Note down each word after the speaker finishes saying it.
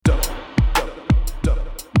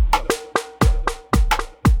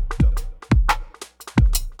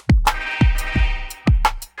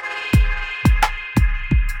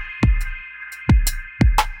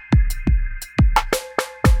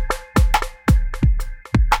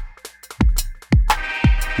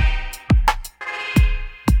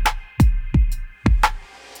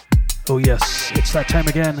Oh yes, it's that time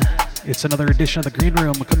again. It's another edition of the Green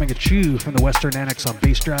Room coming at you from the Western Annex on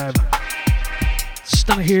BASSDRIVE.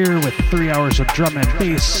 Stunna here with 3 hours of drum and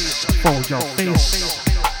bass full your face,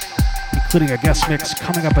 including a guest mix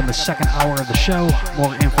coming up in the second hour of the show.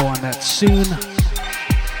 More info on that soon.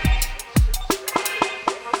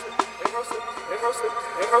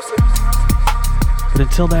 But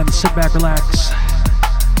until then, sit back, relax.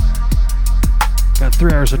 Got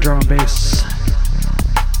 3 hours of drum and bass.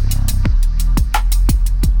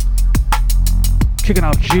 Kicking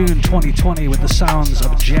off June 2020 with the sounds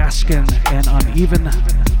of JASKIN and Uneven.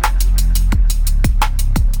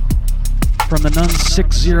 From the Nun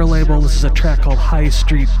 60 label, this is a track called High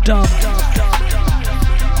Street Dub.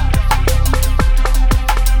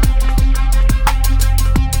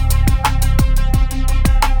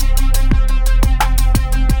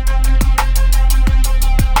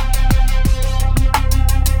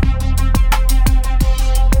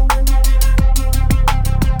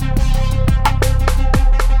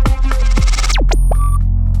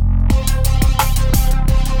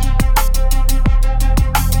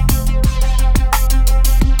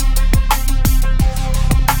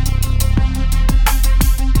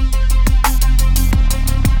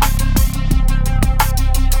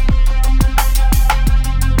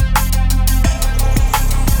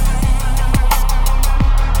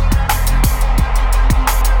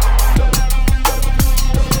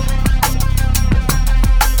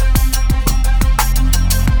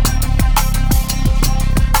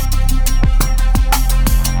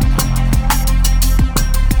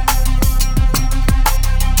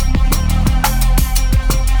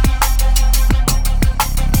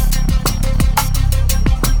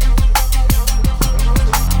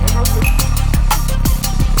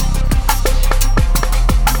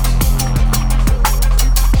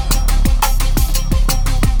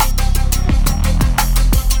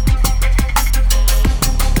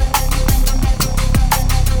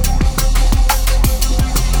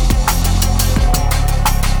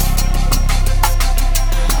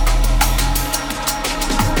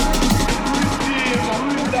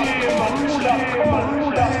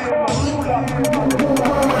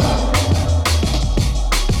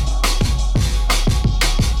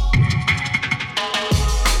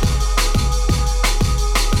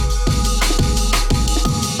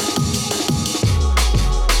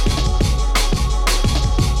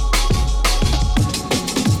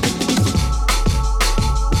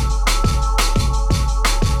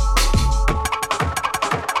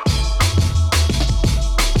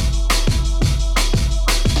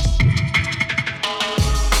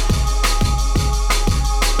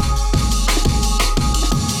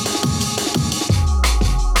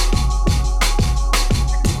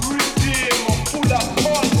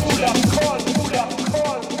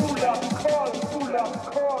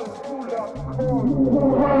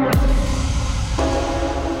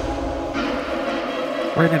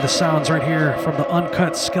 Sounds right here from the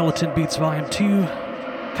Uncut Skeleton Beats Volume 2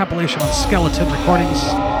 compilation on Skeleton Recordings.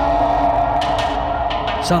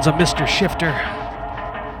 Sounds of Mr. Shifter,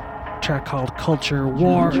 a track called Culture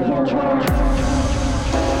War.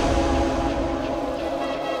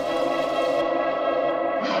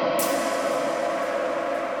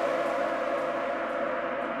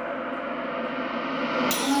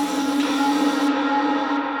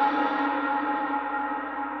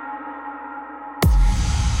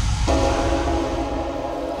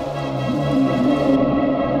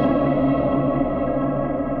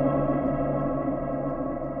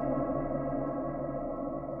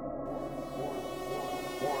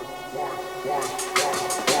 One.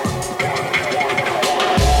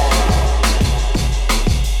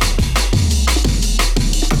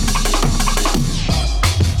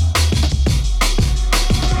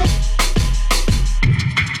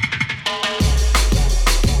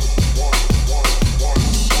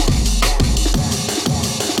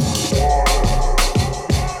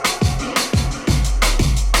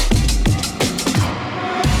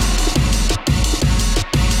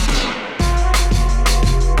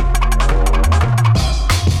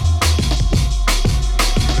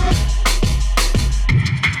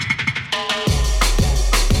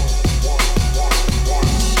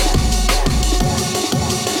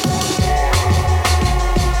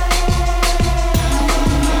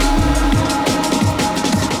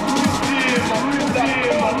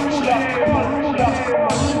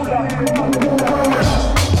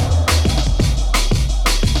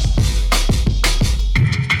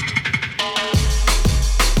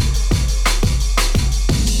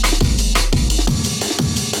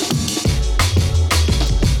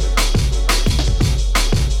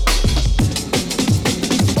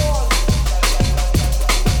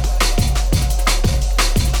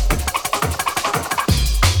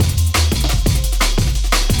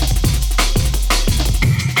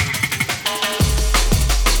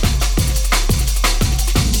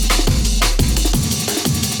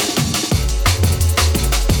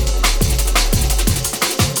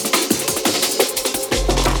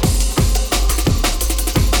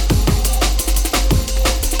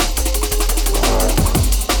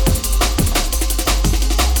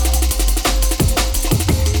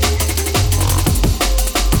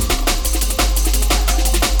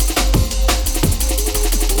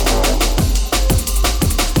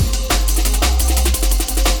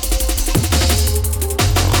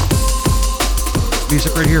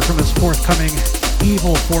 Music right here from his forthcoming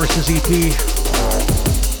Evil Forces EP.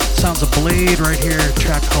 Sounds of Blade right here, a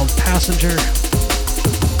track called Passenger.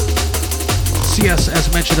 CS,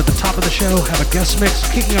 as mentioned at the top of the show, have a guest mix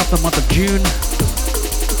kicking off the month of June.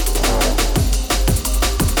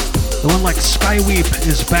 The one like SKYWEEP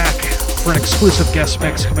is back for an exclusive guest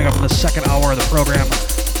mix coming up in the second hour of the program.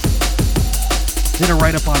 Did a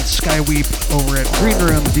write-up on SKYWEEP over at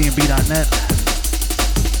greenroomdnb.net.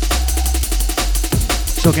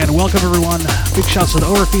 So again, welcome everyone. Big shouts to the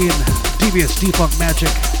Orphe and Devious Defunct Magic,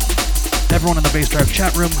 everyone in the BASSDRIVE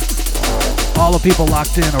chat room, all the people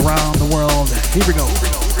locked in around the world. Here we go.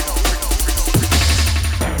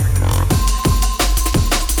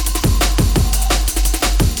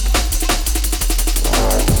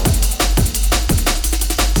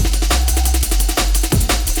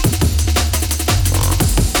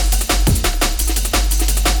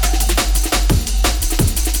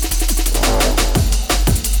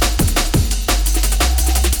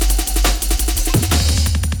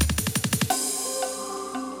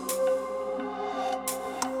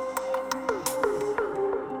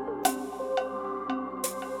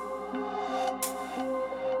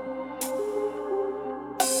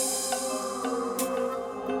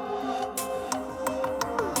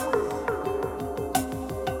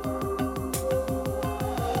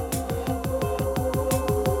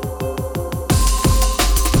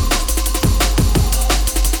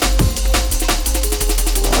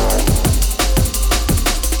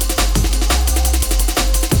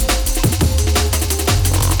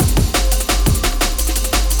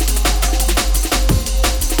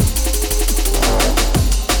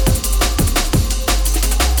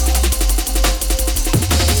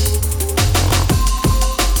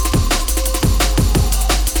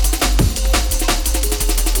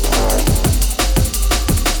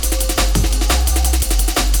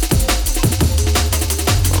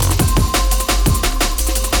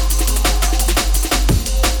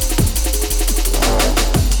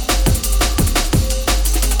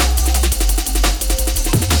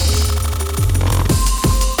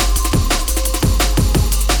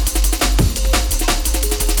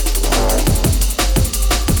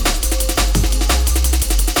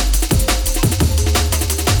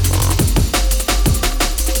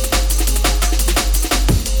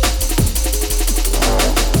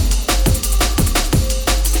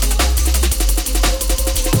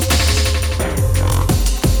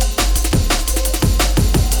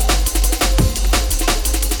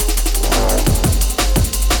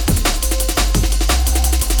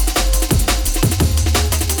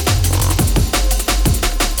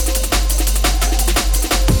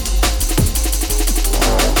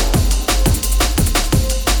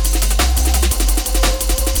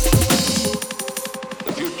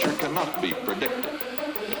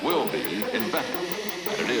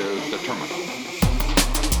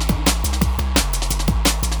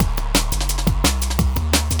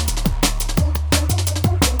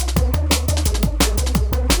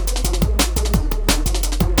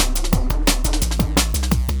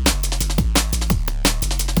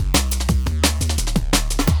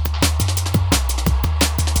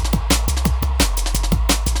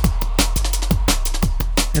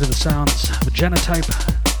 GENOTYPE,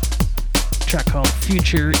 a track called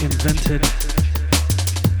Future Invented.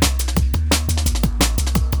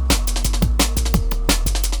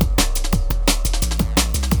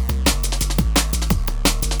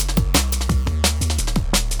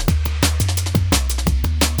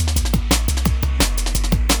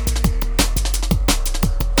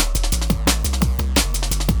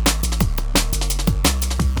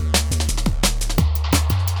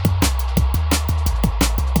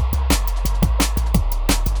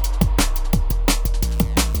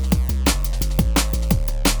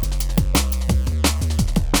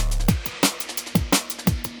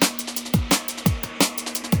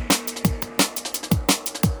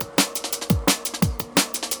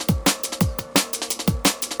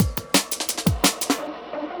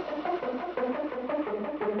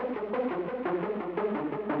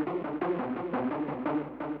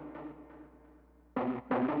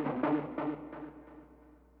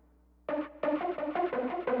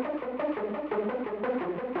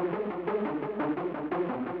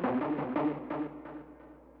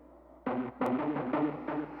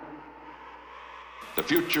 The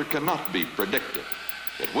future cannot be predicted.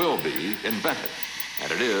 It will be invented,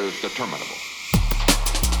 and it is determinable.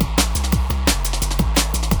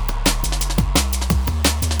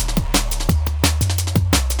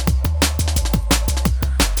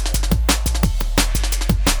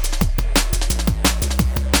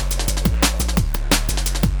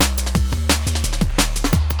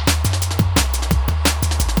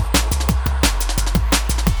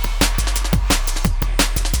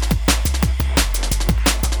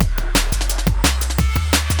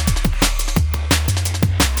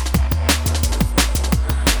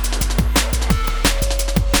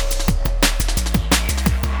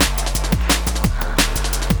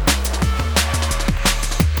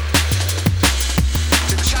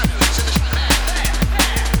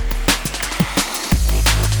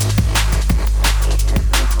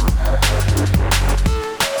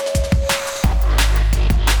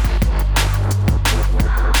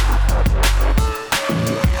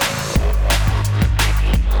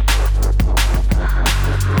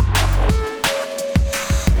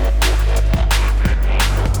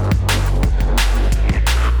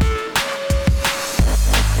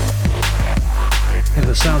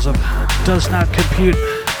 Does Not Compute,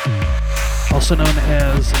 also known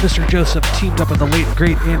as Mr. Joseph, teamed up with the late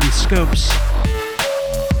great Andy Scopes.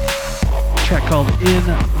 A track called In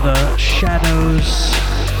the Shadows.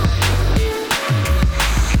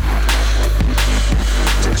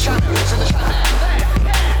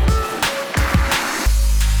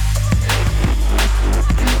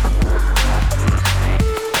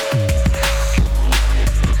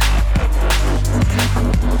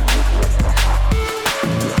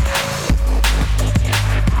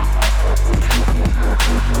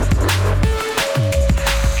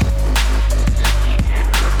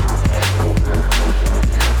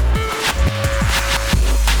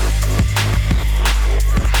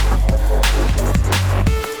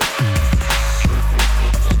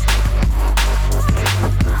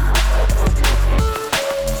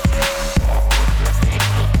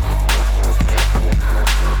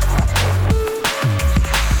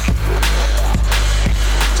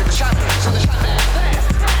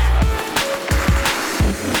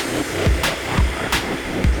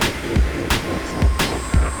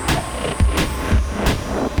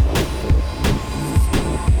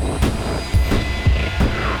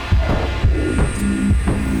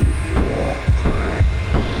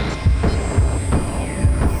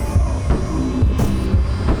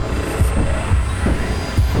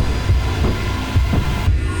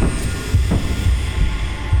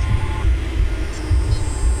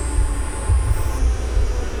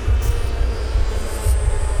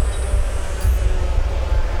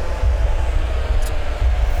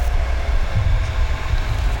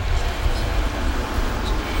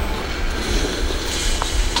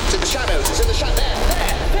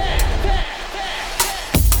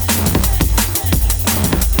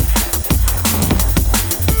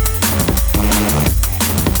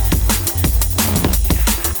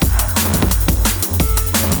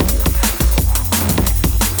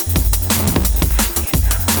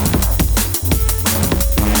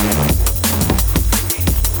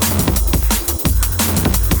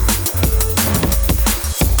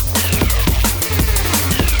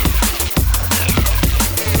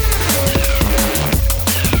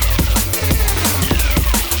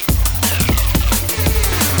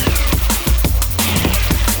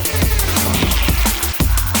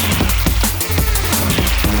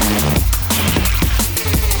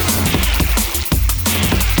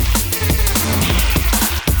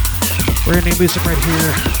 Brand new music right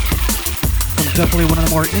here from definitely one of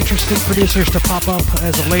the more interesting producers to pop up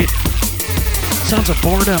as of late. Sounds of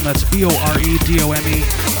Boredome, that's BOREDOME.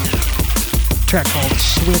 Track called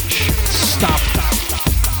Switch Stop.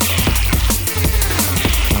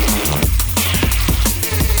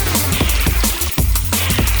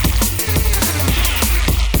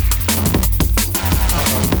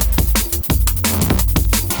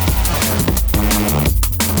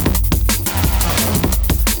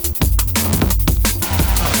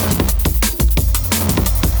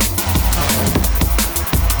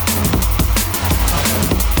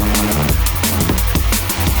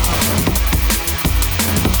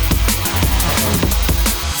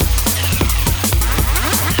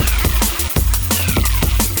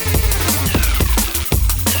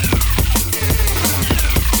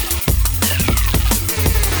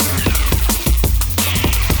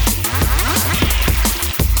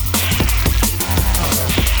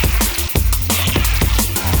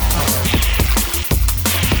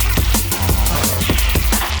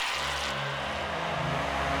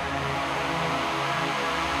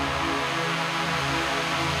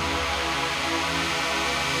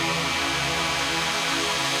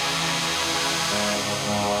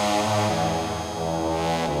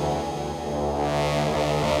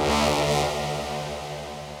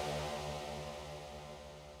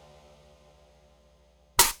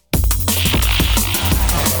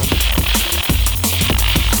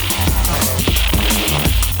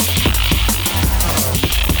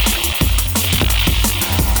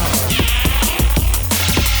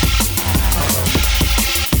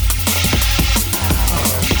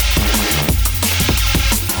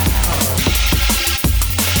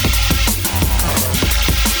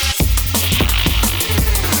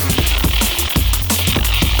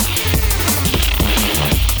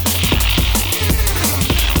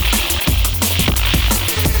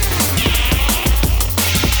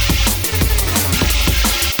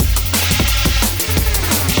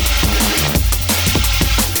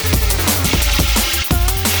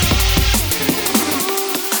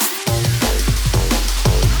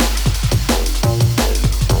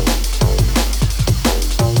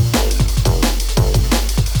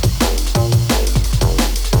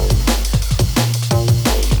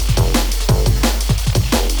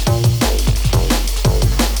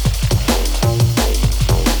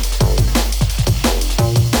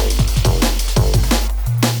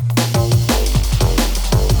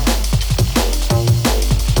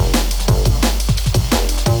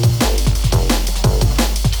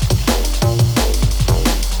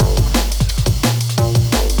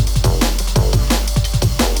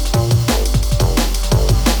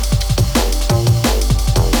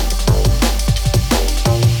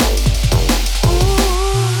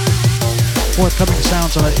 Coming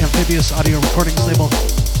sounds on an Amphibious Audio Recordings label.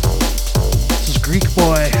 This is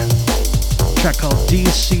GREEKBOY, a track called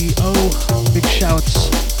DCO. Big shouts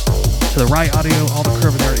to the Rye Audio, all the crew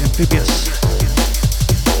over there at Amphibious.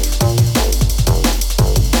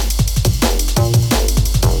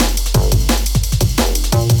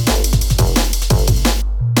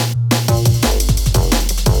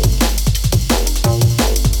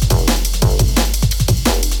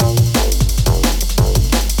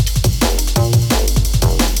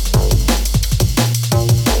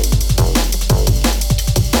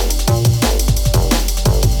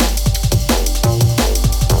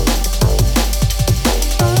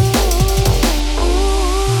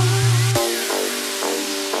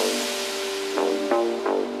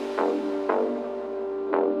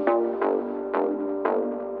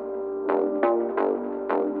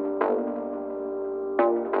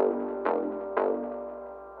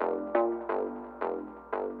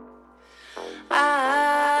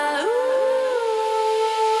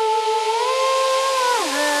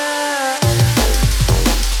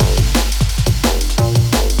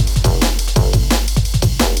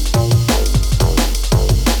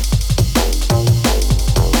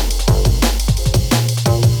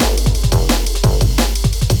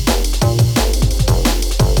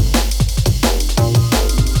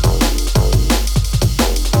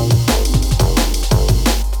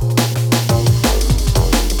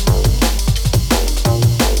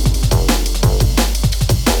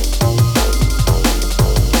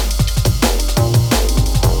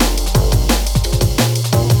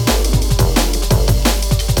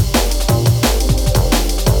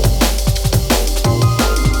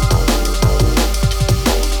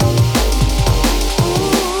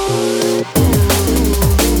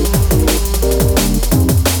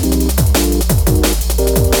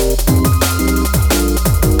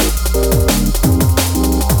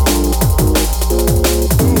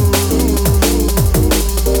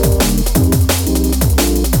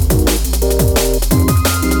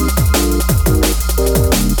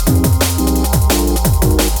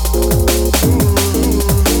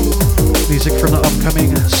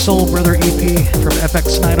 Soul Brother EP from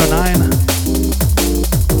FX 909.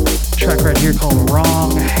 Track right here called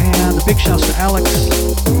Wrong Hand. Big shouts to Alex.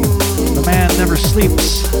 The man never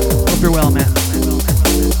sleeps. Hope you're well, man.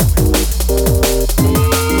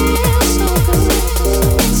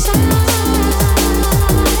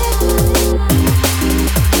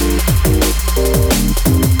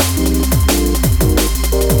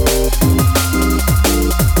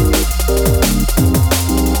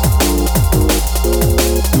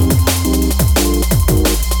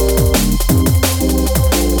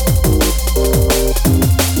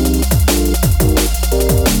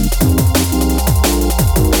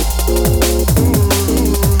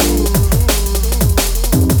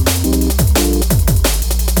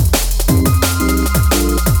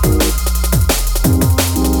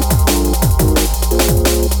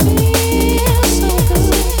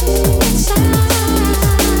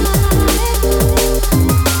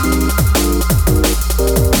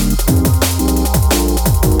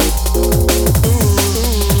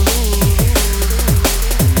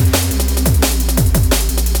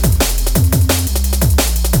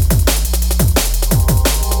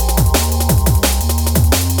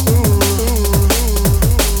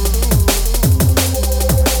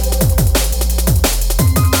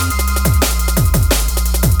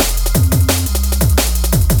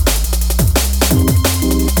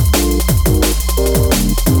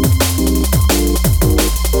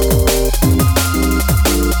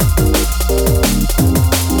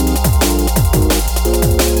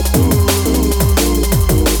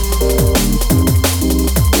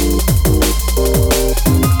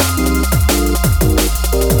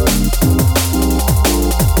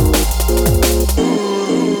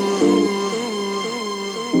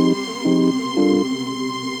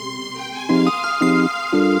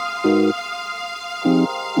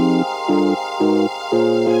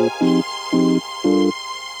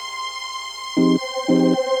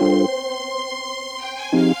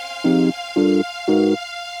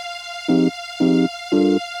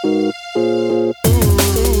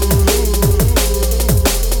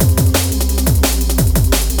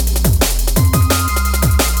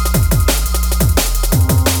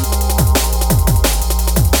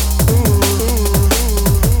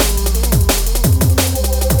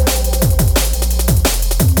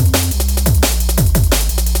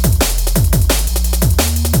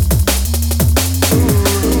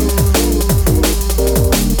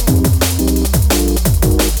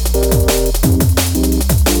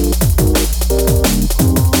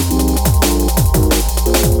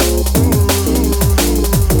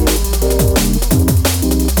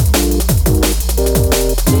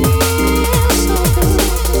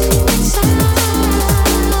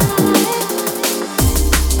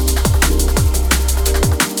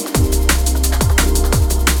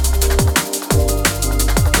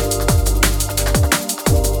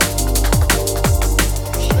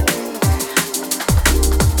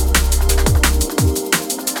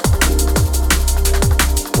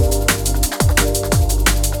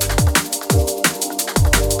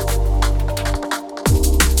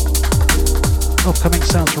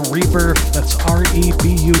 REBURF, that's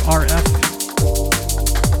REBURF.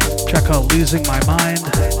 Check out Losing My Mind.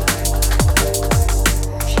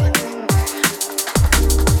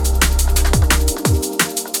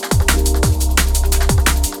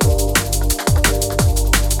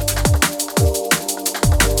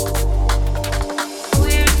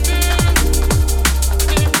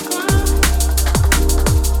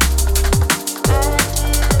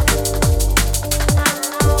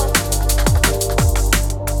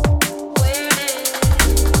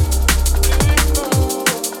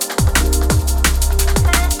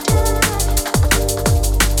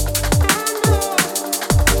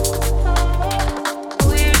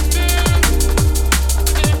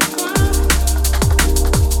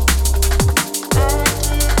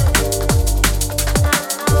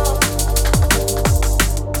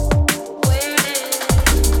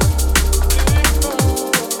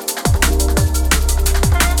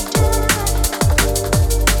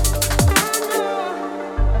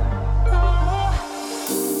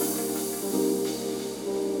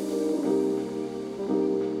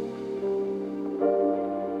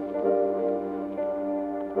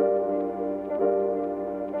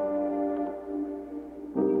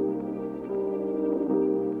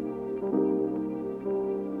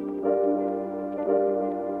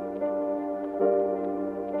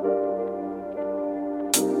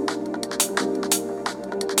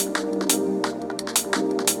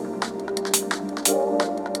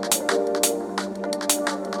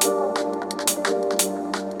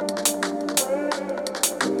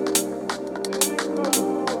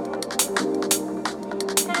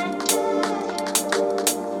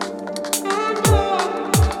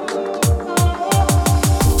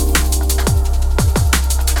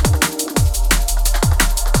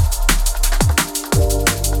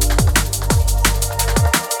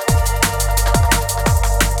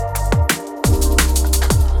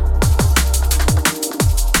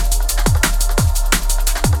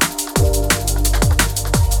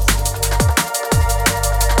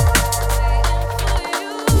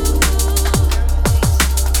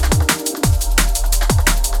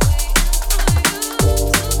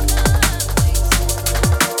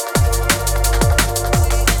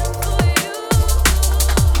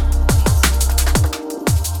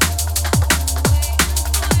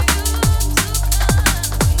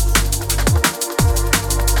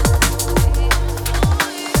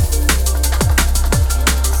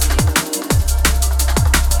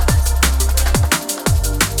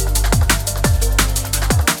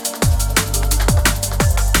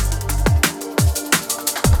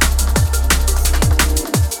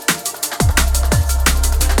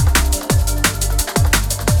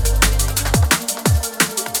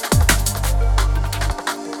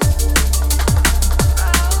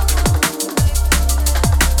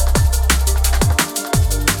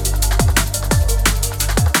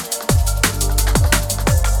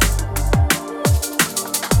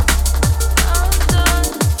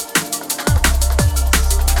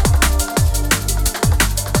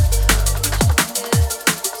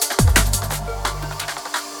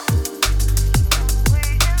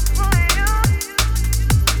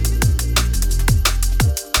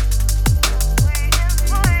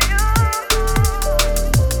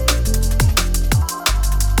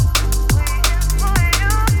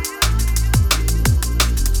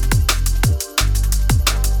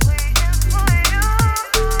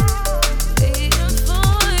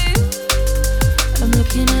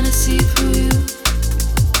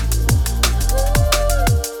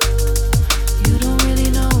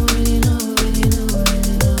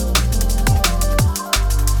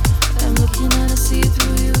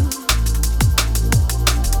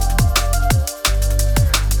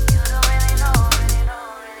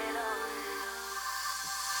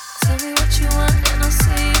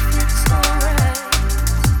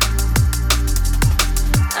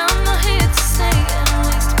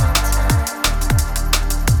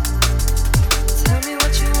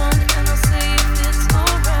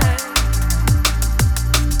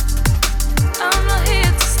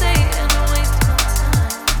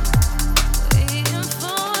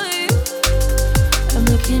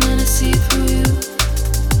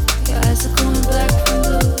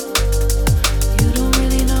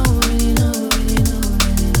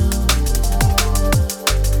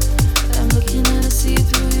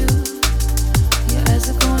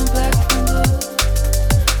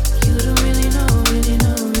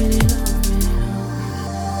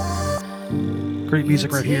 Great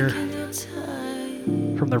music right here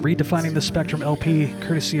from the Redefining the Spectrum LP,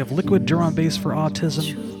 courtesy of Liquid Drum Bass for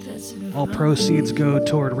Autism. All proceeds go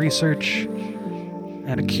toward research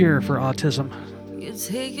and a cure for autism.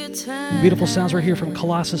 Beautiful sounds right here from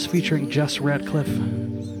Colossus featuring Jess Ratcliffe.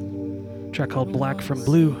 Track called Black from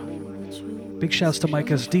Blue. Big shouts to Mike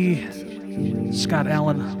SD, Scott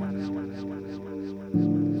Allen,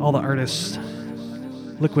 all the artists.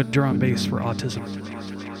 Liquid drum bass for autism.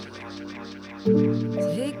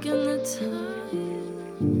 Taking the time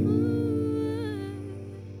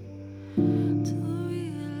to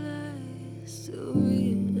realize.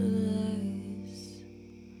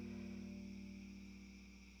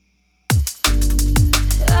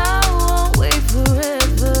 I won't wait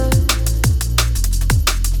forever.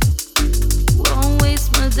 Won't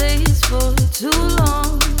waste my days for too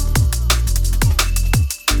long.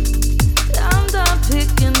 I'm done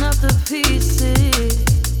picking up the pieces.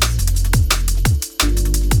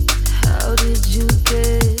 How did you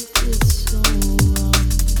get it so wrong? I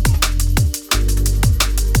won't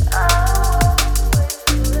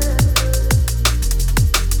wait forever.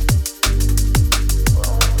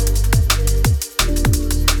 Won't waste my days for too long.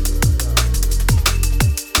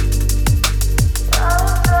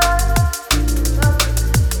 I'm done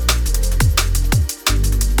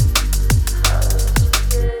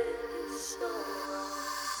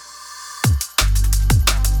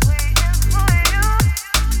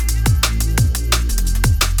picking up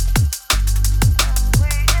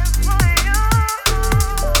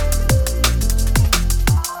the pieces.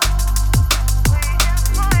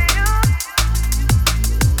 How did you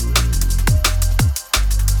get it so wrong?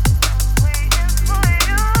 I'm waiting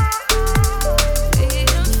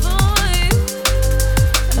for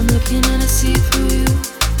you. I'm looking and I see through you.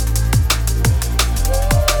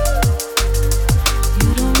 You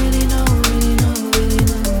don't really know.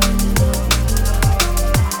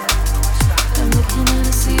 I'm looking and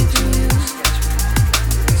I see through you.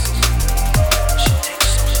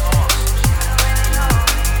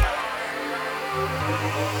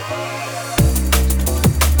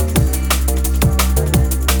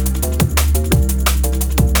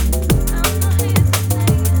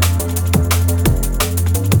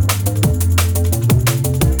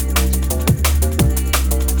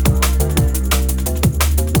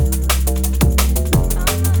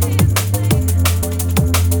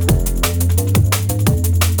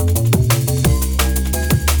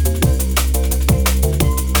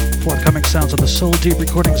 Forthcoming sounds on the Soul Deep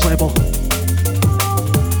Recordings label.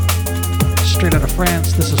 Straight out of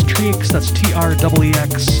France, this is TREEX, that's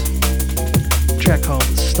TREEX. Track called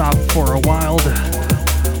Stop for a Wild.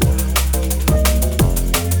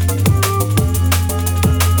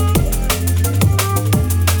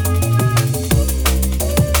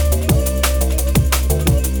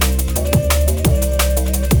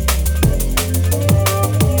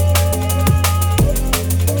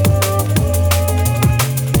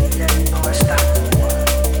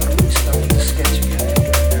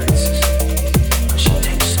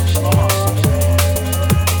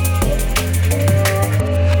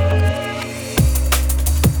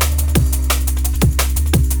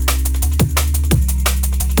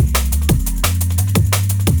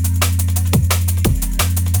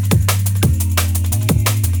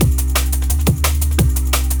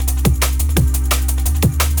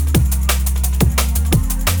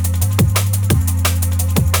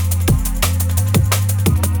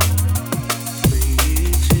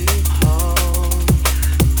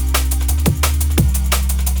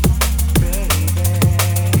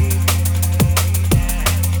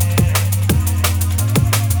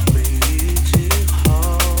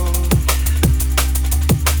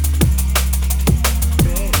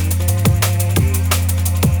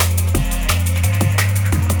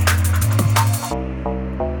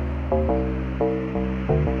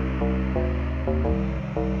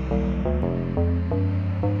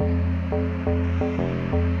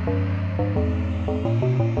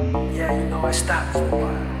 I stopped for a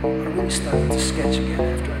while. I really started to sketch again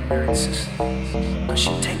after I married Sister. Cause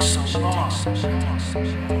she takes so long.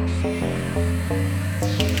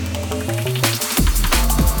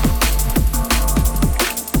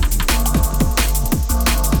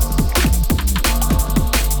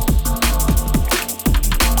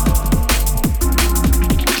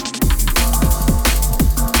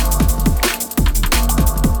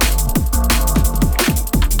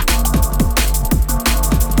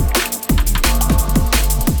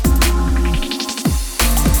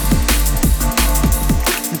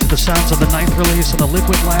 The sounds of the 9th release on the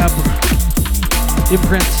Liquid Lab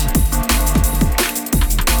imprint.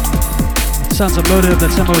 Sounds of Motive,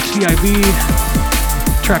 that's MOTIV.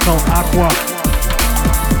 Track called AQUA.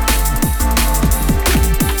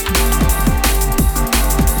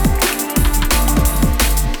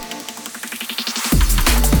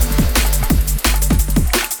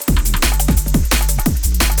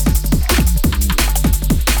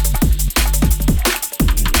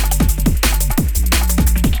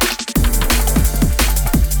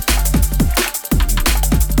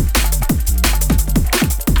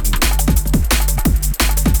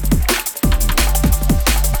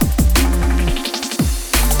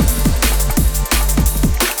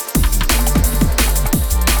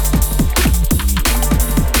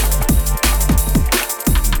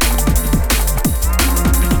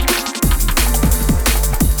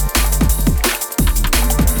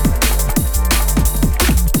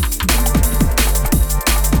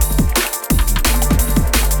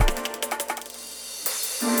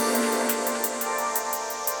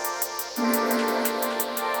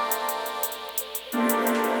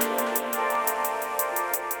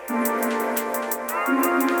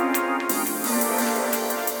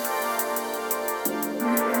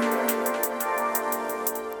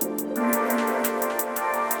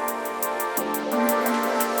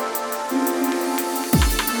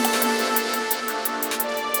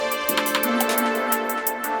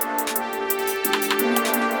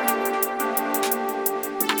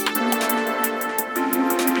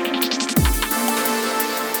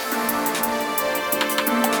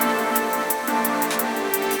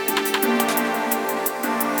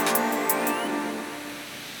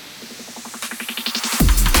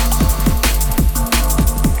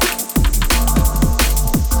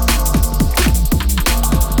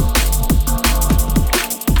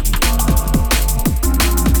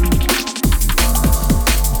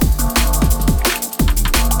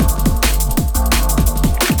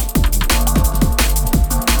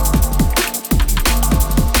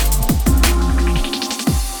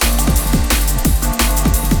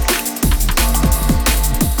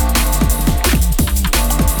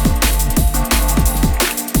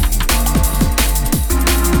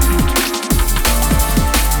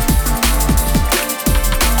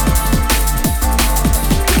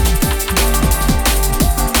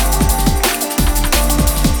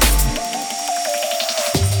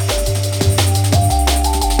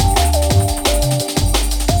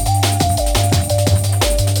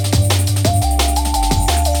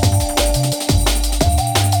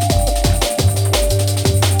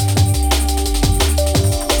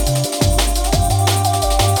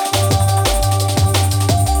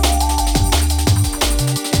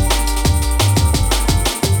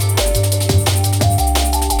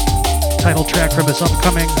 title track from his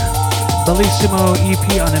upcoming Bellissimo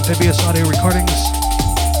EP on Amphibious Audio Recordings.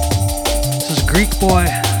 This is GREEKBOY.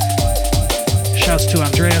 Shouts to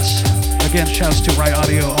Andreas. Again, shouts to Rye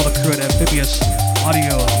Audio, all the crew at Amphibious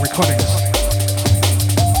Audio Recordings.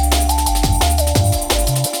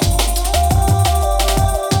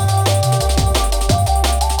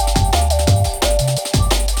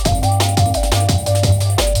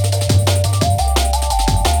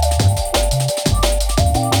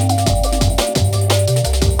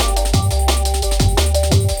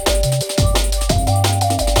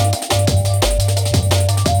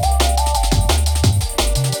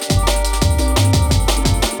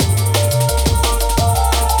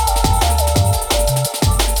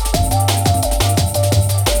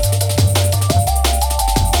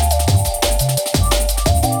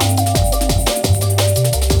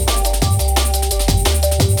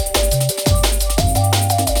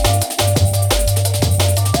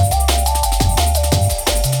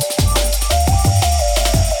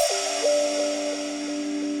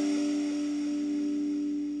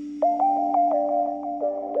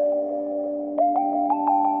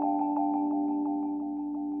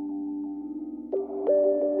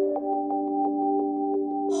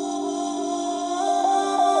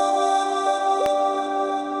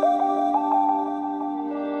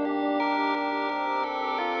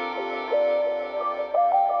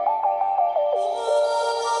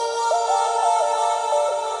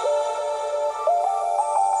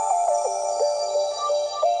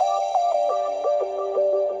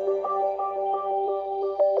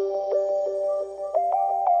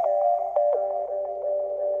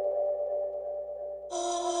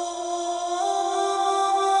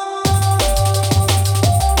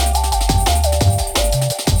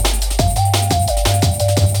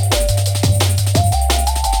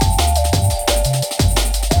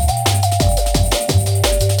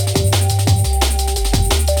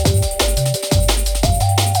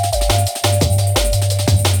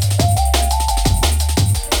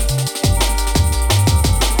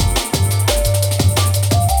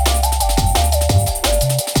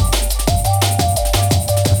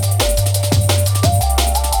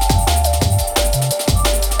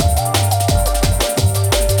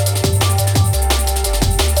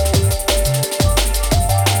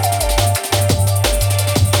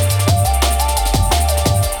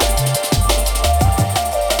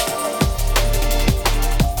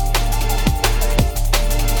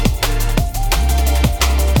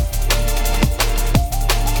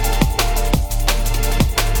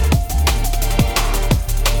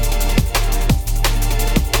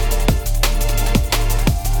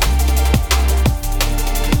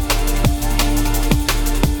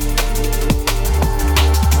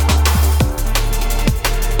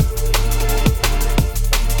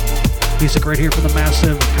 Music right here from the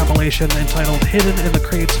massive compilation entitled Hidden in the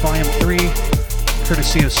Crates Volume 3,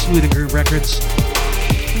 courtesy of Smooth and Groove Records.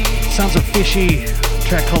 Sounds of Fishy,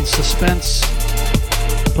 track called Suspense,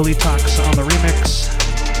 PLTX on the remix.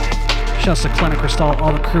 Shouts to Clinic Crystal,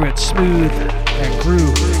 all the crew at Smooth and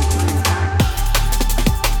Groove.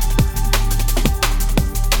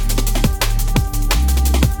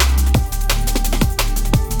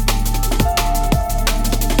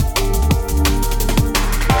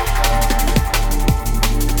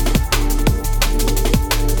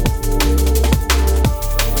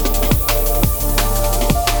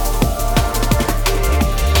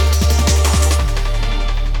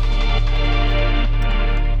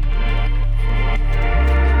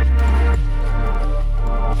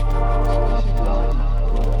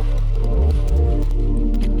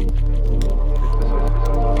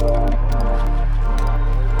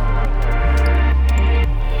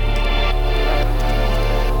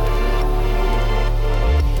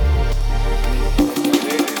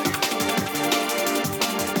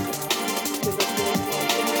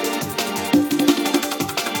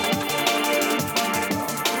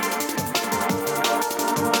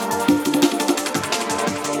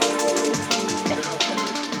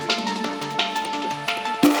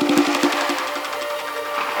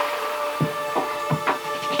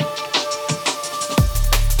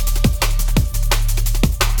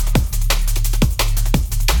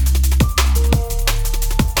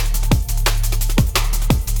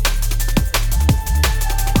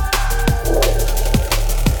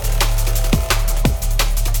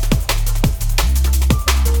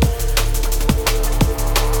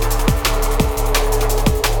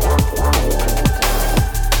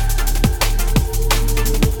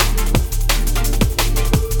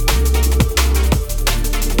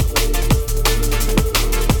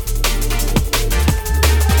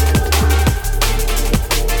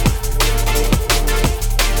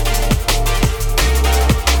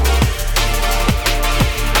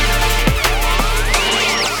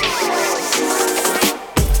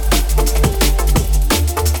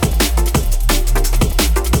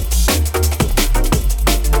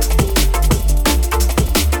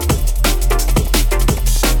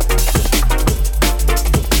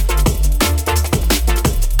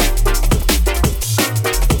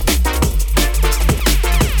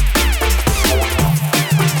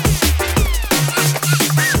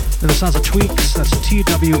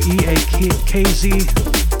 TWEAKZ,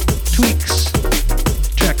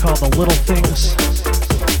 TWEAKZ, track called The Little Things.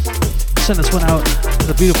 Send this one out to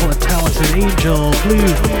the beautiful and talented Angel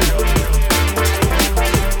Blue.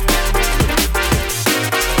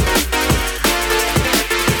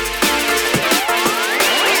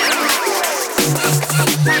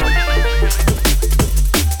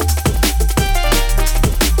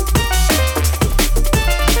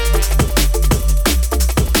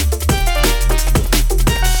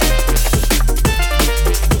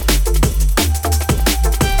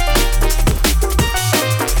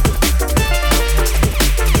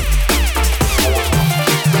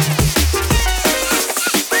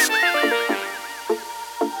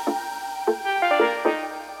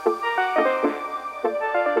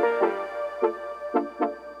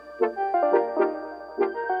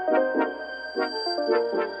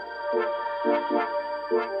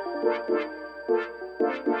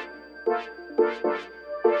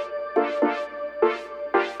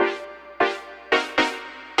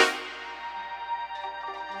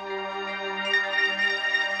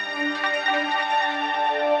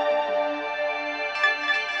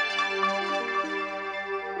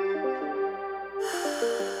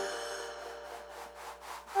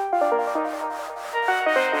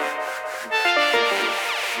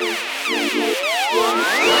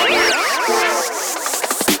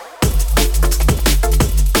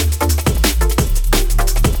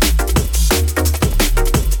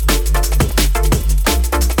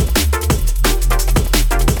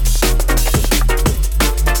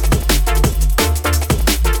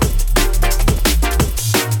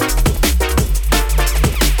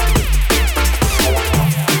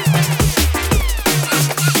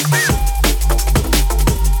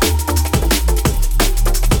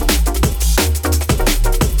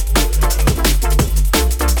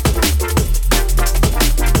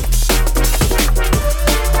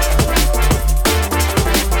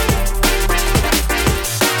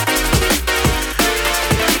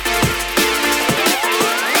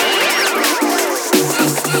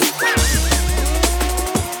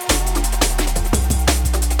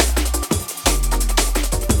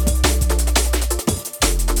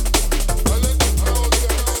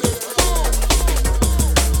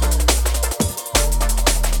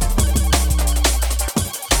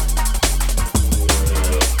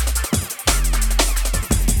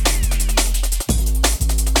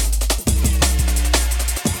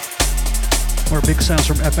 Sounds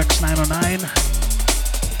from FX 909,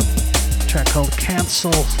 track called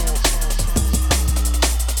Cancel.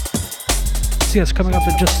 See us coming up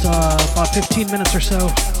in just about 15 minutes or so.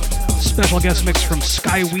 Special guest mix from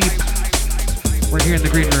SKYWEEP. We're here in the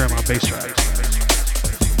green room on BASSDRIVE.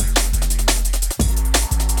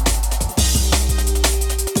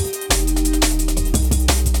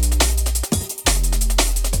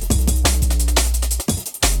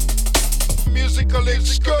 Musical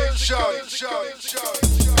excursion.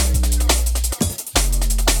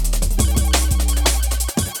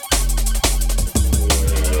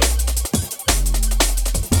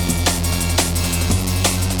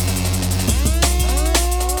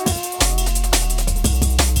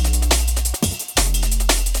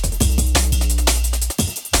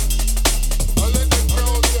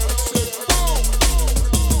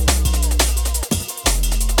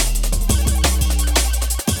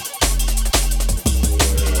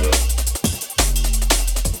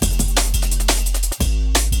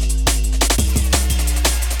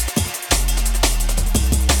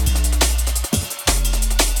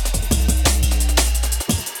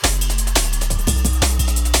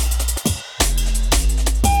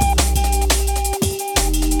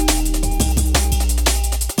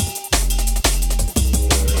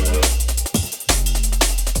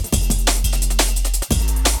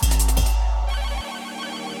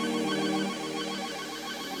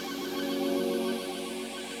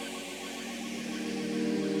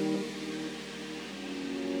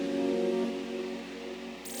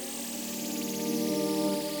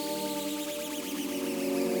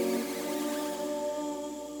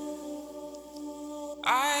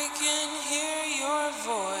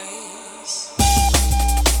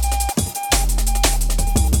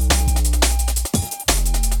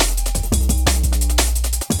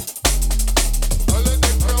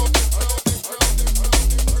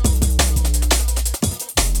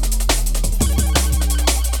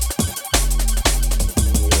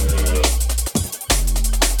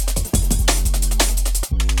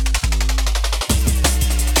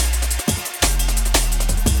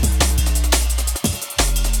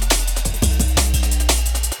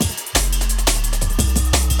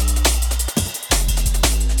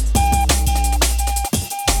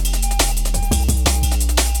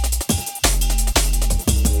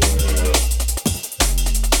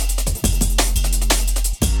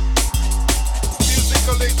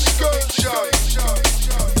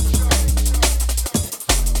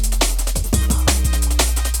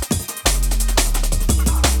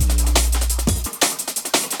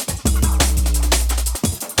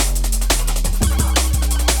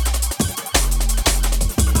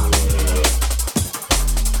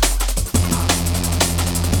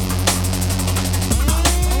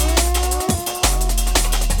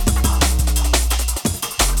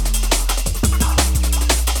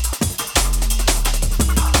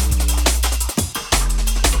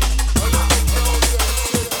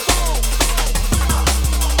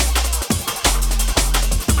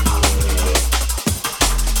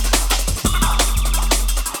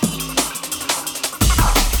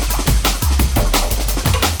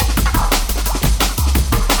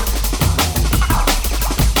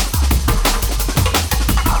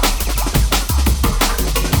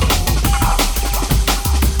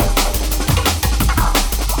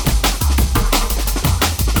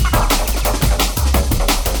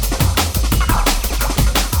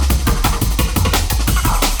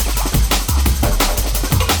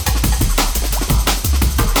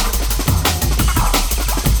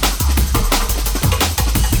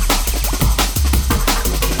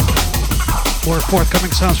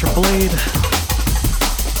 Forthcoming sounds from Blade.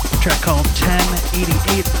 Track called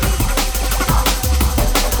 1088.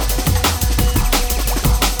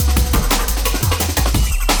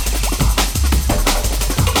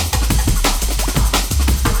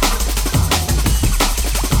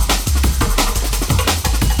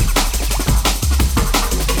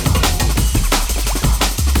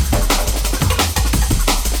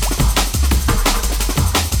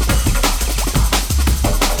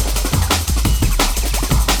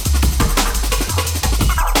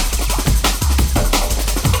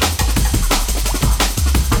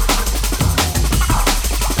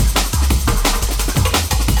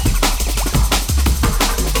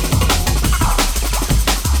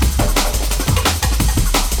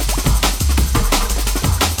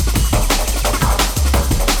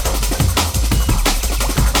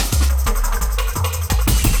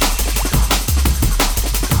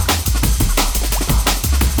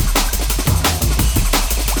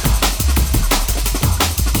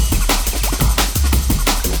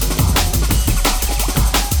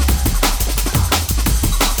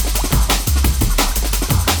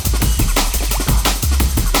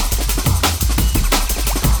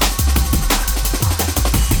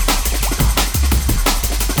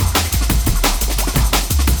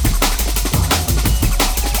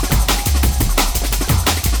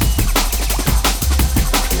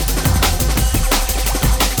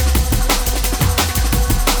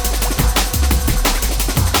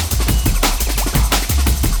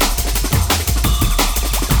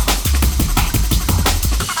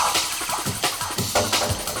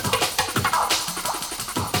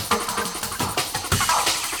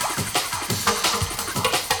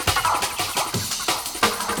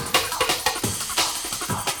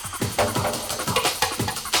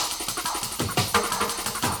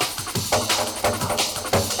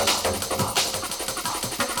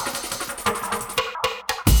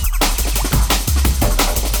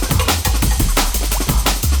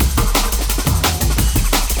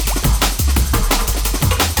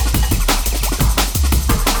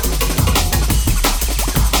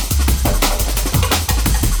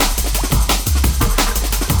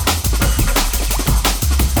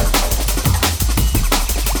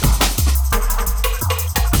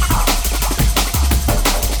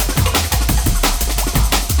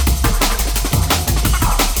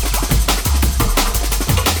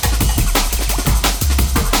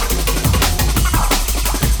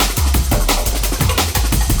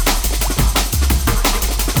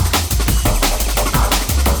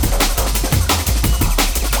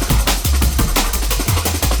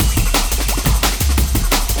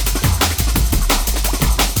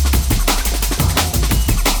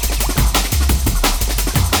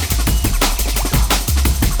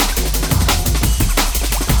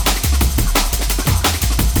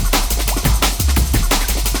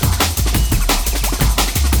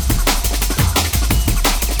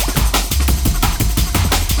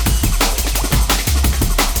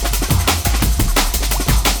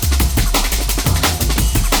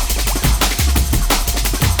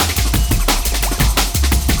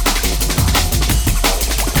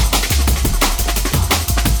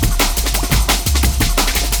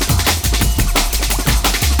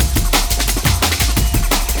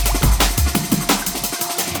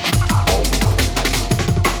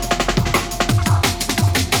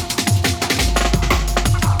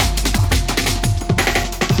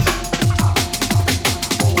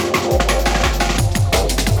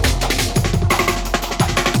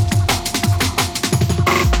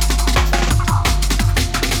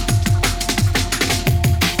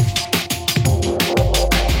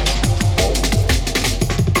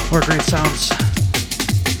 More great sounds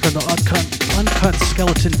from the Uncut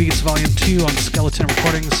Skeleton Beats Volume 2 on Skeleton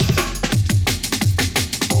Recordings.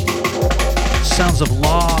 Sounds of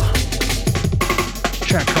Law.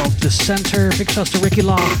 Track called Dissenter. Big shouts to Ricky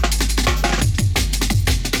Law.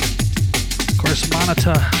 Of course,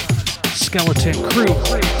 Monita Skeleton Crew.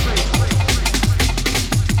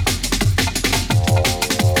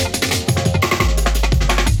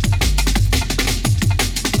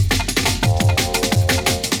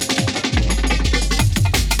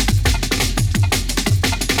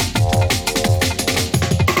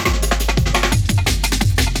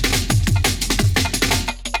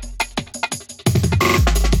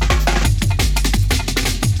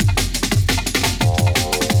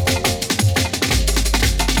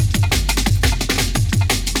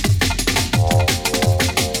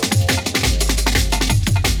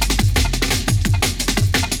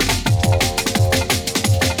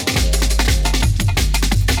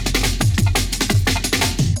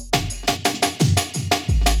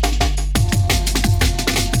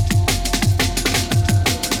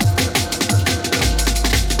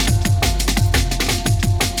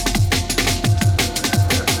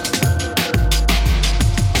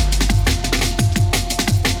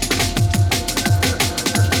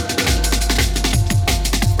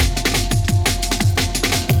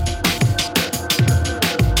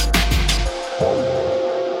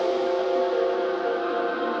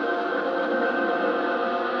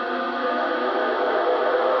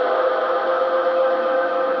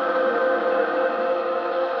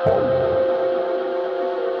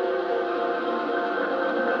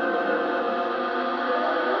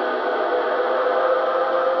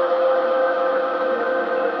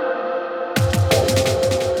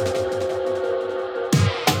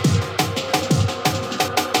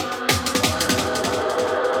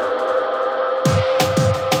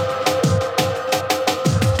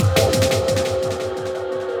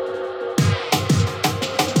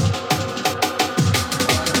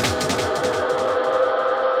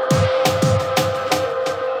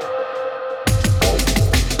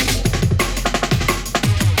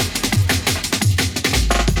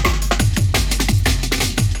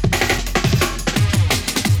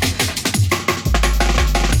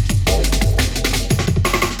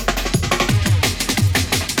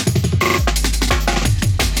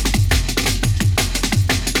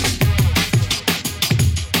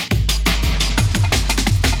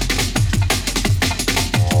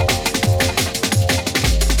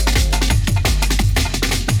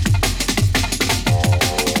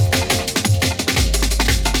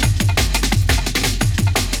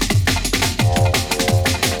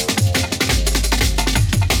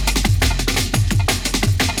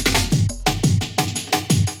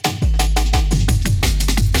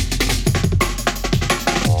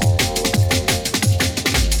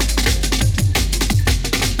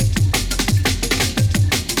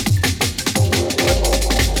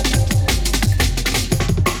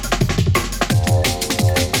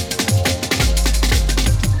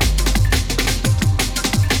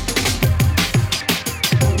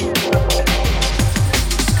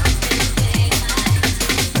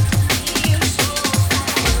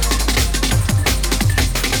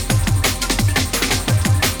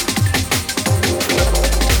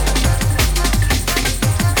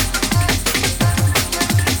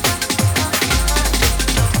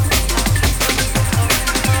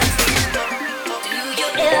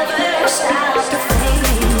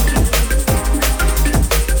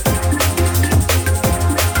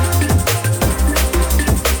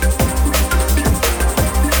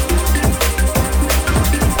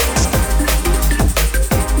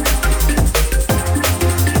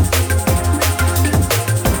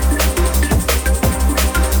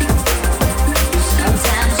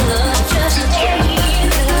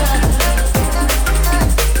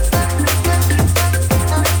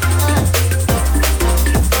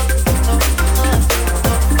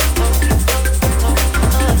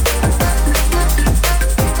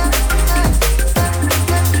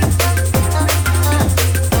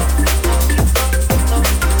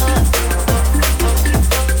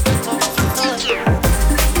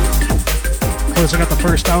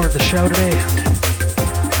 of the show today.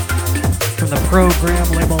 From the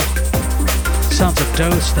program label, Sounds of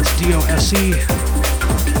Dose, that's DOSE. A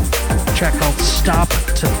track called Stop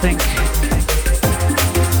to Think.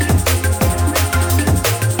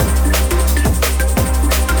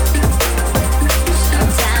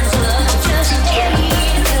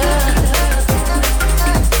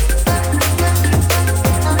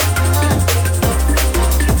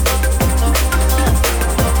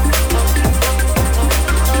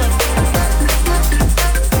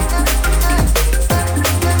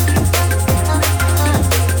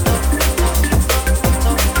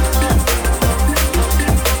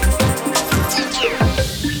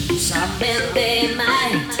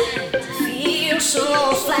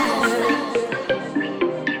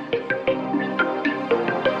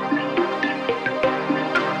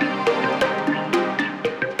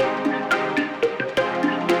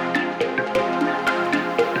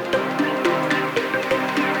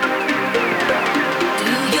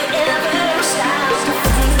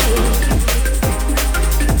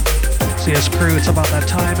 It's about that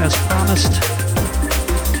time as promised.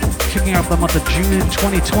 Kicking off the month of June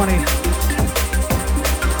 2020.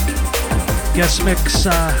 Guest mix,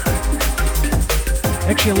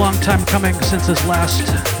 actually a long time coming since his last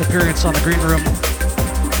appearance on the Green Room.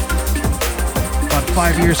 About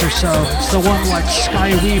 5 years or so. It's the one like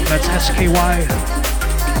SKYWEEP, that's SKYWEEP.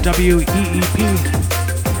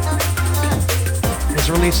 His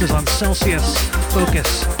releases on Celsius,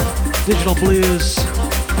 Focus, Digital Blues,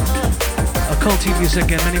 Occulty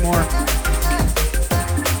Music, and many more.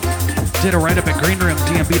 Did a write-up at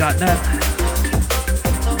greenroomdmb.net.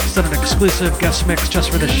 He's done an exclusive guest mix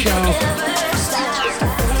just for the show.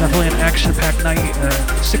 Definitely an action-packed night.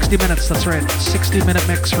 60 minutes, that's right. 60-minute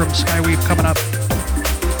mix from SKYWEEP coming up.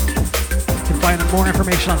 You can find more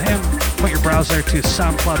information on him. Put your browser to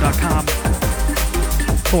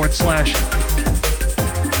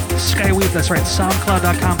soundcloud.com/SKYWEEP, that's right,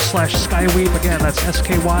 soundcloud.com/SKYWEEP. Again, that's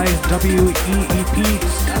SKYWEEP.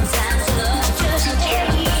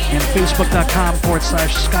 And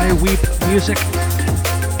facebook.com/SKYWEEP Music.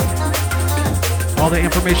 All the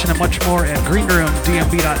information and much more at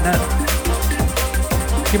greenroomdmb.net.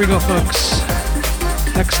 Here we go, folks.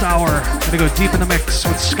 Next hour, gonna go deep in the mix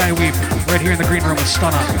with SKYWEEP right here in the Green Room with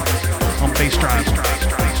Stunna on BASSDRIVE.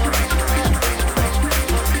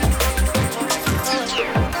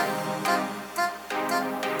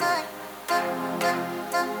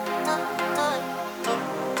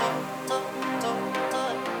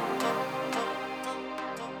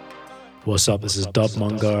 What's up, this is Dub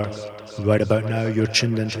Monger. Right about now, you're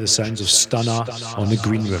tuned into the sounds of Stunna on the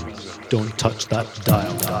Green Room. Don't touch that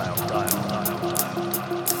dial.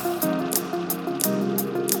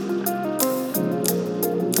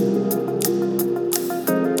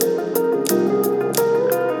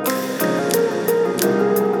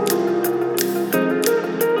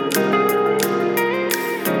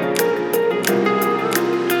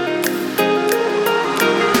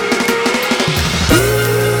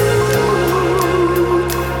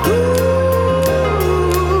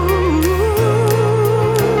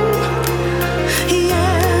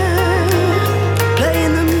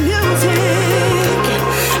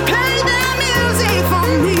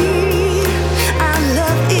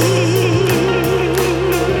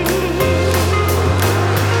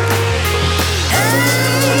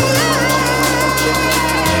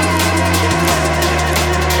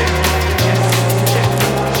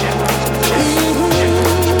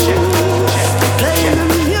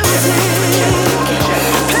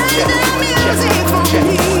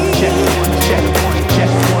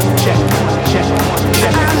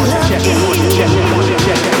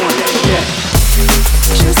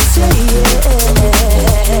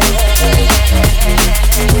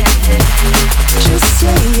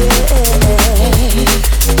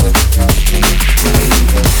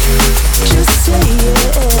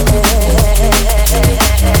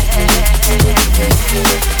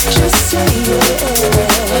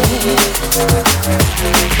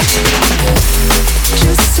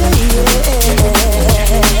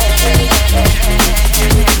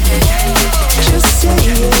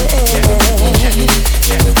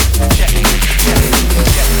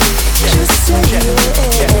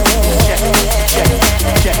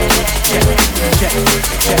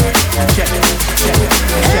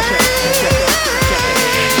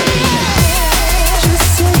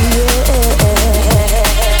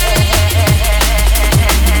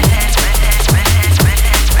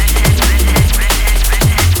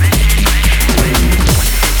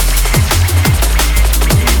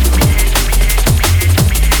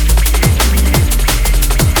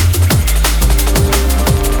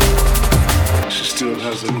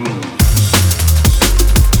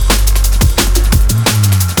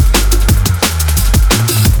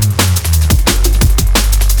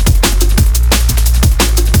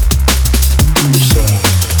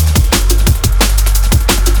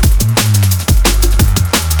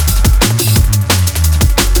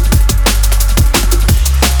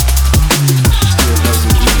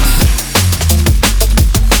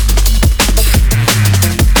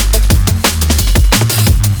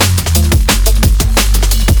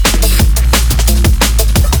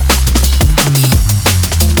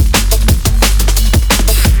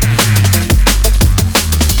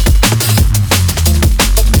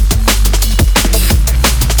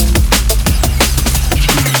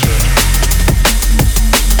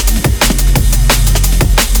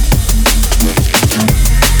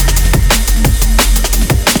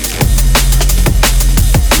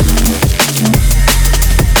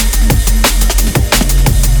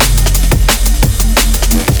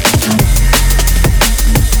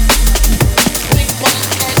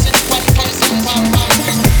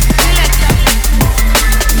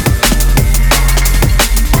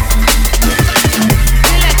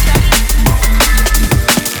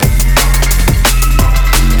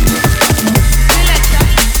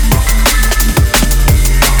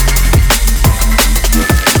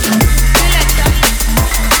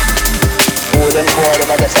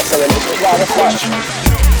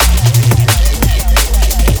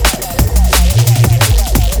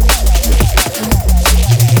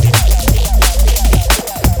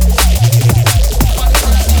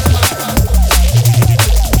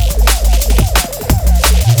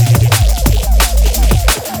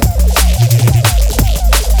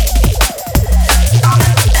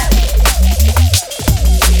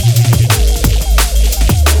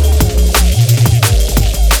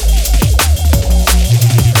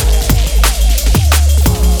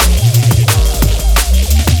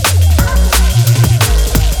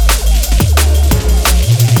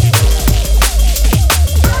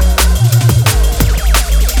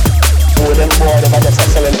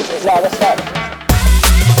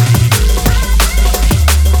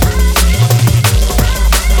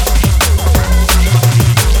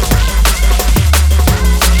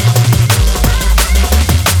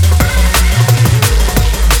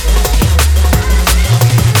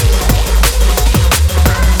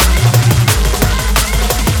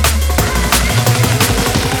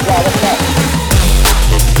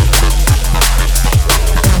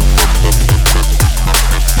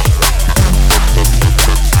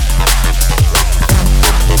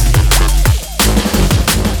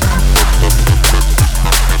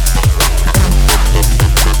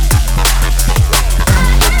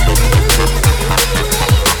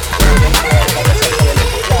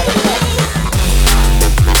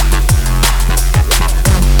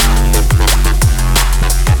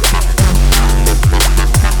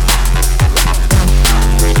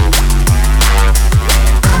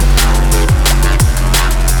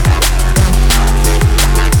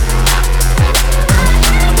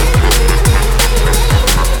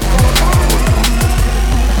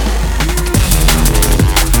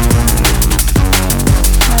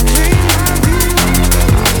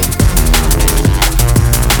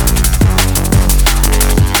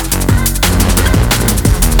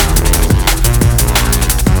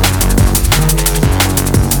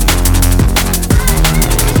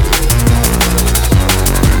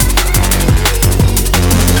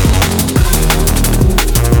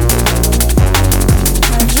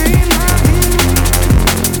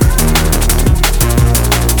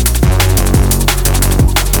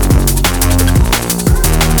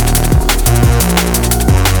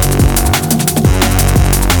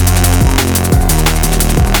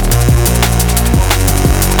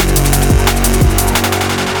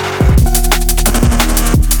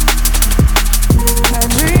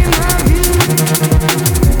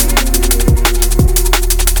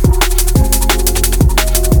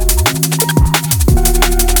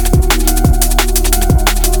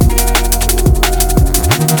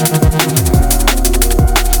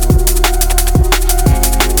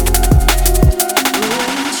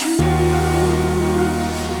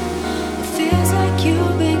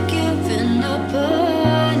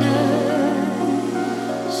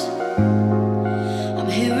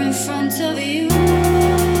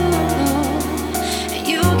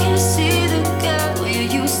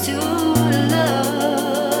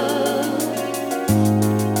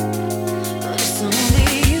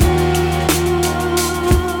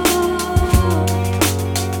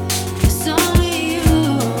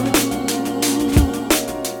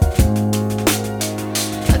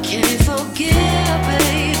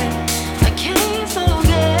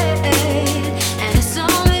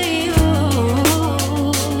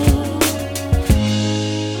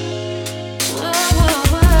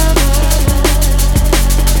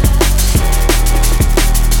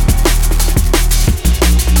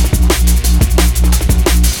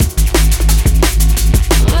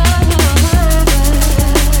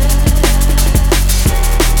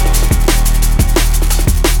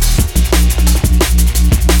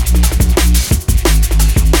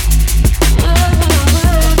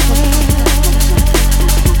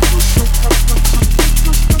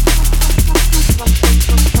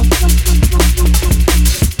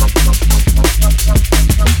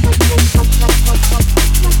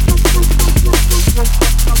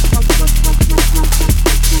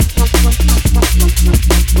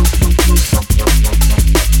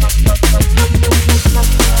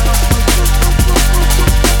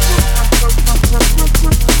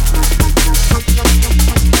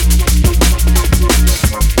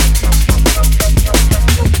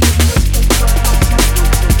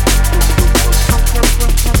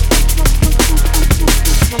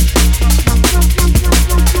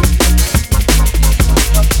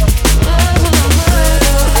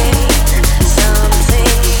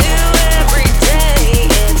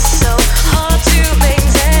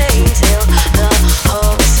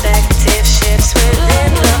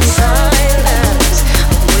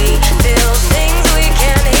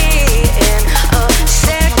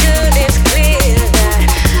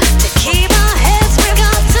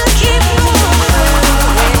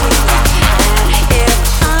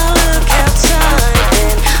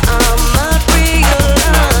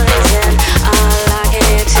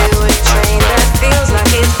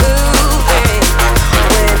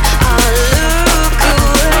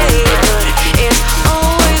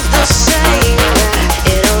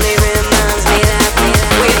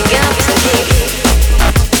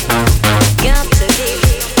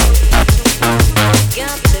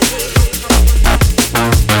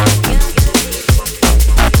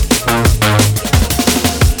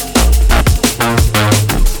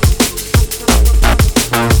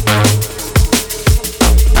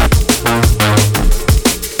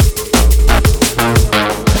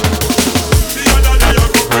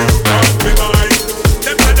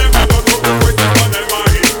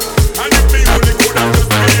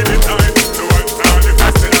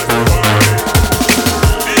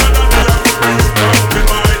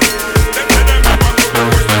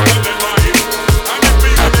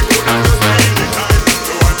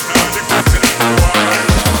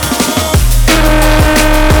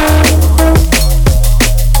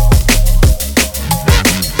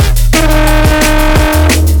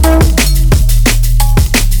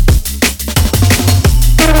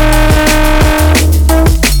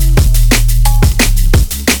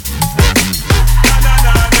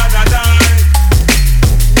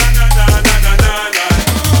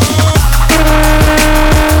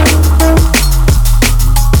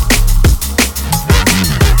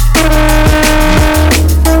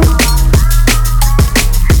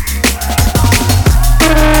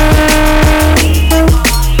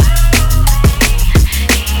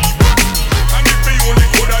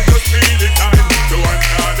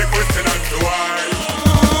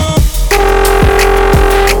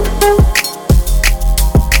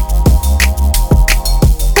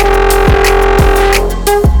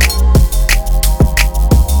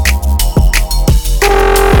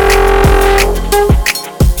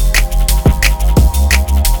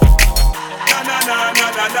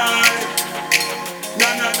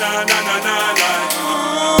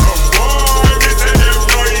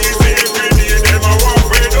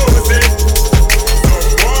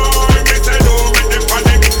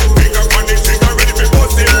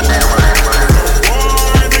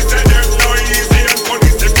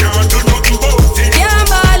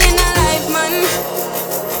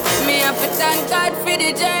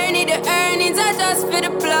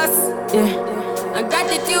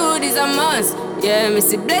 gratitude is a must. Yeah, me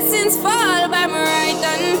see blessings fall by my right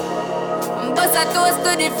hand. Bust a toast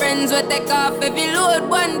to the friends we take off every load.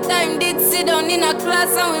 One time did sit down in a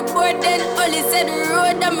class and we bored then only said the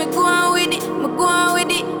road and me go on with it, me go on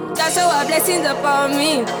with it. That's how our blessings upon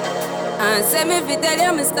me. And send me fi tell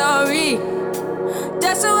you my story.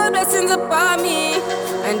 That's how our blessings upon me.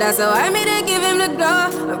 And that's how I made to give him the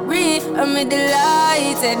glory. I'm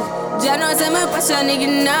delighted. Jah knows say my passion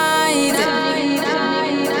ignited.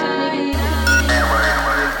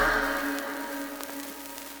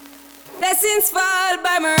 Blessings fall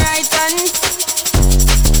by my right hand.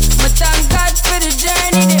 But thank God for the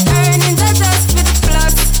journey. The earnings are just for the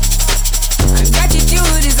plus. And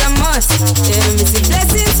gratitude is a must. Yeah, me see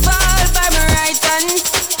blessings fall by my right hand.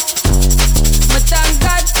 But thank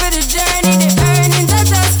God for the journey. The earnings are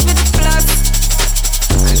just for the plus.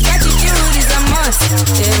 And gratitude is a must.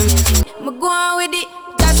 Yeah, me go on with it.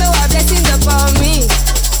 That's how our blessings upon me.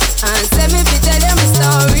 And send me fi tell you my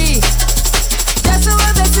story. That's how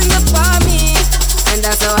our blessings upon me. And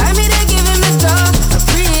that's how I made to give him the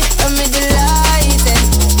glory. I'm delighted.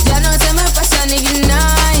 Jah knows say my passion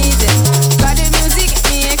ignited. Got the music get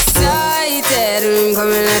me excited.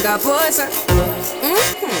 Coming like a potion.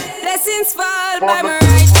 Blessings fall by my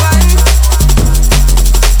right one.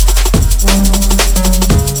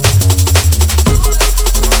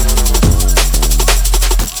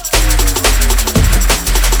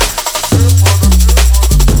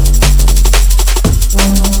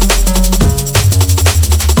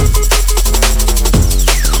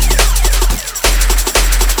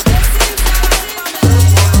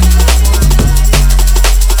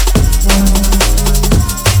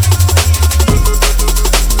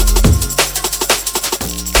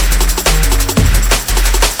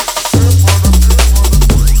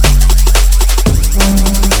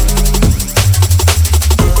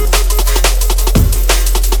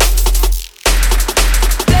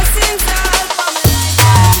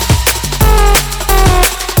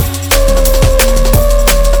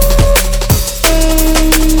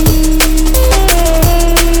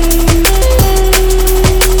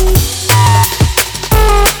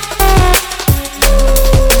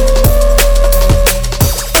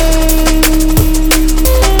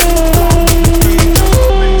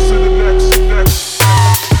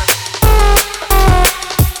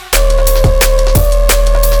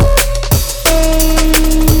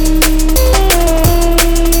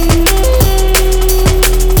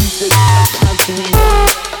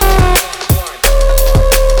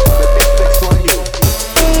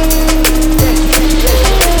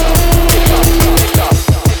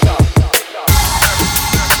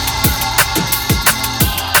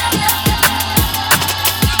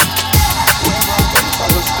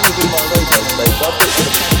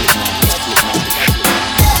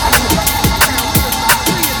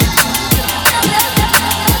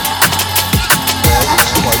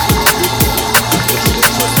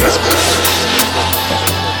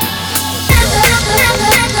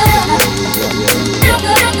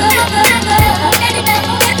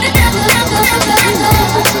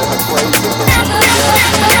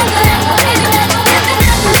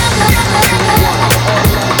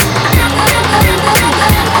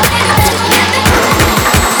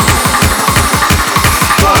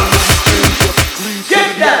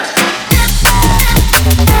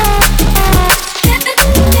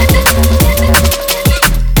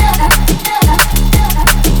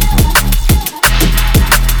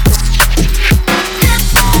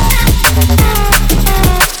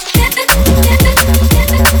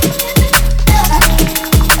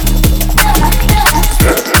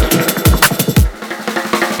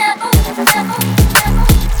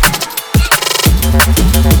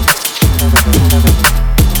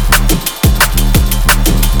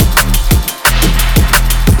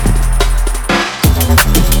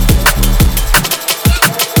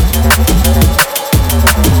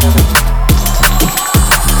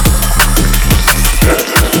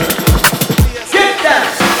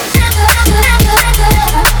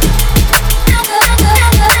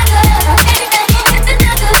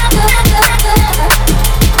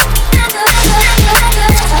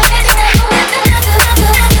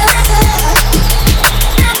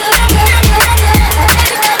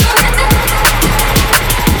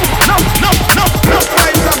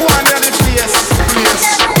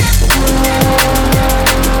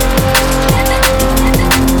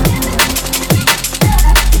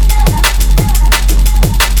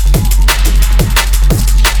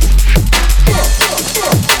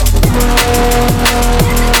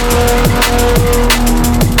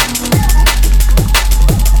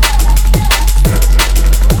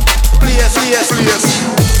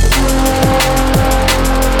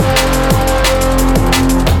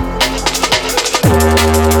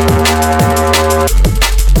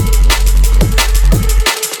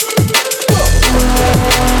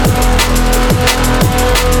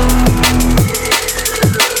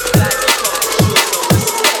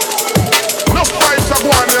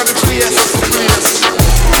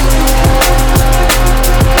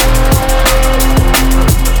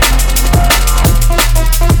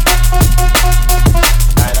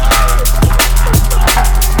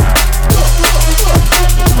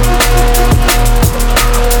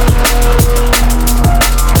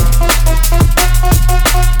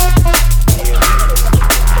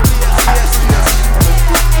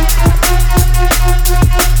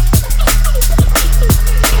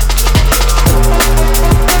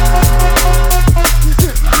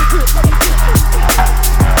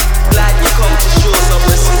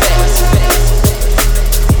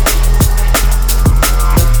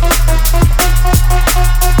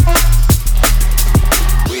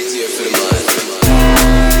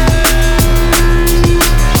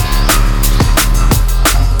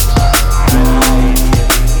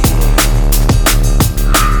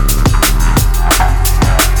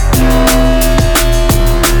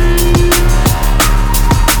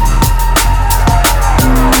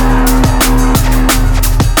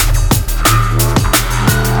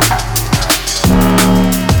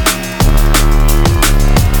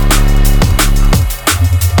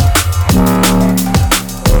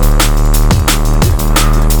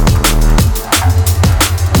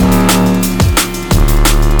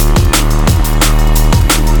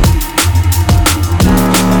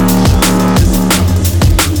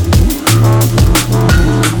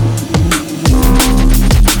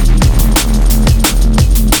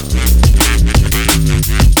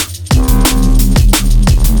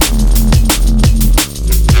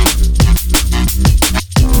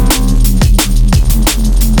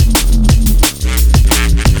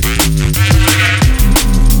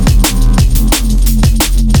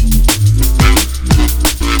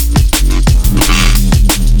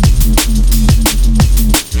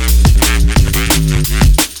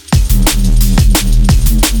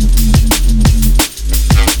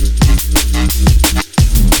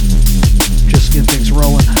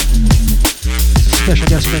 special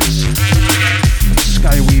guest mix.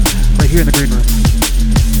 SKYWEEP right here in the green room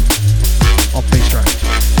on BASSDRIVE.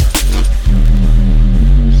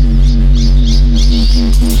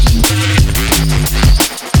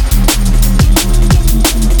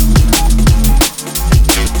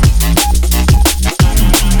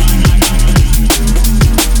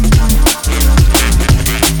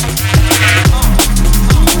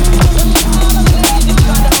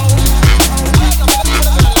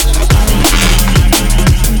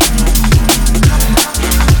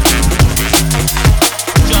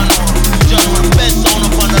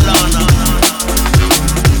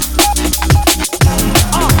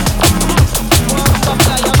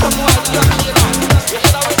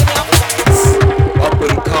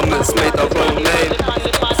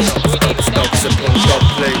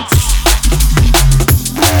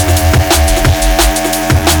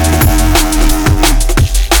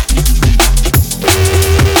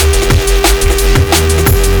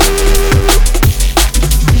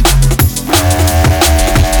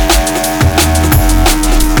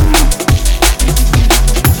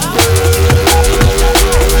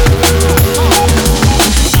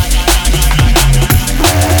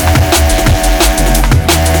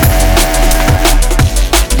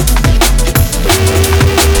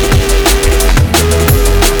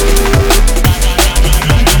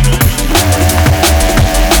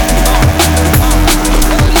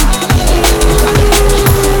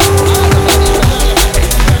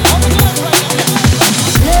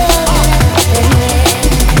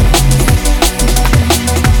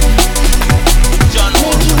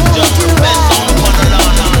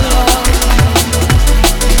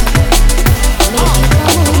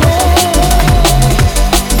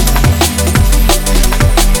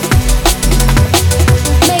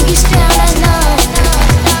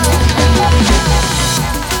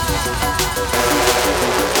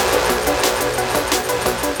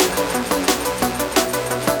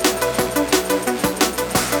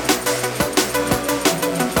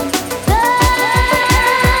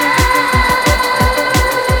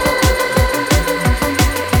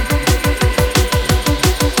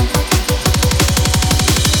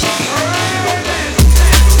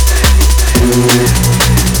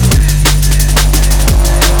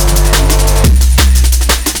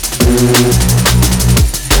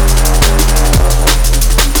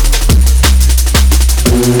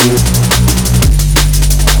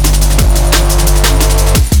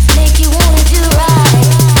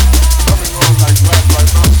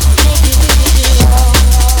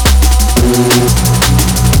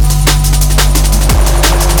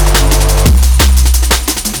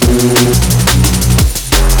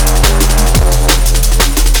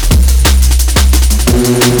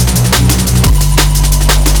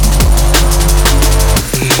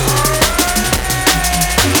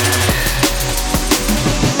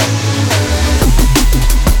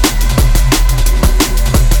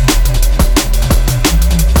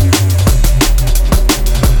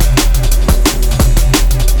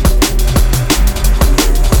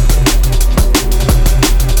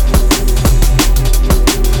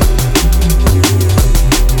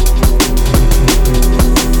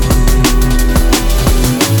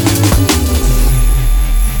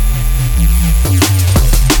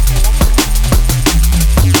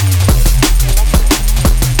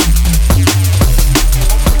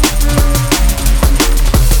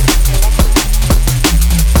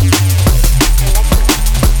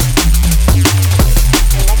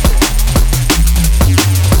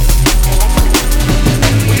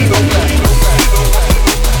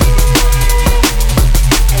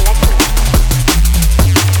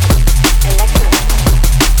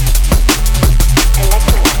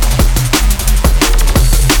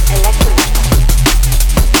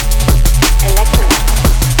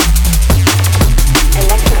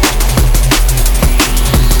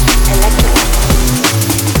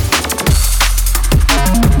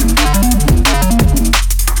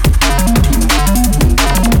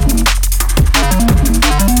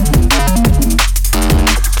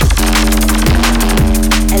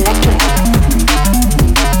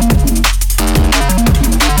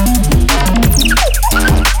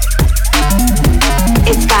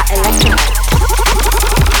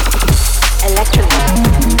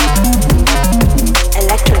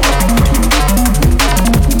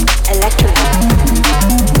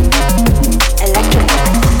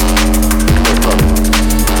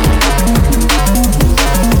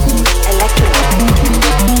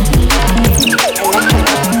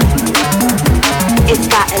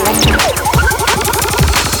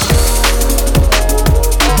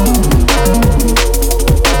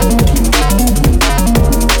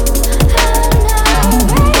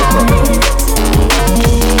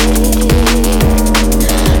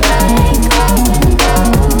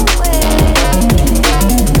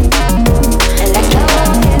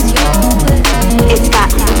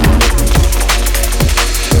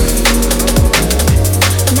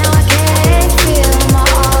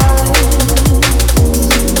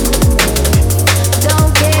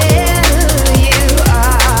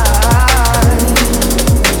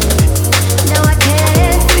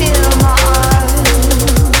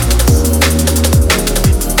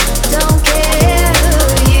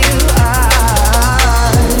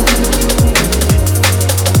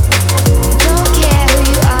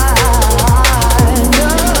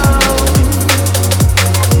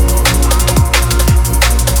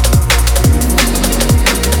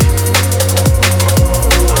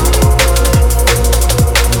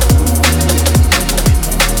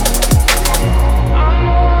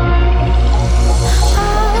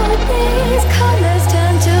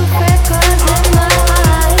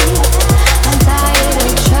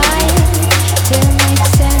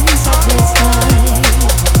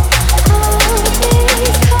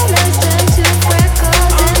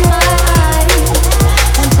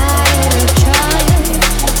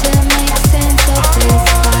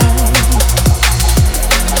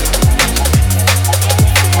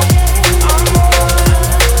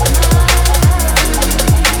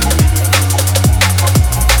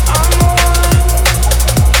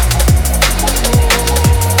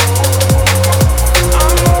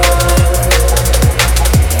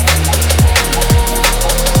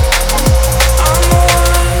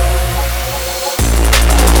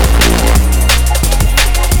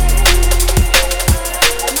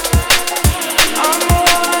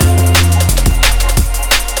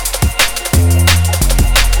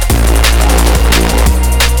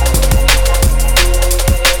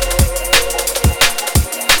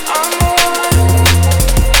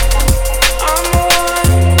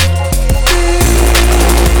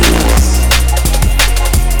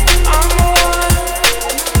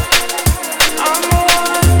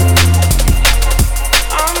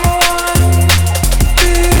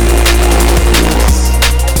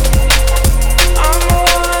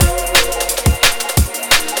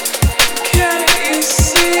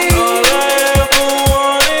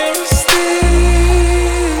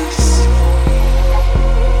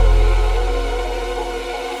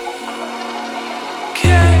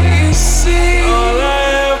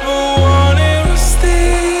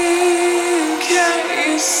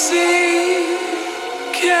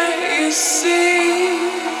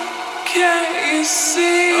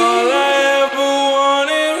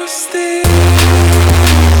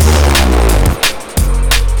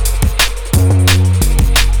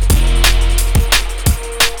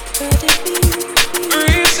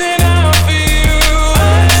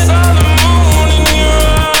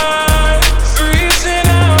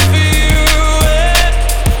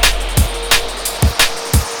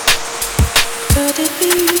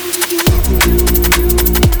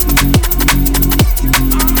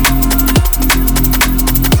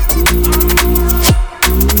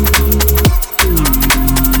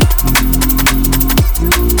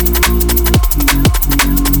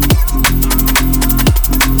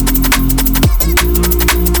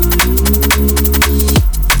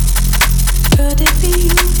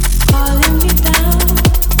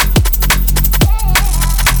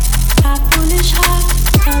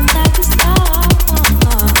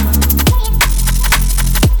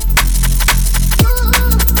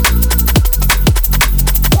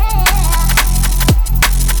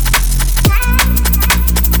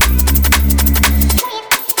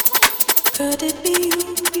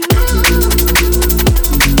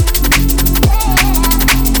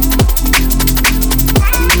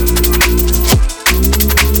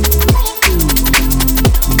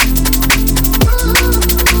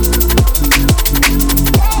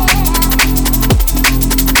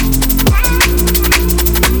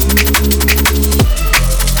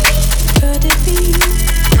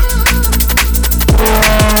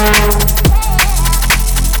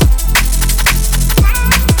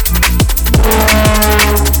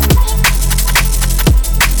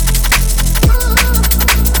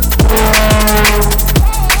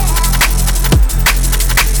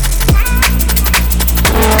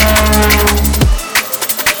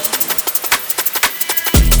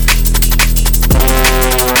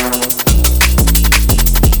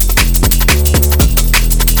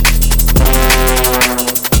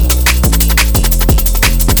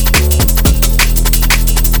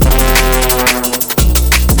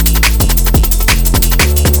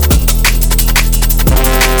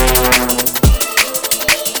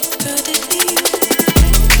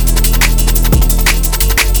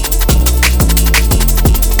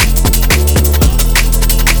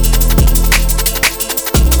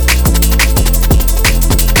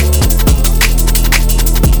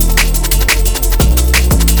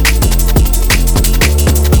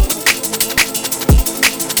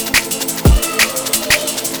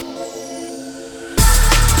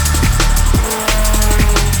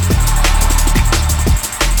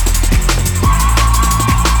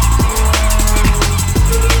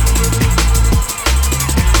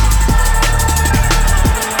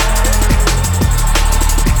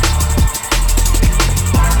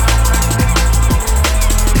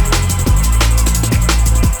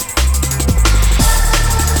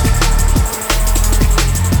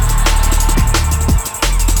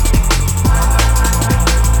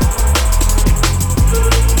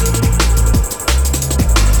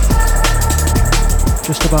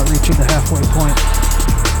 Just about reaching the halfway point.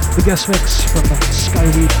 The guest mix from the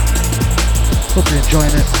SKYWEEP. Hope you're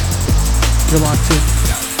enjoying it. You're locked in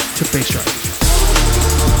to BASSDRIVE.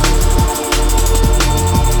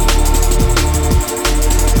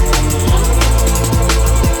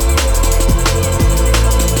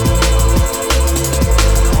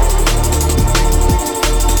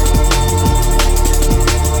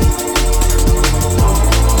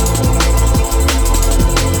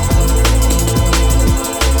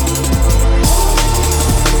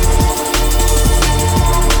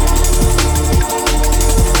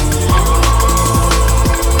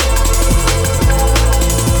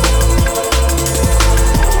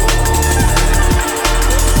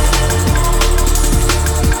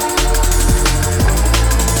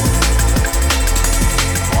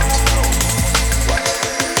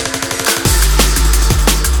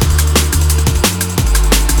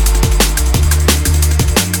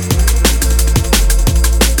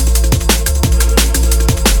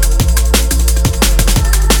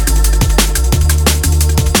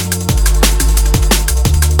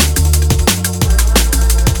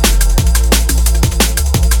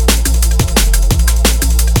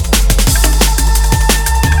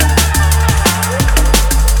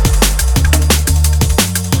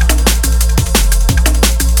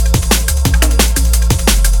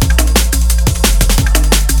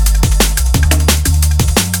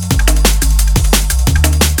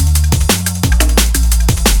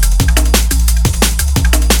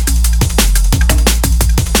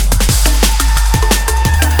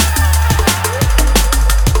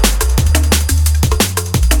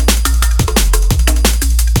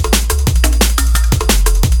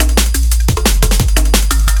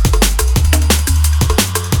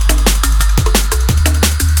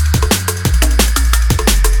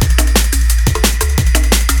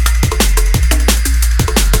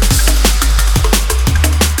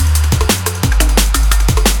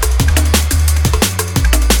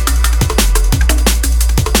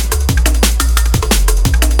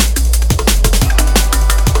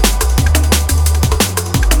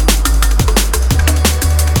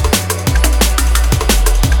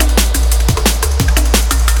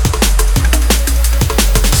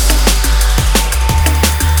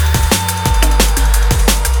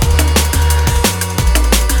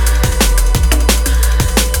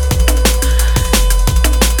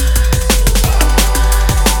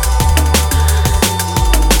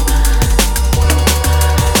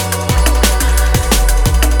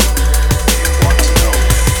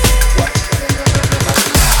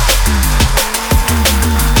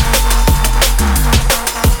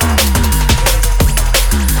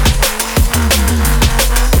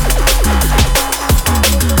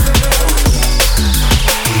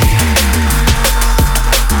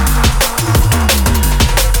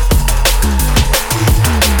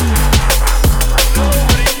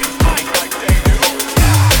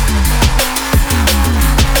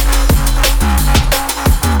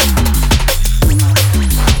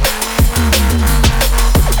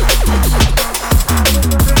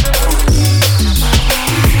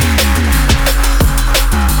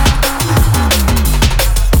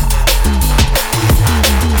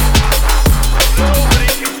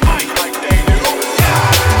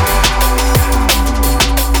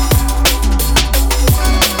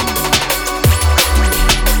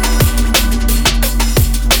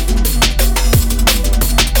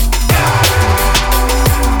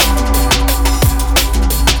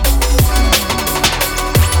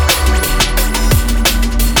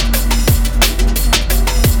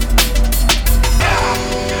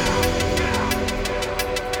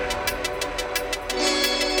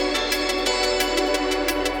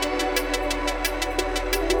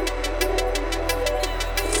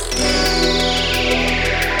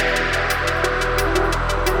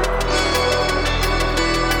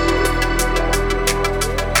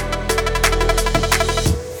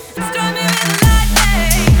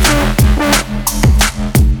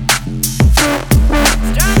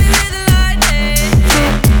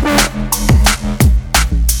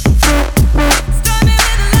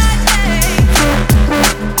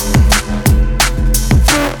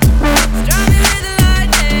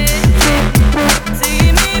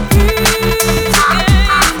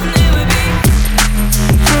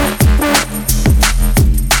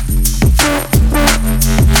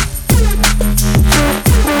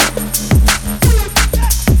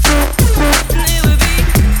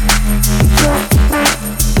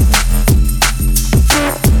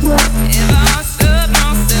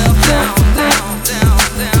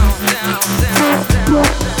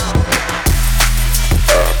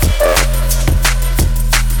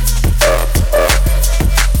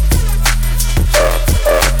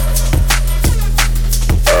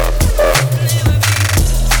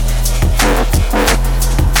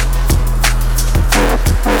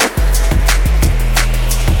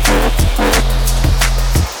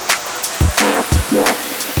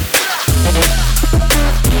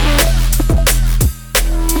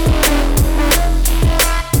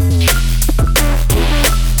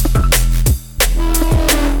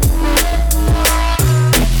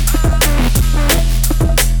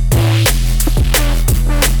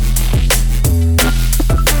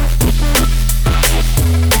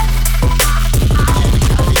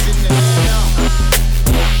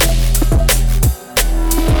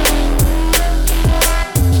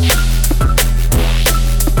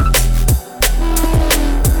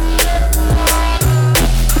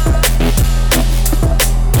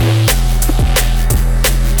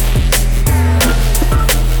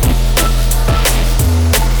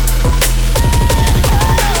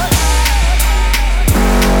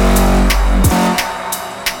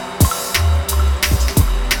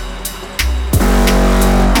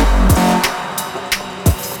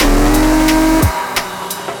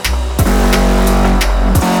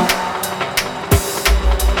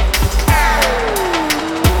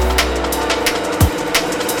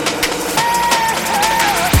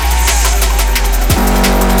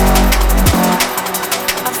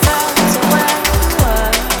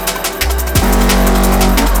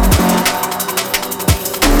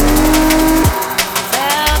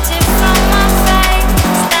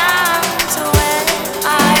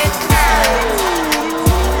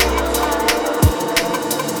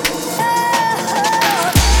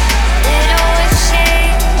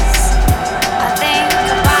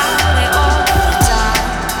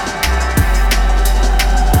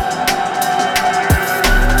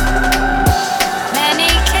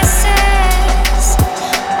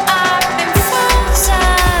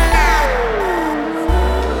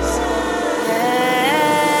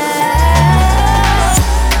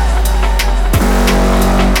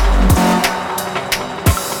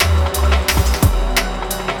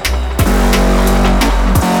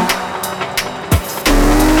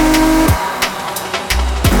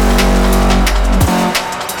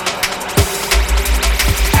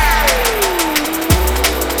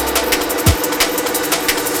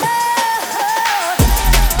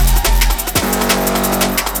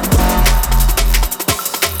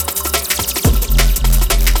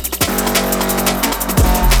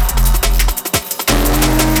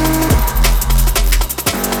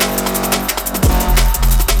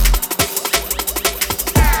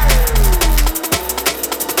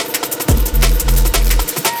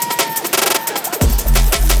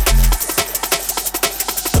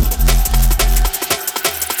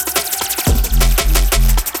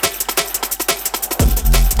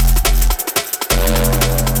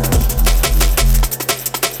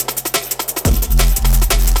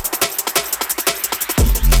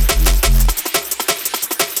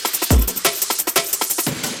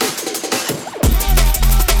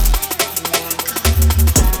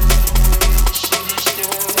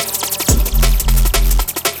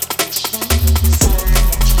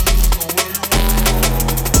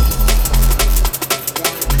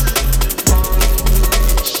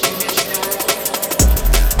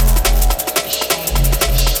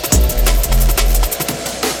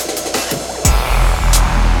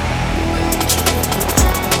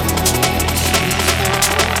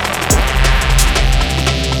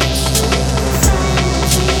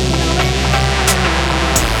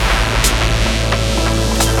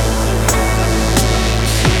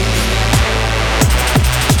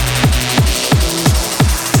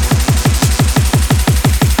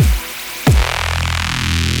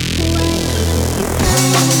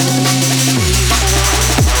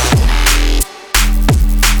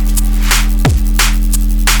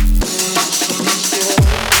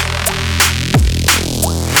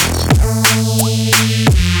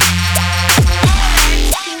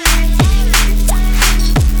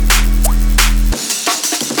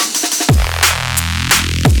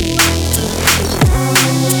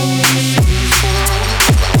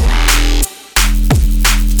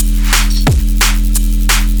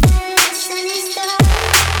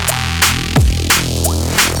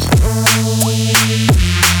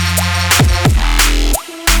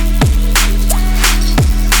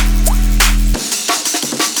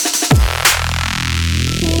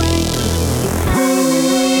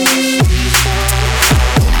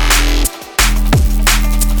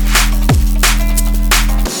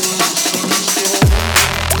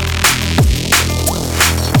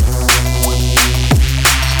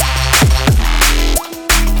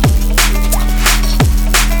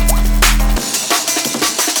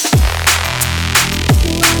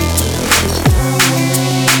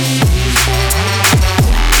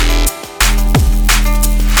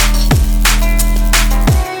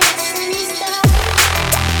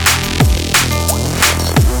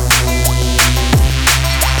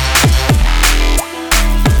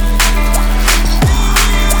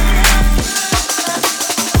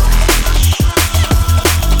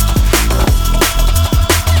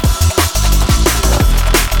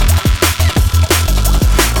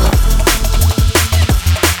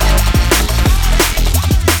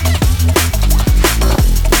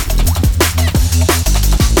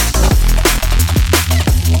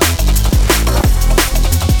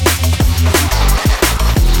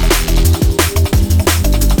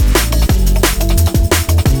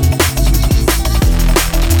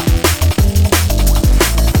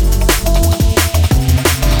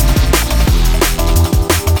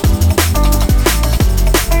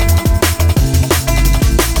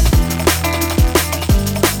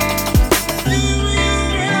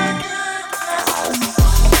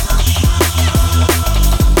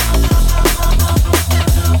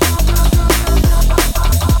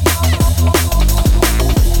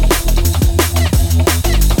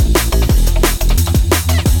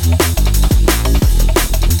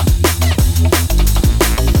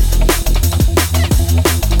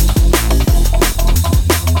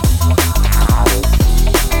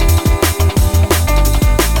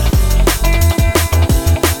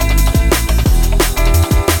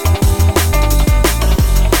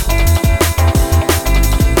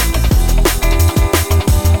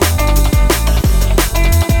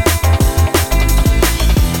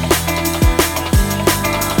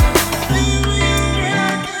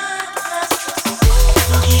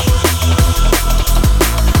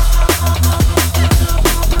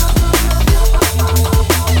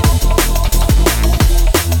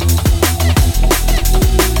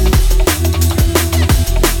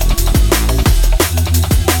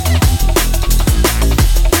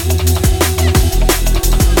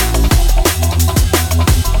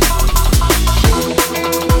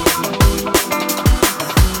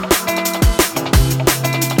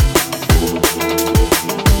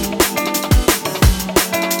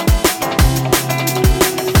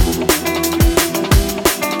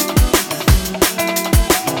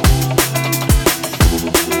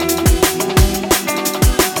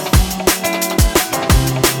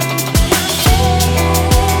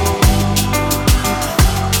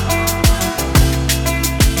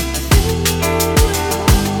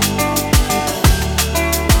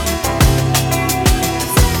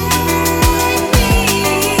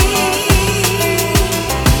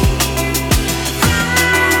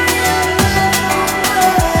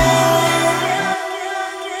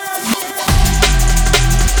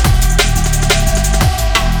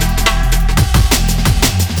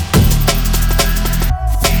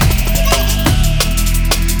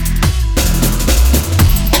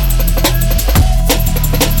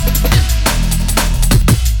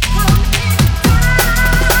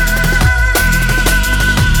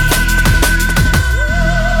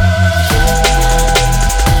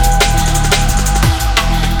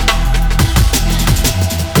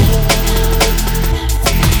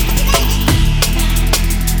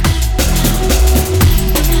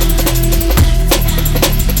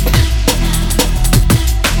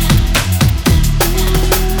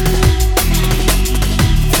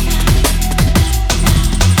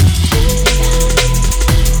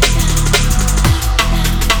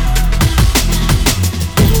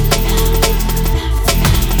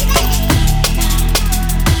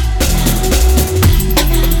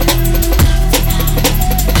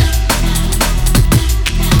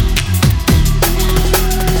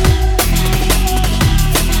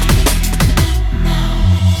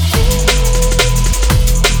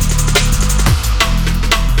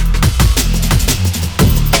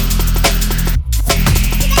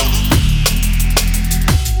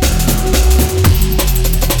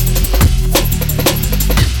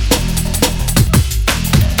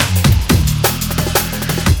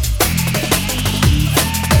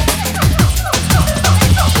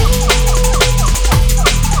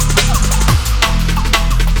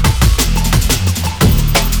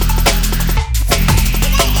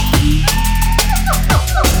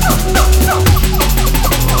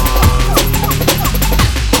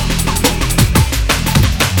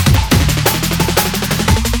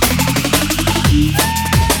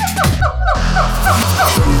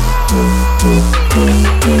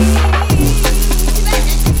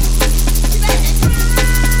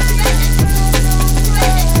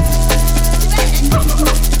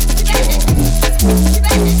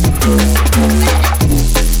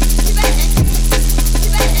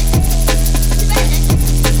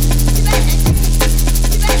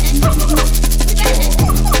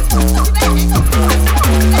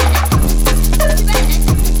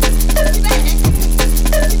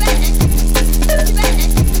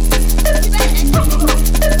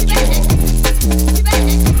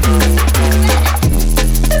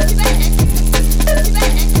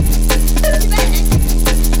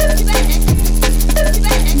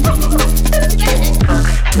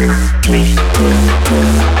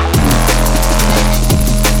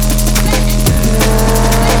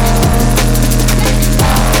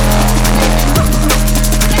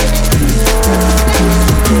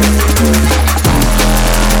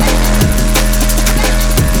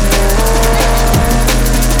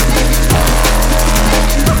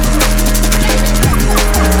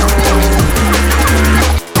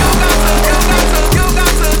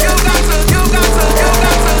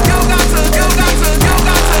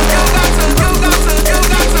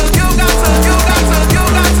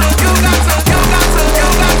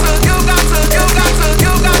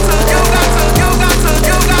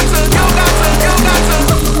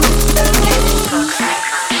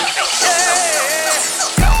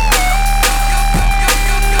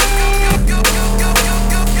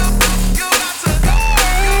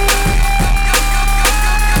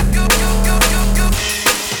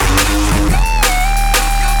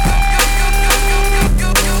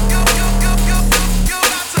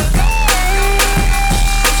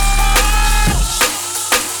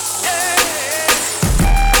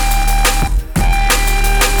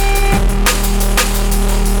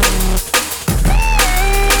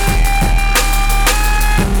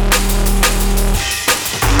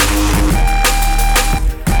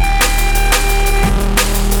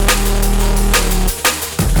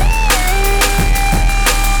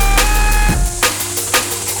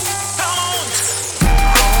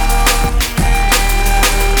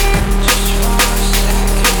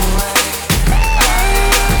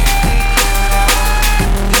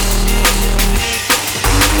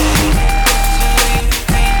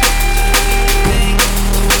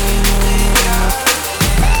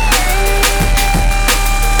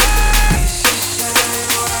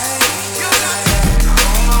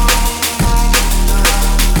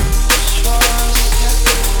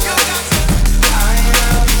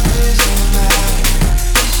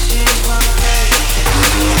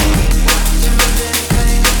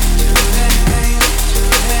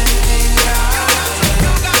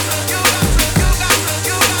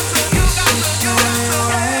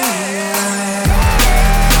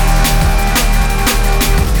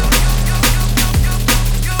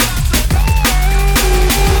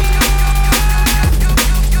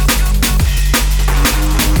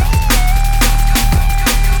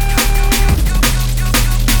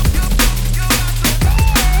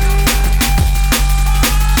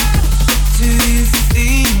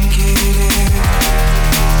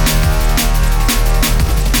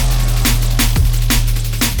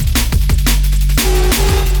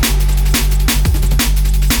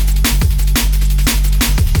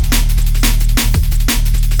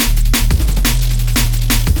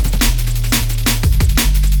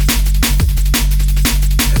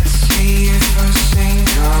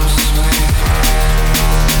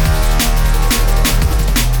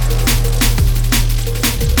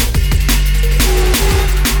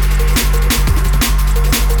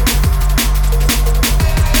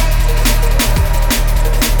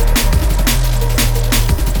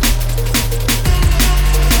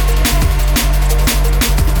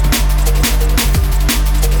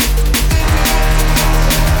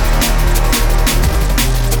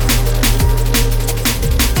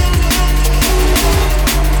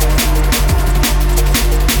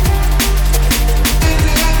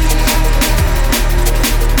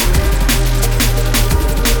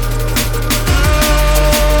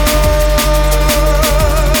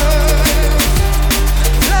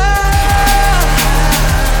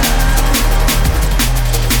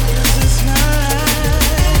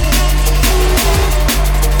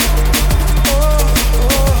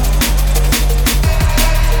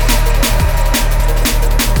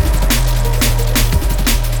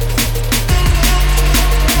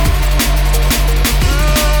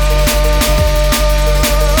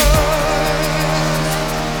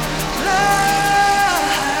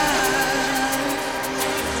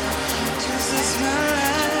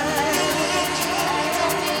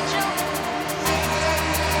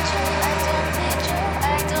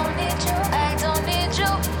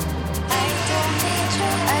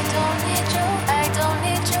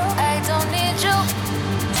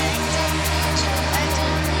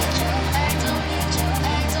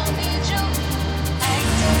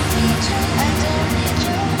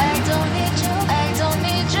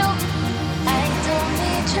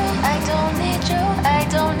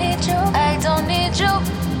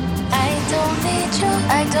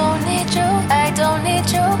 I don't need you, I don't need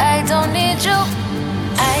you, I don't need you.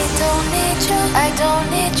 I don't need you, I don't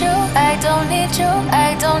need you, I don't need you,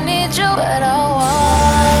 I don't need you, but I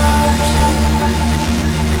want you.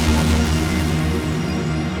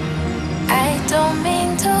 I don't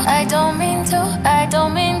mean to, I don't mean to, I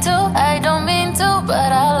don't mean to, I don't mean to,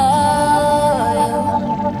 but I love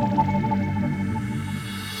you.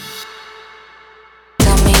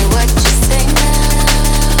 Tell me what you say now.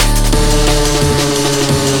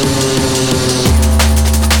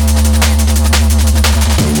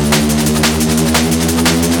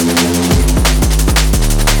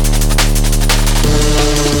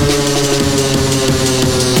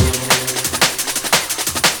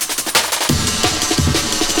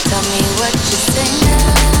 Tell me what you say now.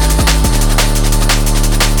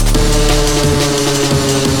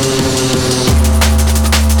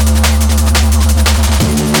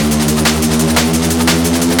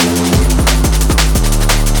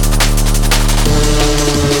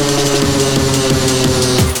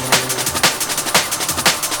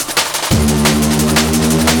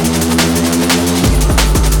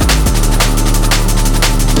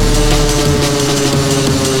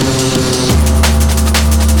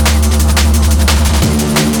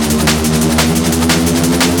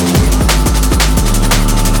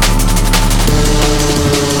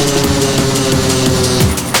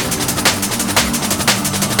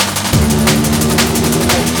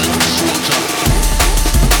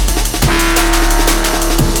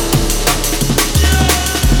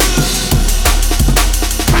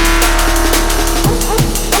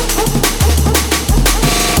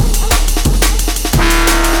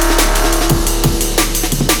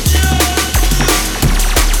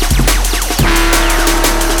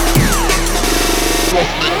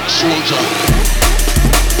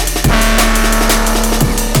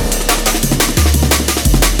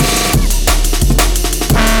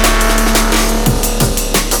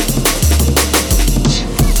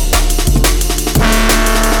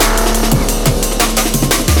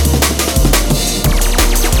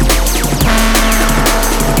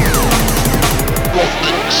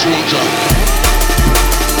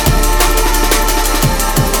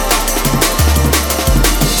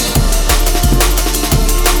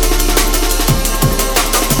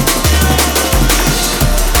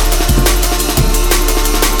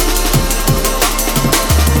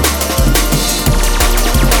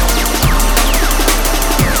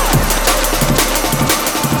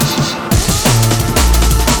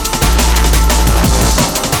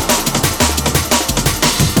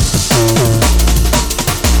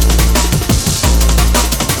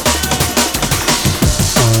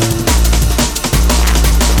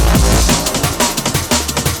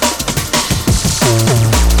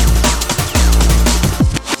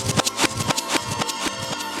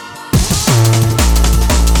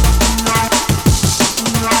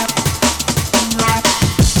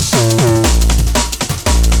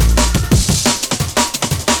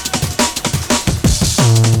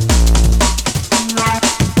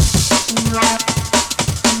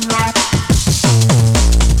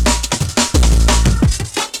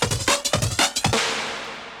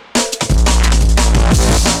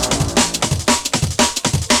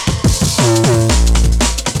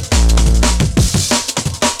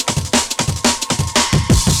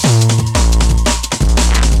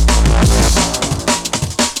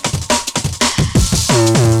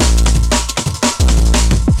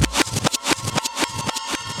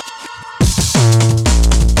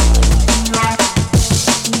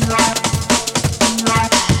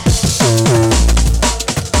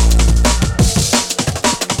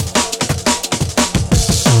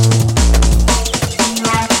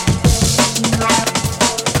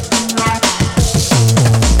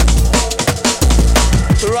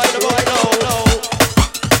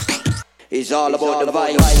 It's all about the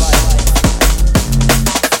vibe.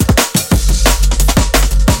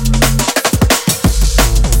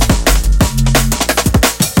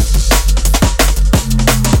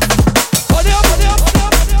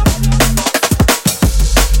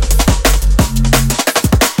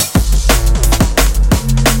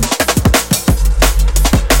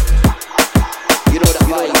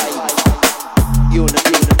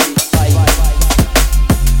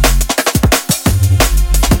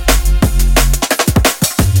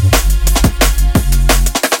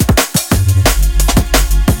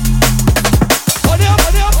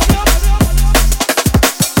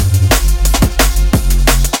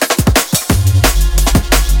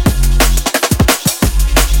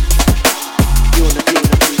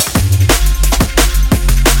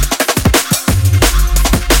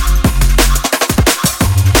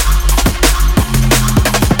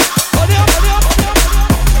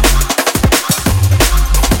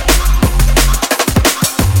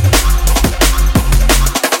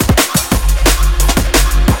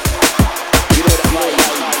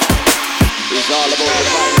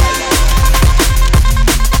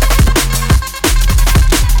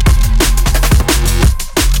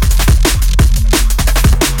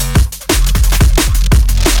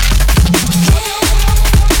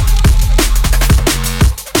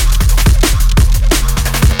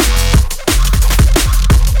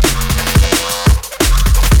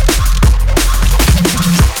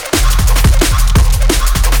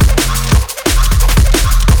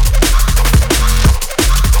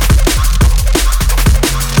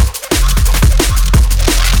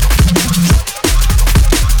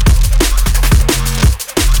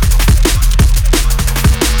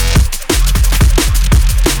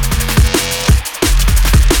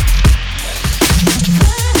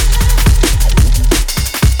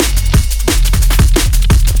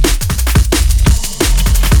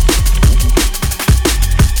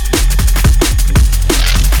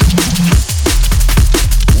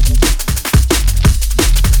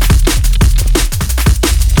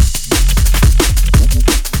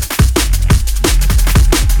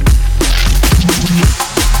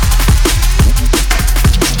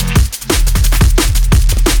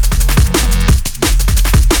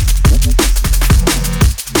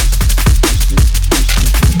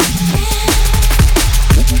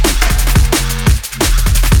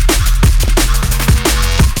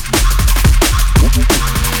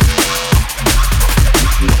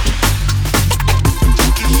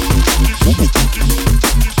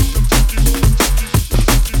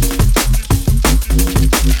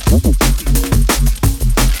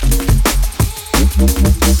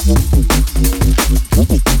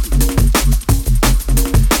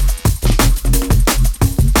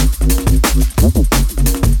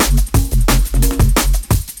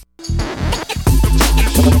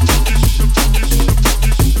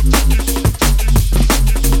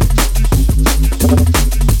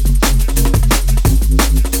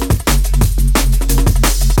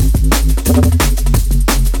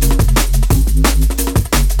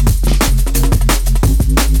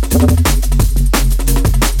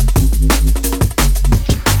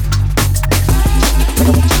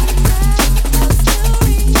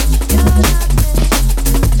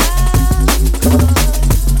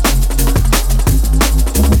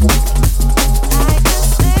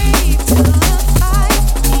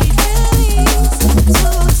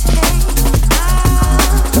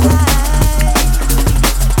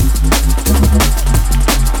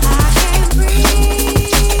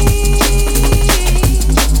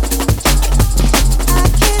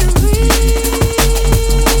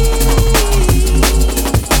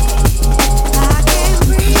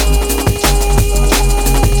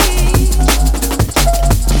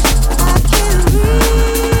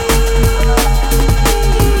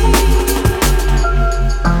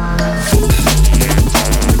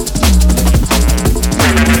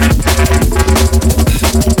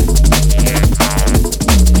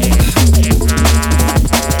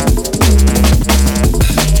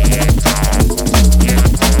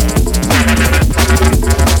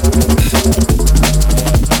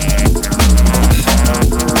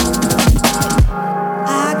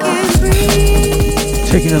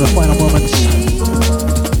 Taking to the final moments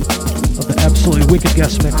of the absolutely wicked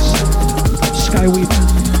guest mix from SKYWEEP.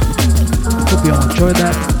 Hope you all enjoyed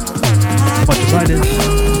that as much as I did.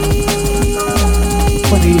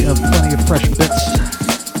 Plenty of fresh bits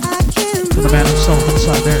from the man himself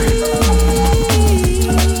inside there.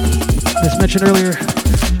 As mentioned earlier,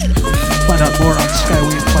 find out more on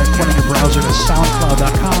SKYWEEP by pointing your browser to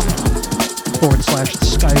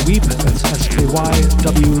soundcloud.com/SKYWEEP. That's SKYWEEP.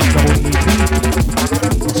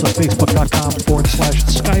 Also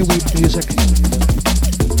Facebook.com/SKYWEEP Music.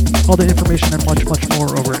 All the information and much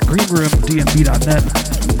more over at greenroomdnb.net.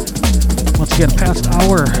 Once again, past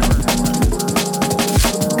hour,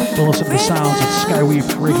 we'll listen to the sounds of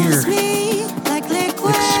SKYWEEP right here,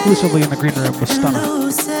 exclusively in the Green Room with Stunna.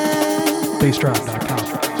 BASSDRIVE.com.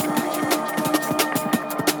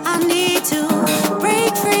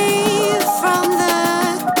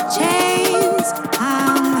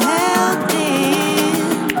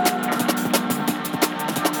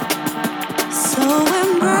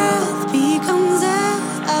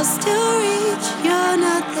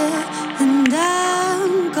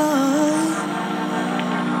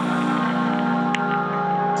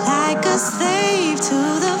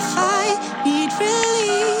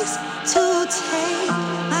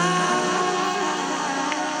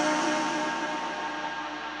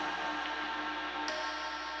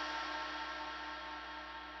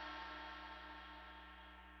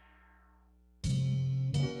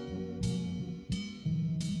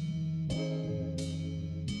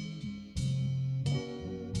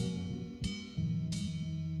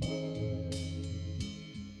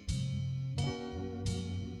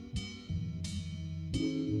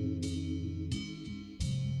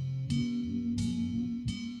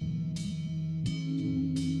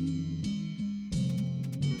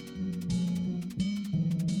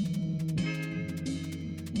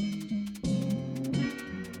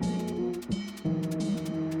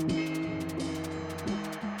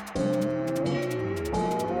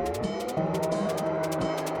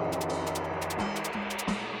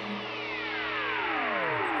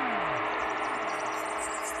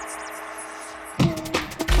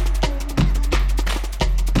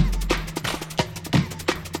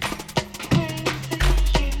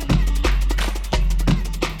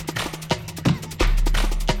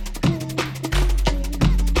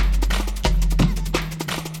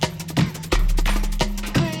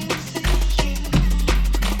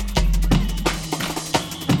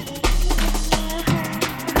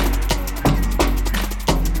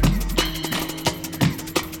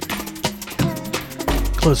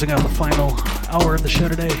 Closing out the final hour of the show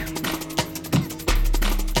today.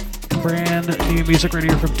 Brand new music right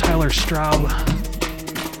here from Tyler Straub.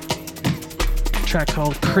 A track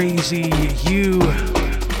called Crazy You.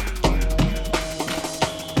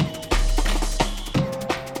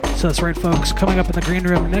 So that's right, folks. Coming up in the Green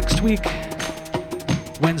Room next week,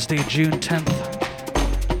 Wednesday, June 10th.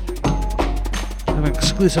 I have an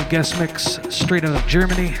exclusive guest mix straight out of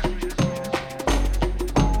Germany.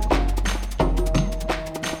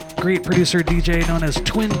 Great producer DJ known as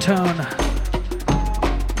Twin Tone.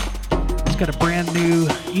 He's got a brand new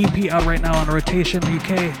EP out right now on Rotation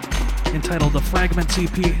UK entitled The Fragments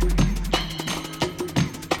EP.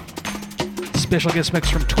 Special guest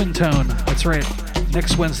mix from Twin Tone. That's right,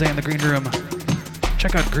 next Wednesday in the Green Room.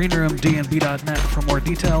 Check out greenroomdnb.net for more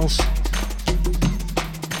details.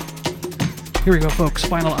 Here we go, folks.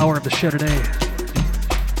 Final hour of the show today.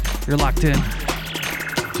 You're locked in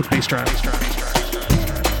to BASSDRIVE.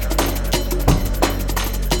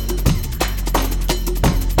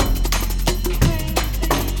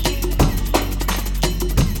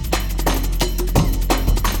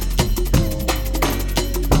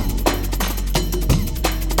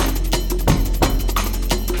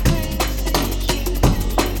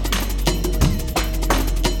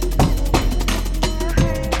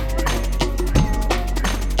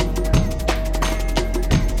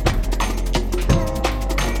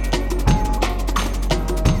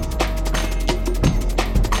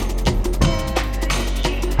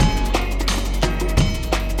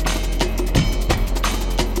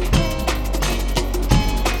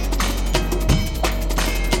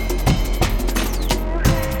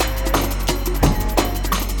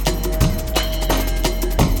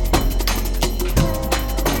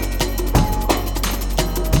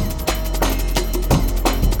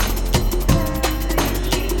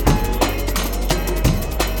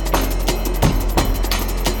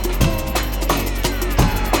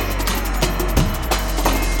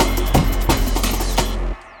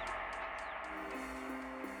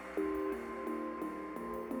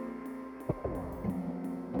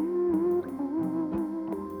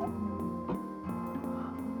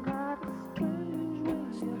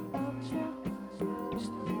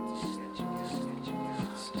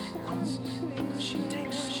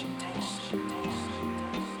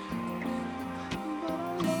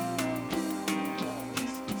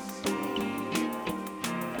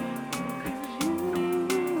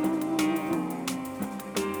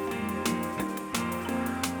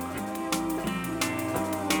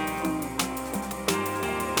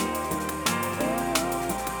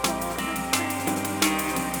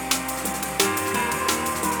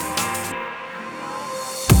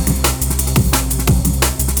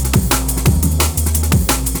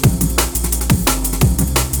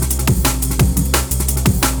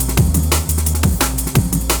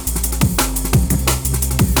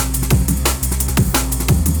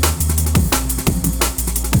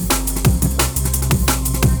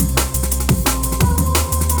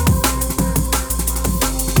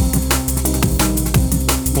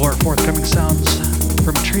 sounds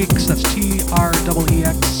from TREEX, that's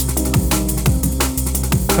TREEX.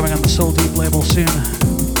 Coming on the Soul Deep label soon.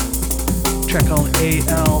 Track called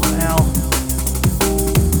ALL.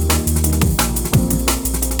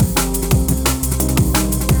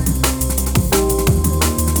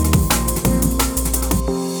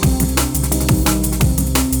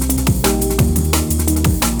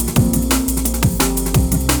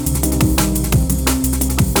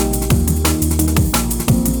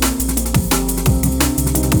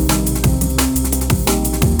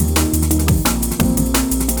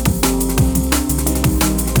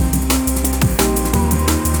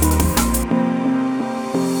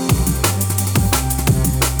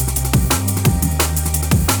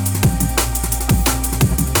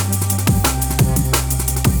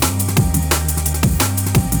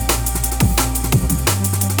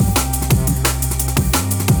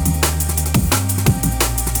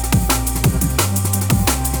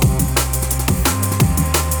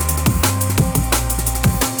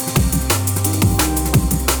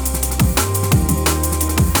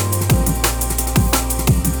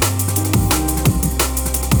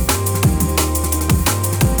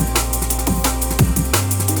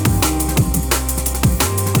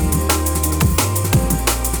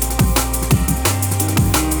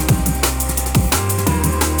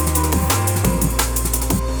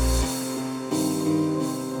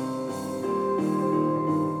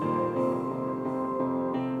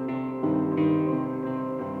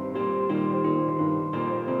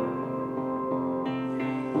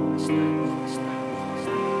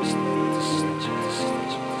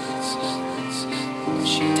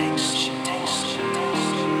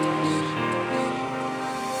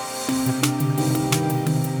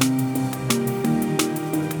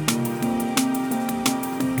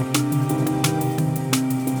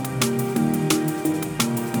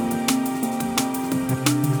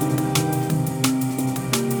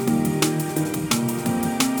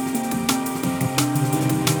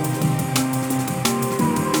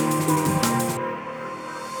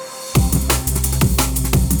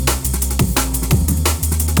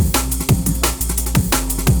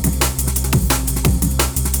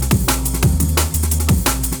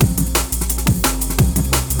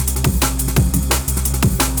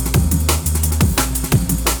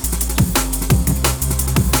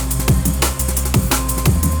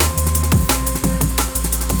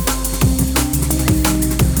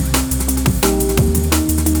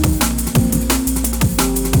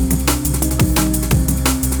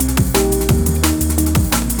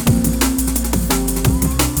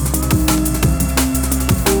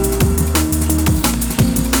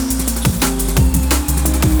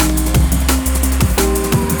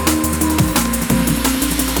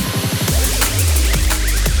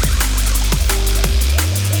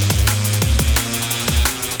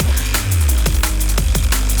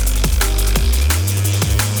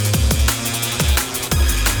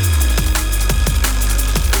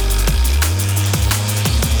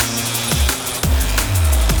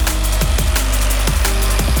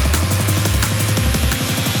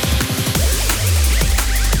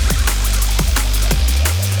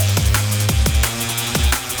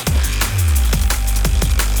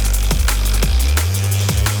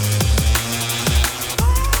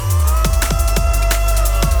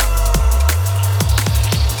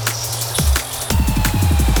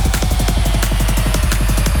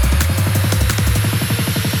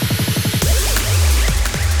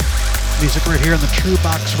 Music right here on the True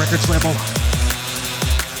Box Records label.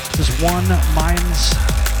 This is One Minds,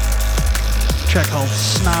 track called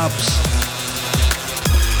Snobs.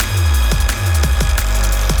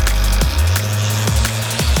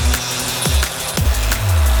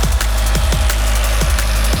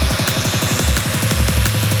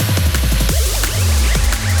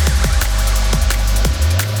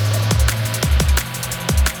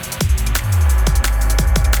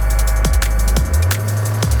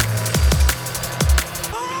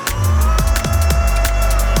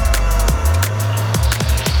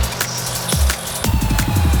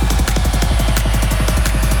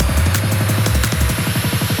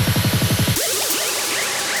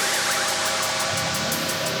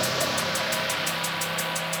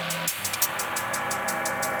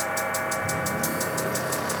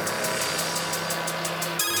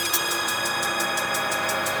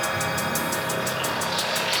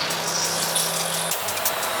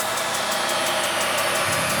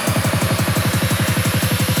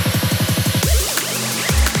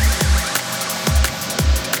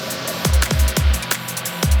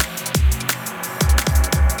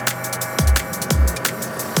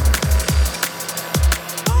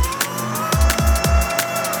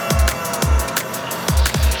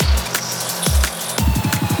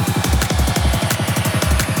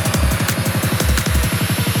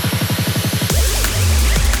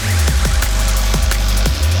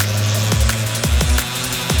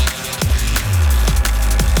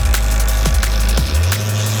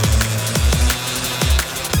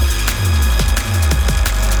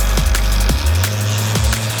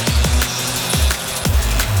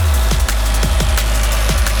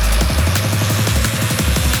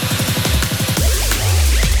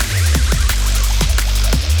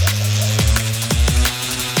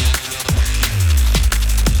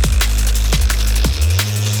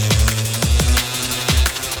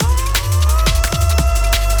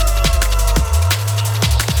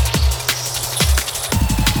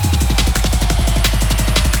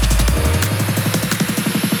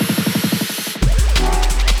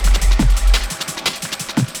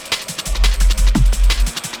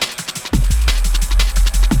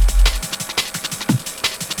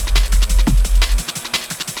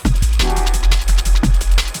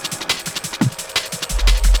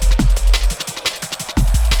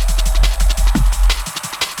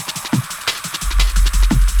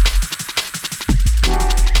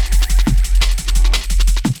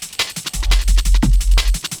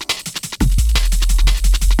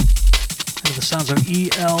 to the sounds of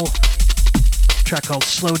EL, track called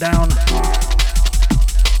Slow Down.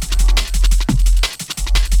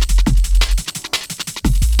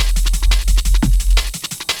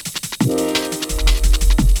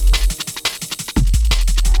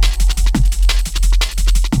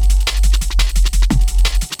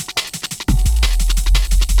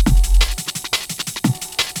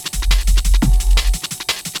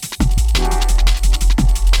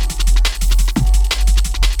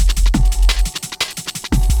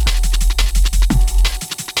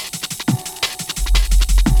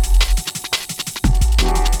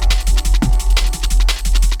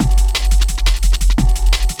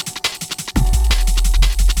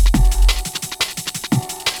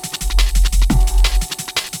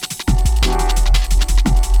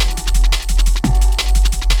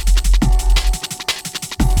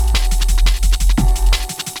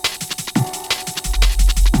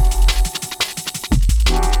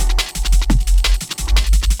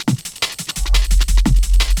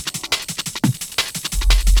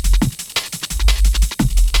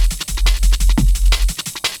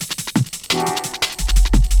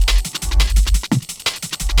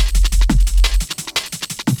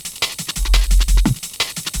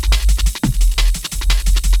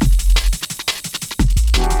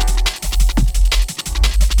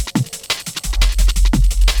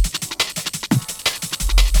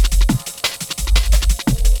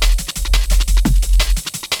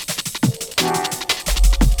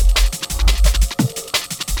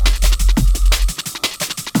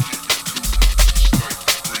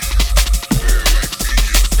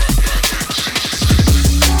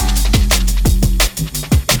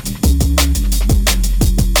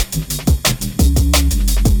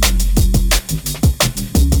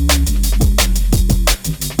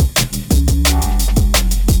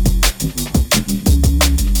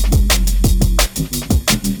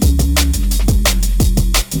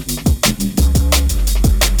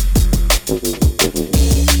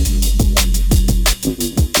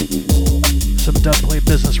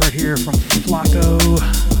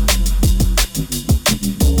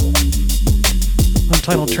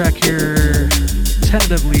 Untitled track here,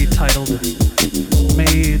 tentatively titled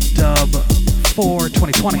May Dub 4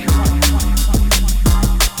 2020.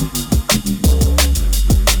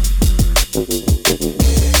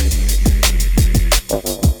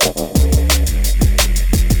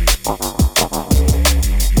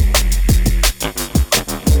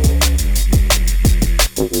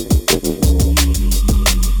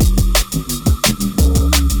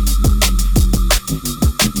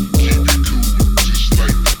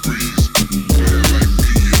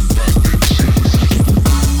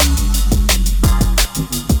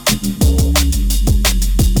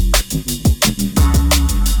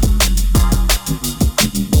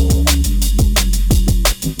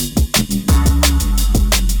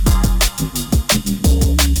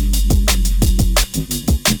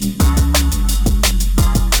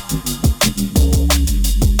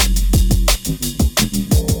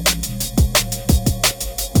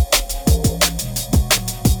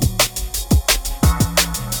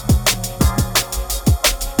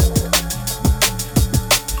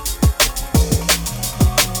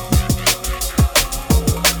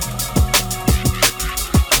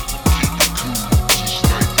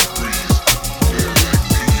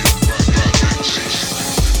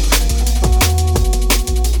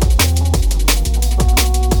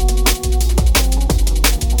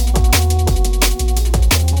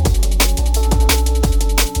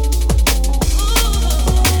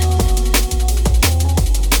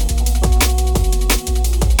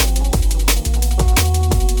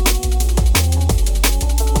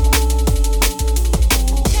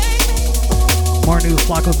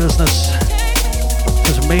 Business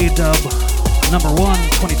is May Dub number 1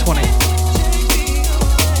 2020.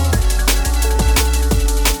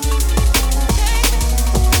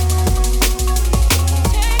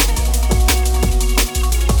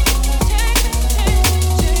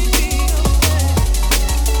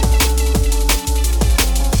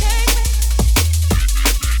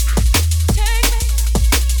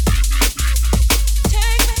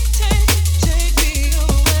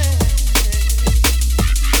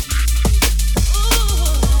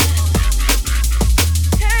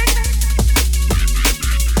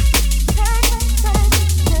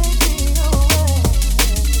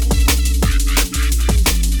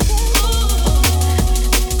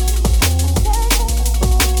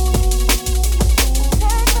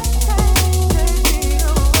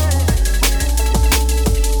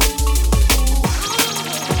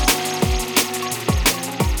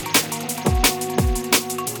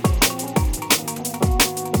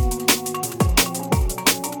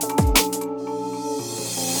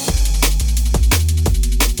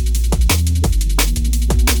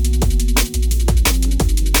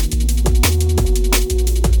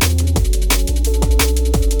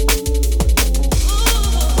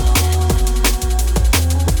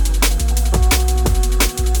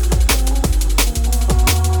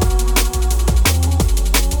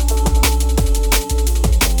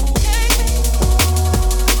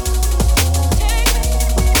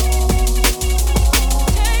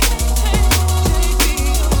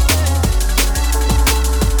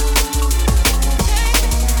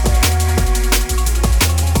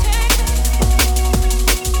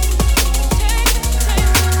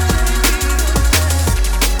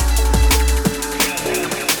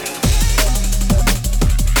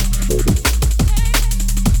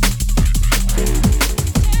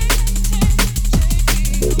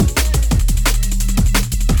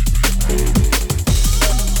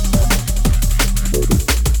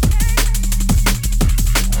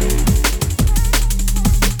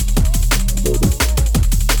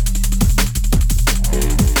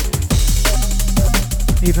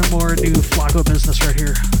 more new Flacco business right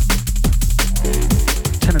here.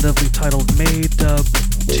 Tentatively titled May Dub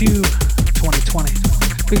 2 2020.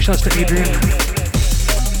 Big shouts to Adrian,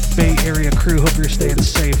 Bay Area crew. Hope you're staying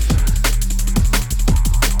safe.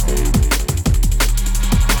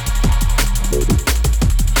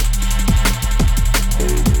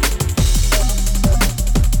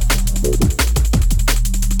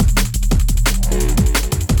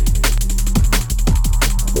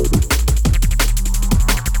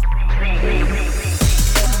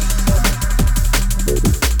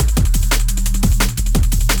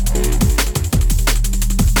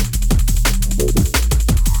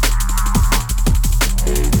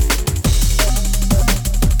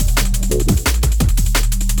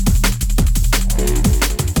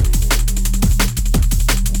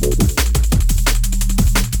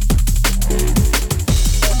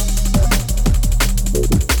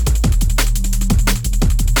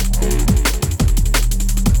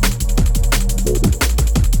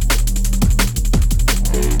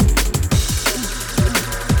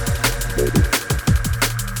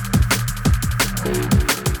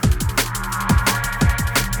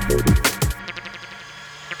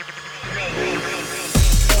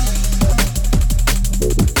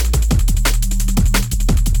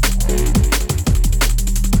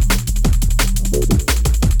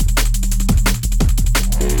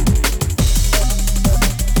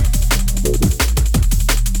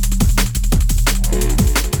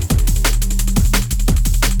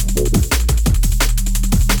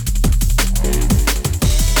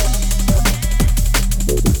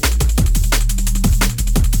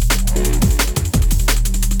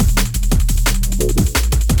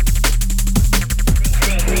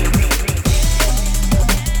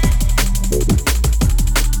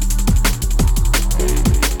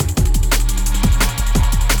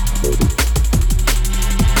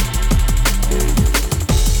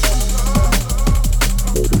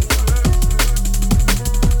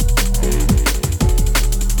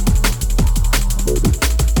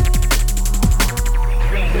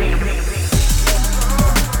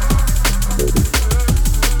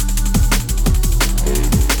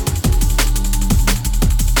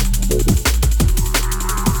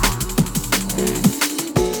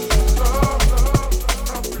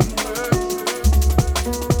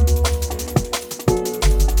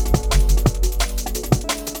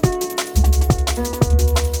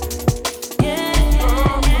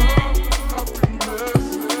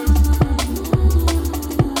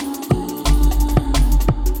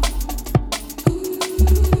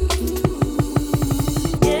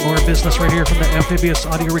 Amphibious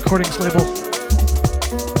Audio Recordings label.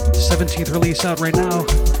 17th release out right now.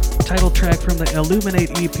 Title track from the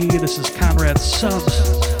Illuminate EP. This is Conrad's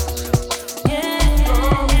Subs.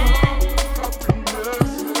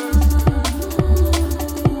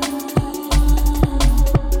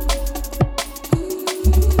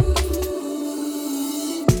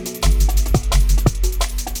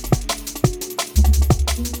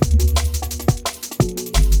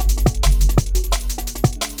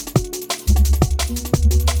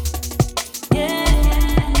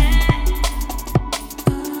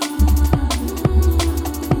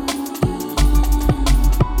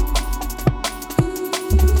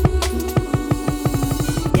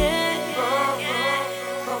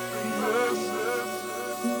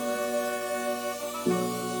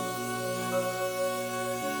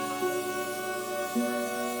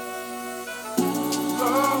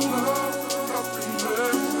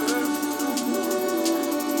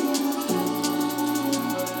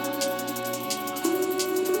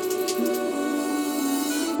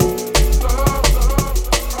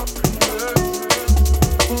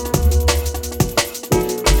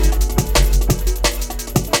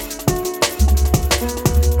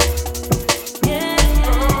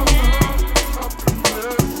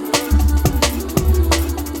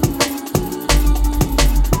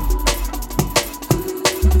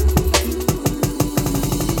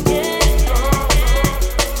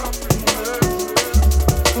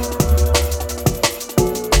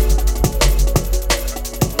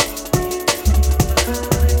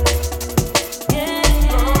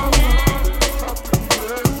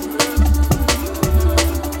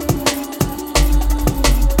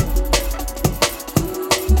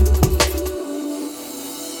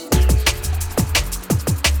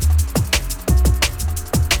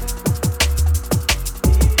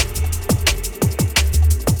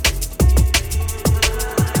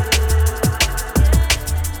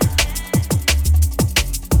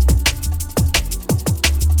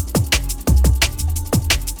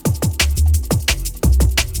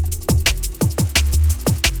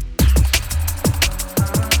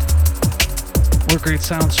 great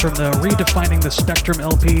sounds from the Redefining the Spectrum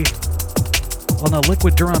LP on the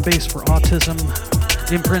Liquid Drum and Bass for Autism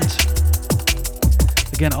imprint.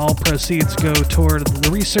 Again, all proceeds go toward the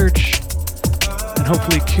research and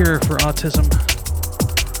hopefully cure for autism.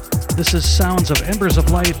 This is Sounds of Embers of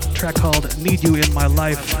Light, track called Need You in My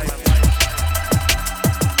Life.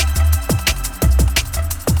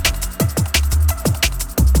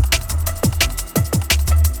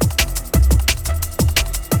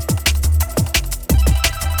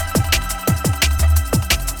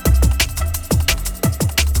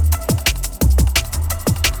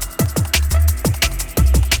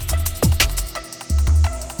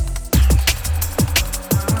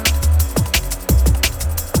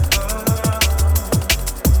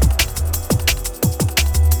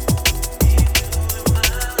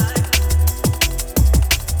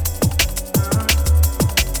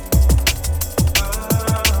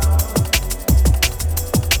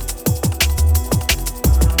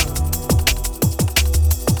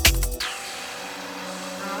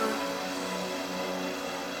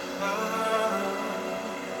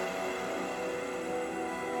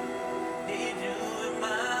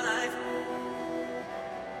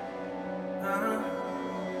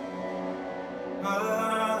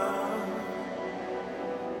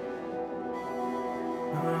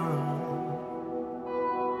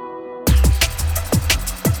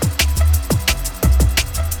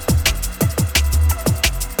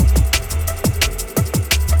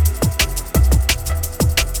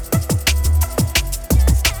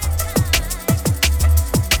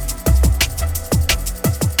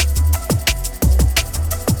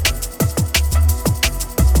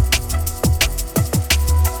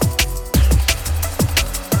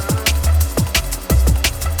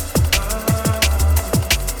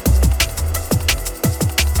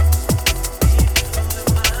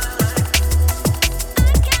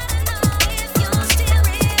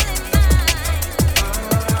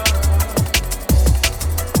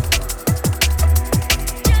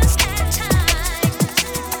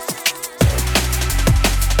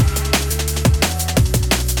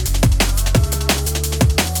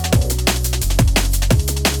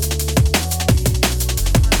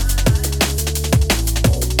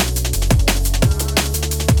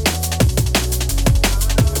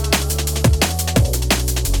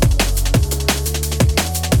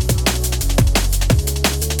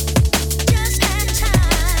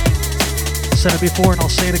 Said it before and I'll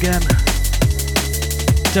say it again.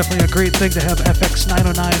 Definitely a great thing to have FX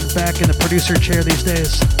 909 back in the producer chair these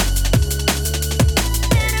days.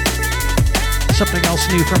 Something else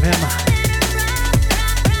new from him.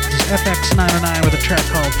 This is FX 909 with a track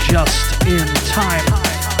called Just in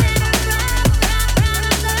Time.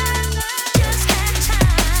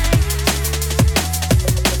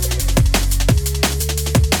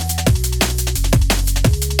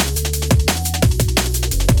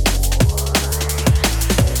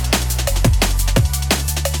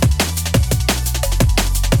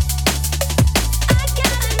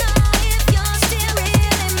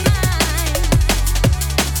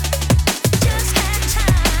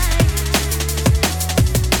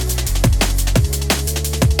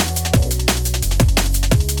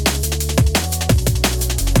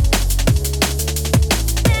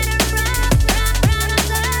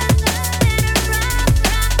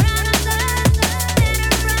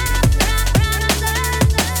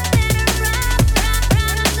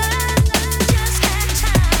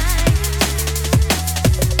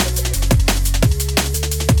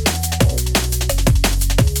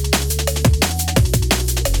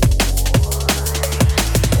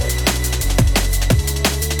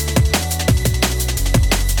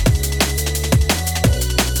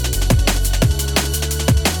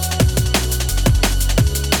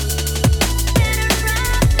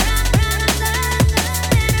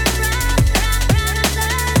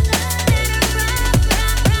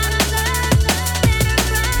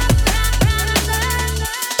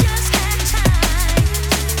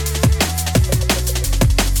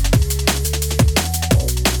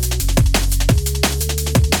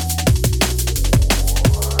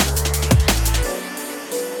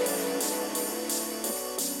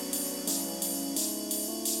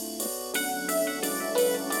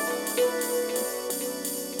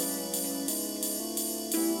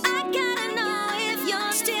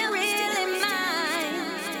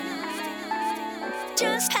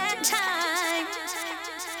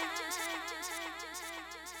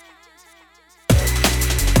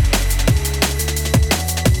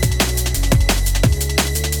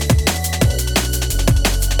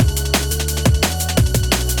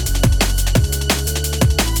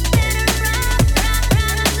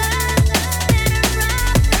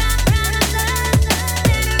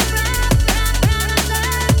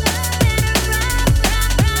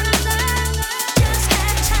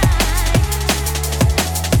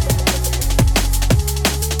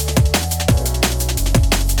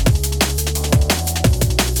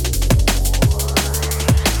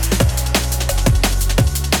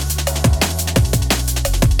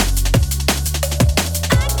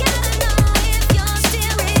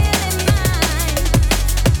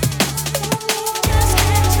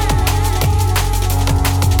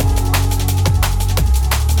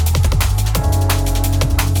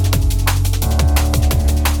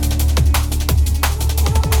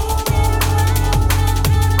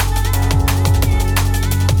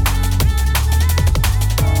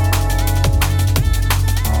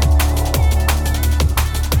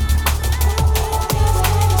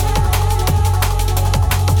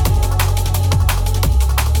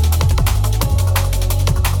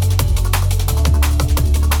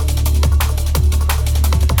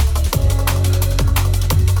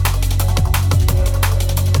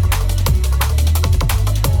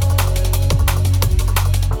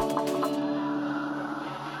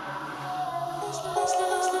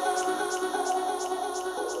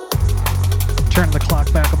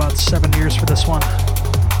 back about 7 years for this one.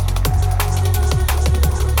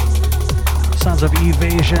 Sounds of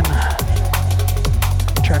Evasion.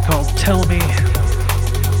 A track called Tell Me.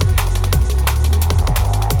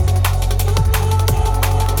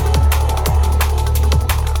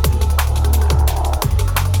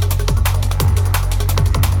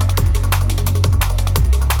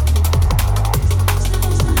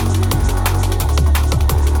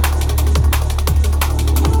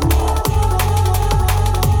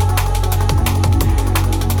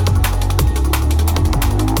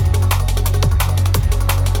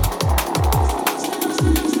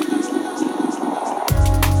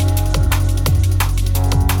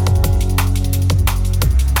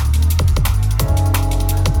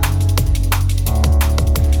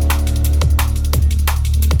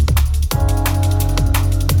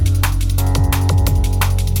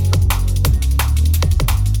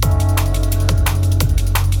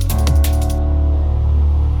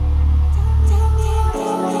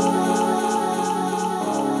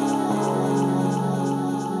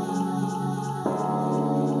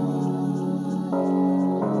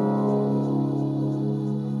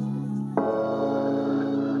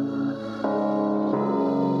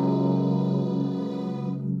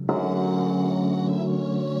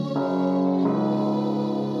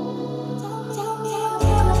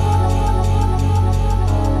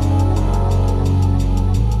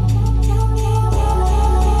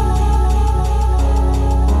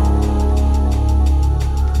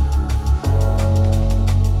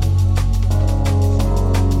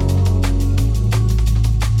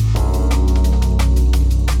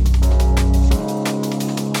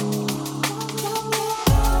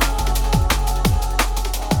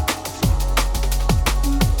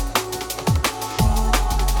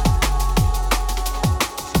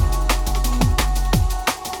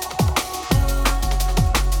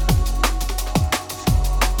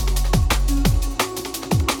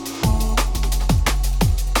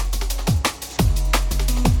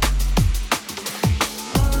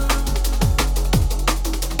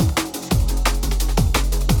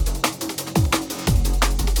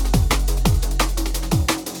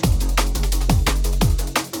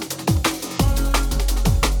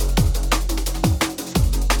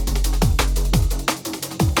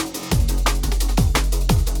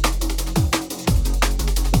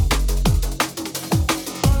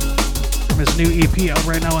 His new EP out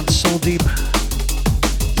right now on Soul Deep.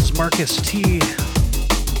 This is Marcus T.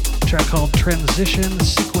 A track called Transition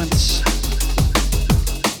Sequence.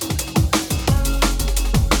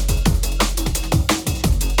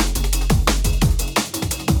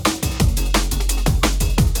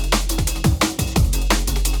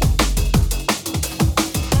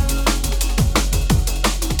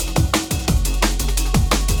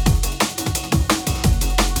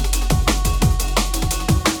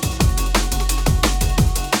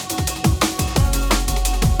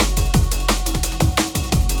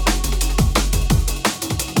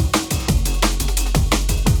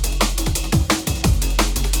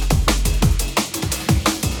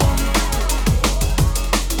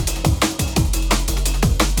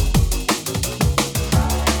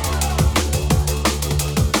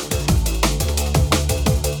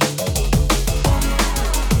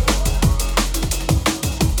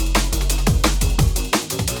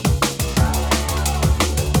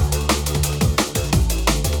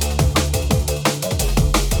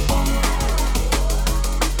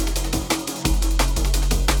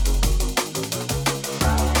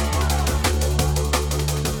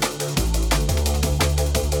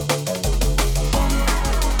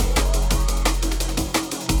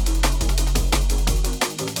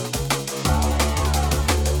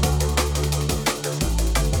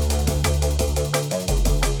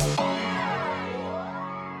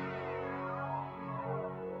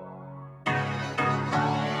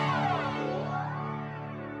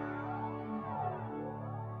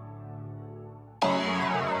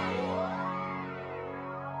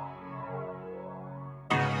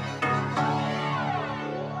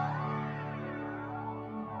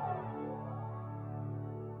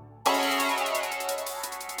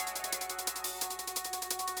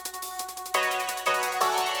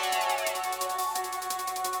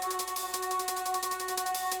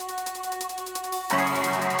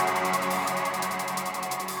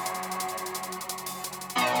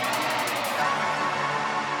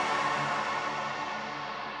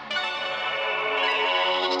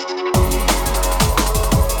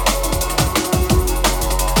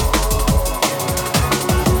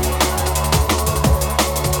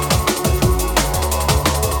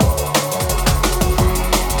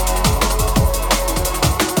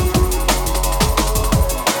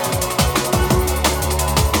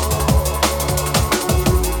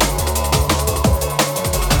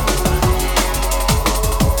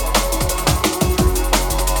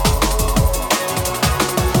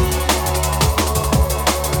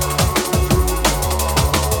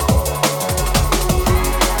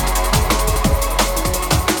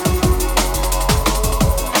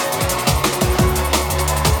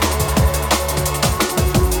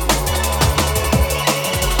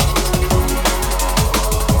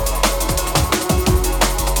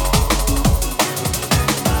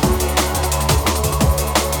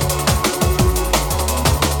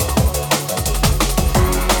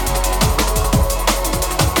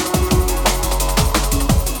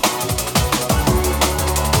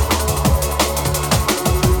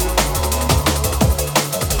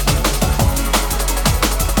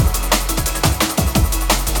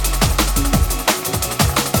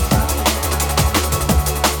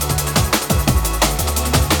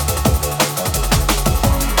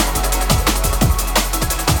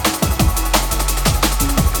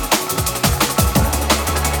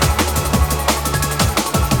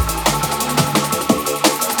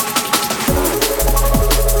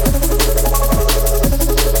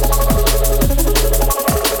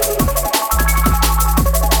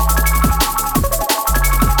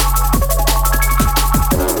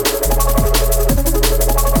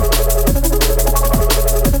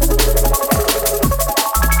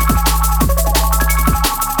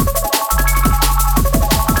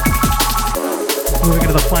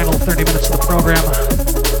 final 30 minutes of the program.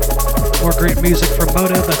 More great music from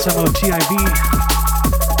MOTIV, that's MOTIV.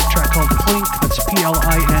 A track called Plink, that's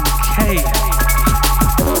PLINK.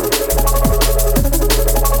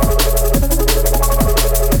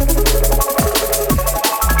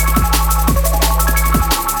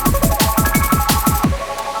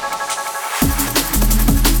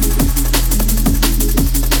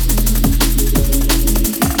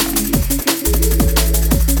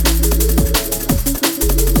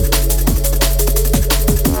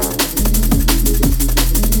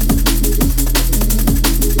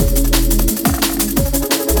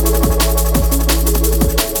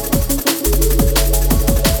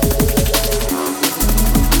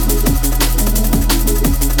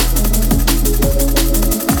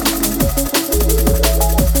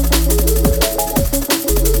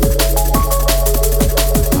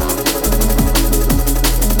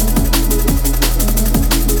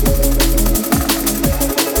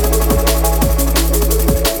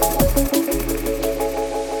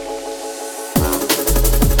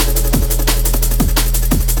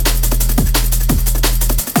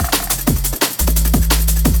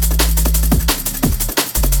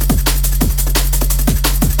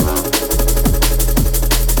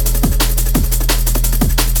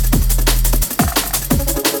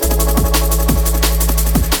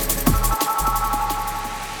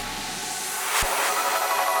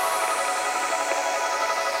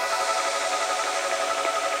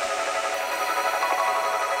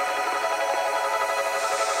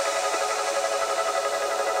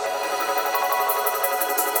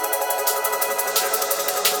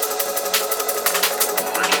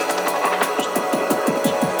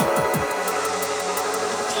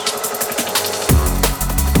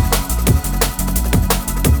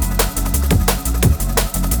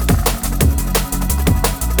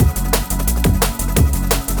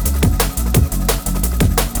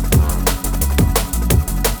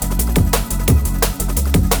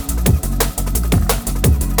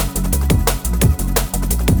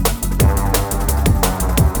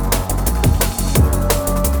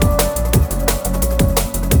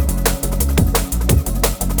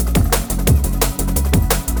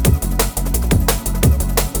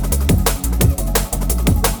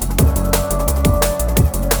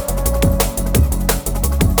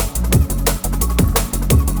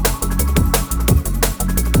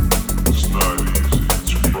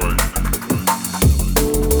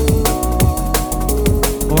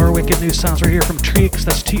 Sounds right here from TREEX,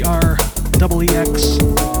 that's TREEX.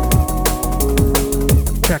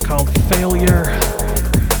 Track called Failure.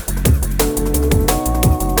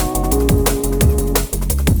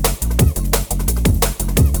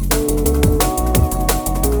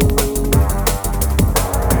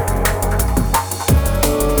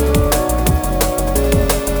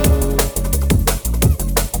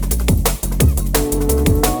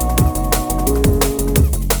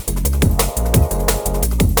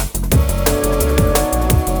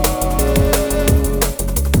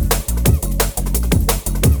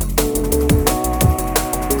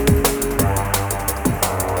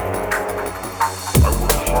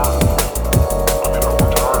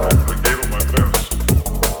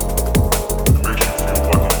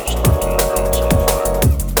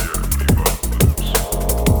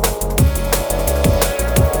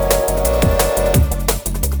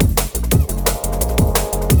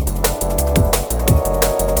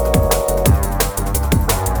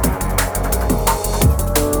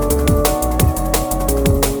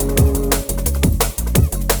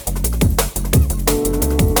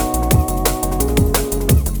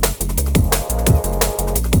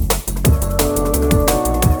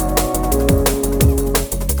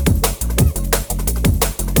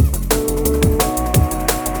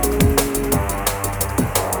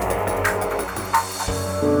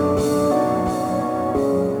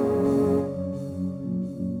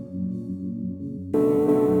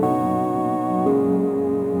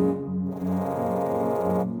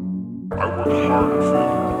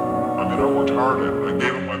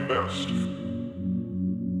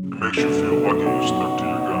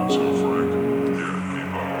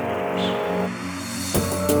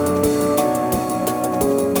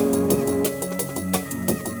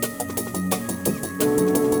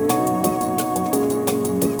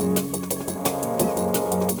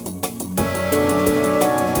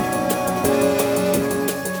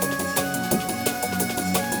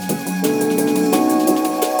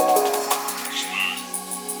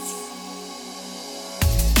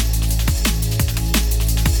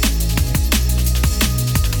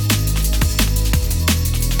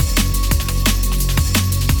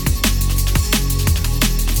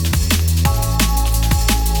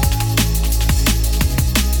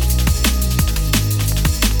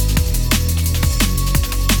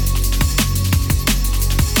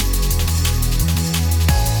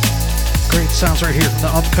 sounds right here from the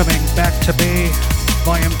upcoming Back to Bay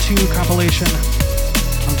Volume 2 compilation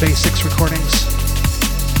on Basics Recordings.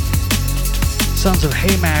 Sounds of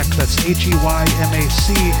Haymack, that's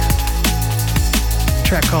H-E-Y-M-A-C.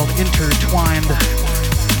 Track called Intertwined.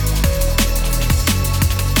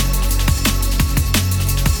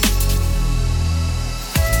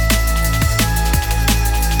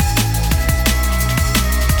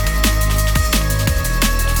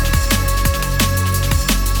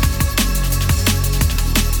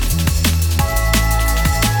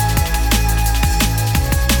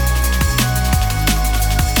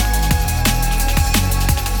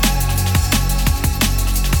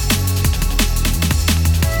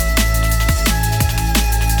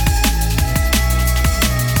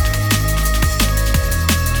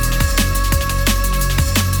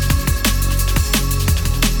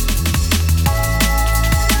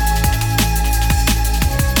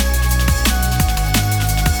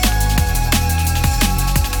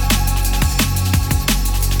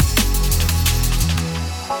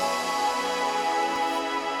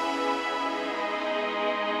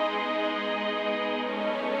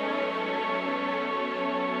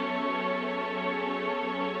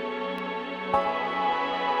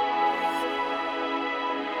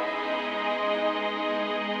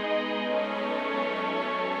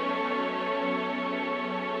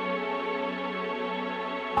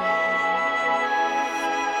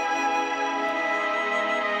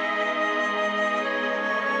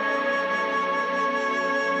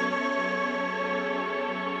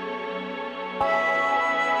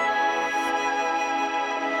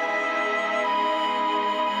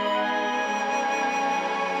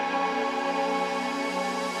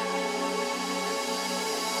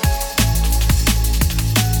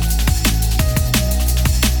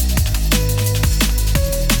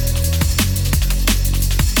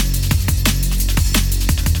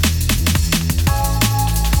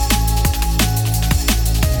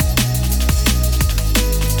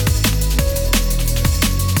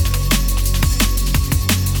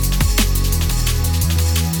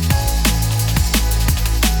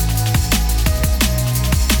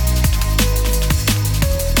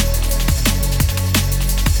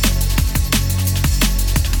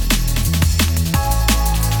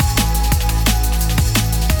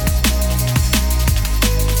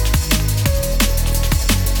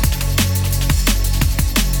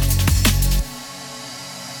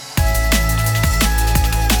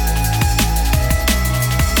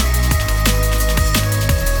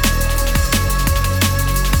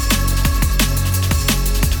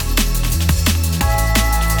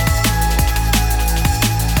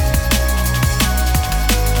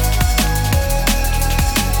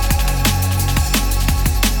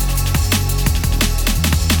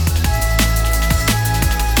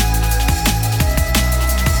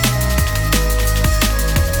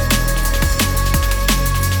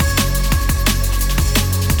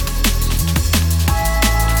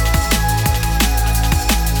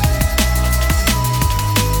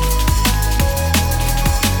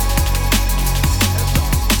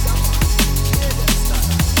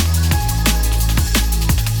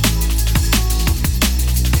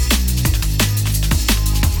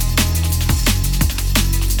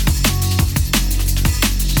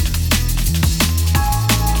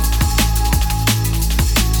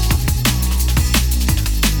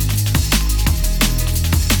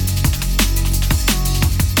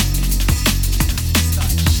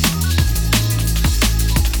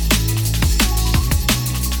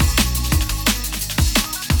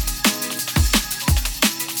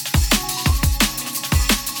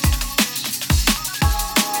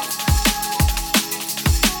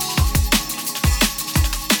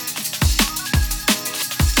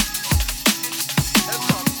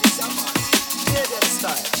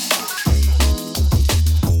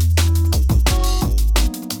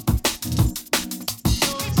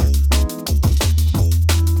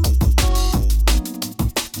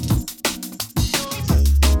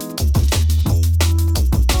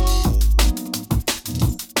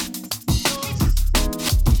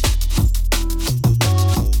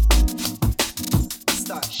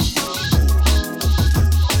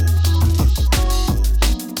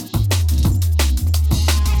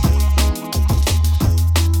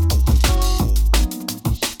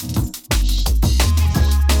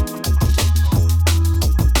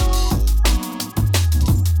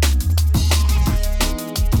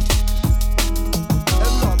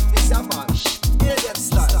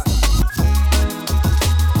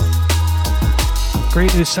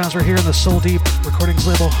 Great new sounds right here on the Soul Deep Recordings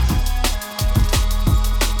label.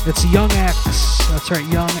 It's Young X. That's right,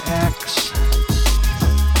 Young X.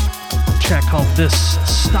 Track called This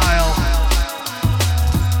Style.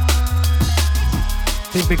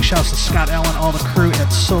 Big shouts to Scott Allen, all the crew at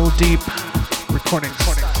Soul Deep Recordings.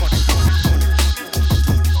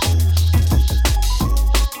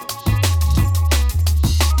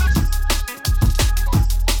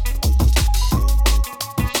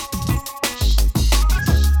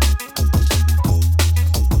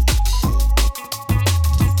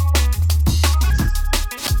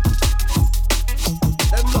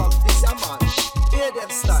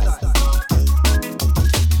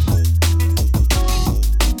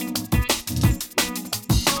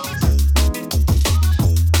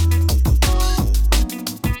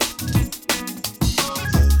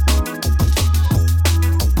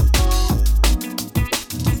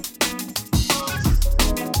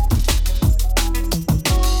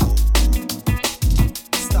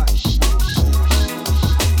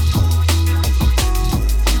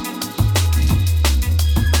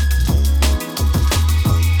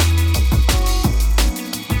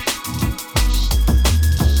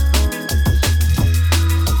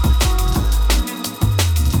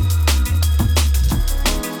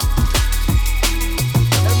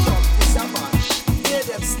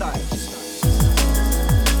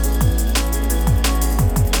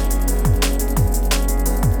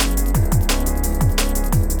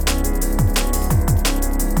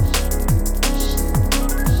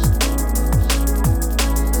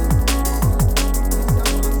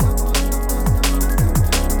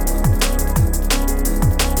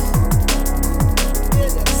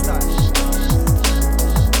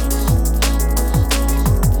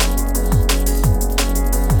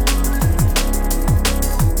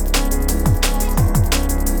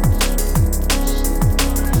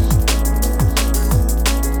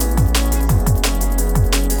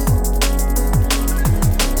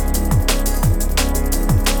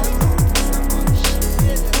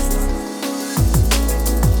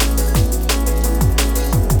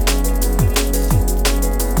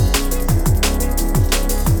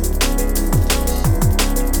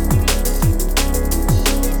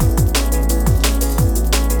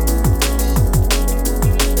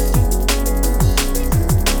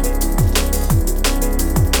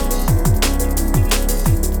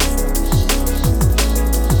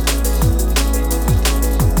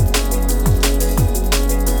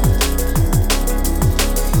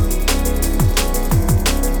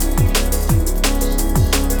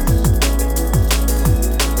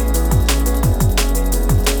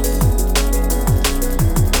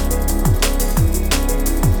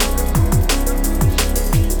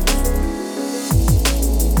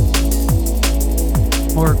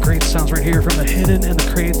 Sounds right here from the Hidden and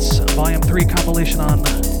the Crates Volume 3 compilation on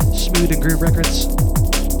Smooth and Groove Records.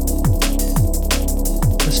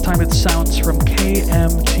 This time it sounds from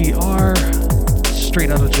KMTR, straight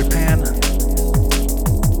out of Japan.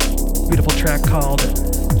 Beautiful track called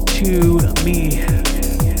To Me.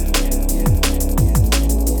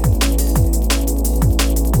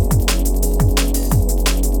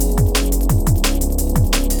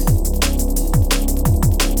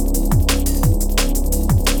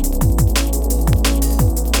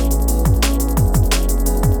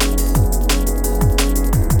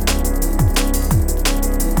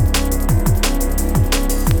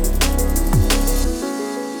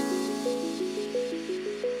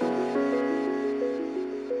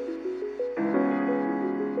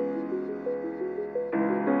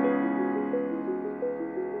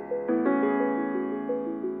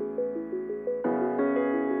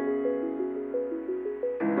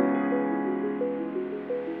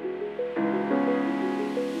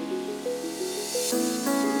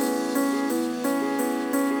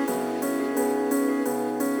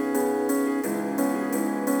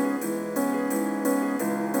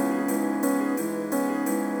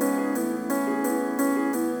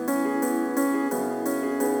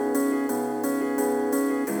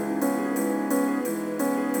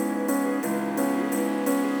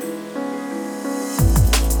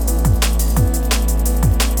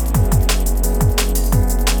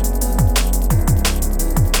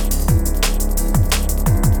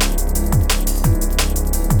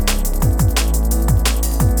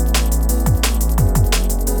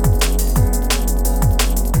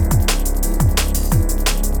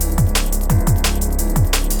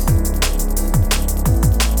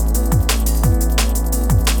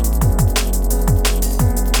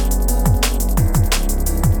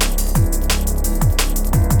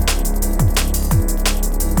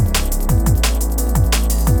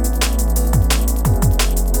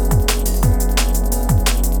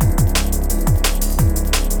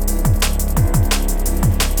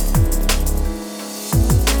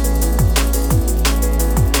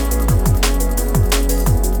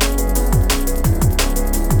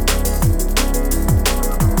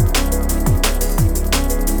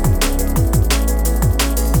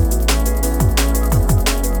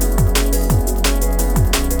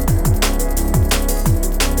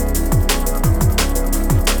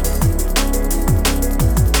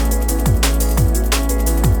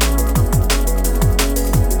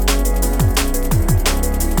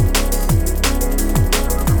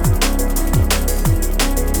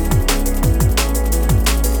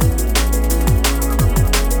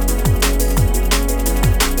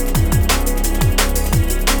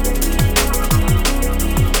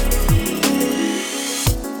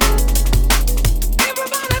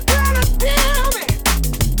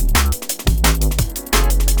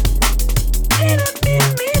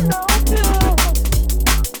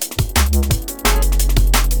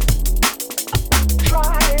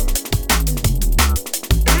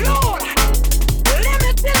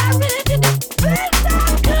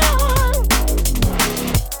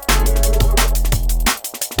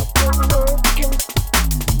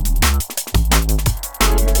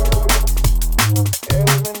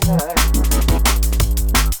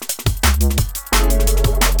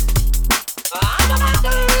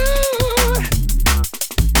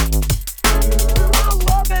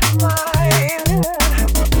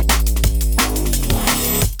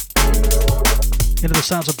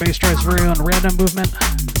 sounds of BASSDRIVE's very own Random Movement,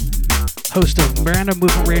 host of Random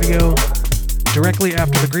Movement Radio, directly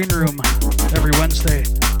after the Green Room every Wednesday.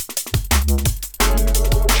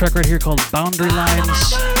 Track right here called Boundary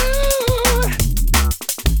Lines.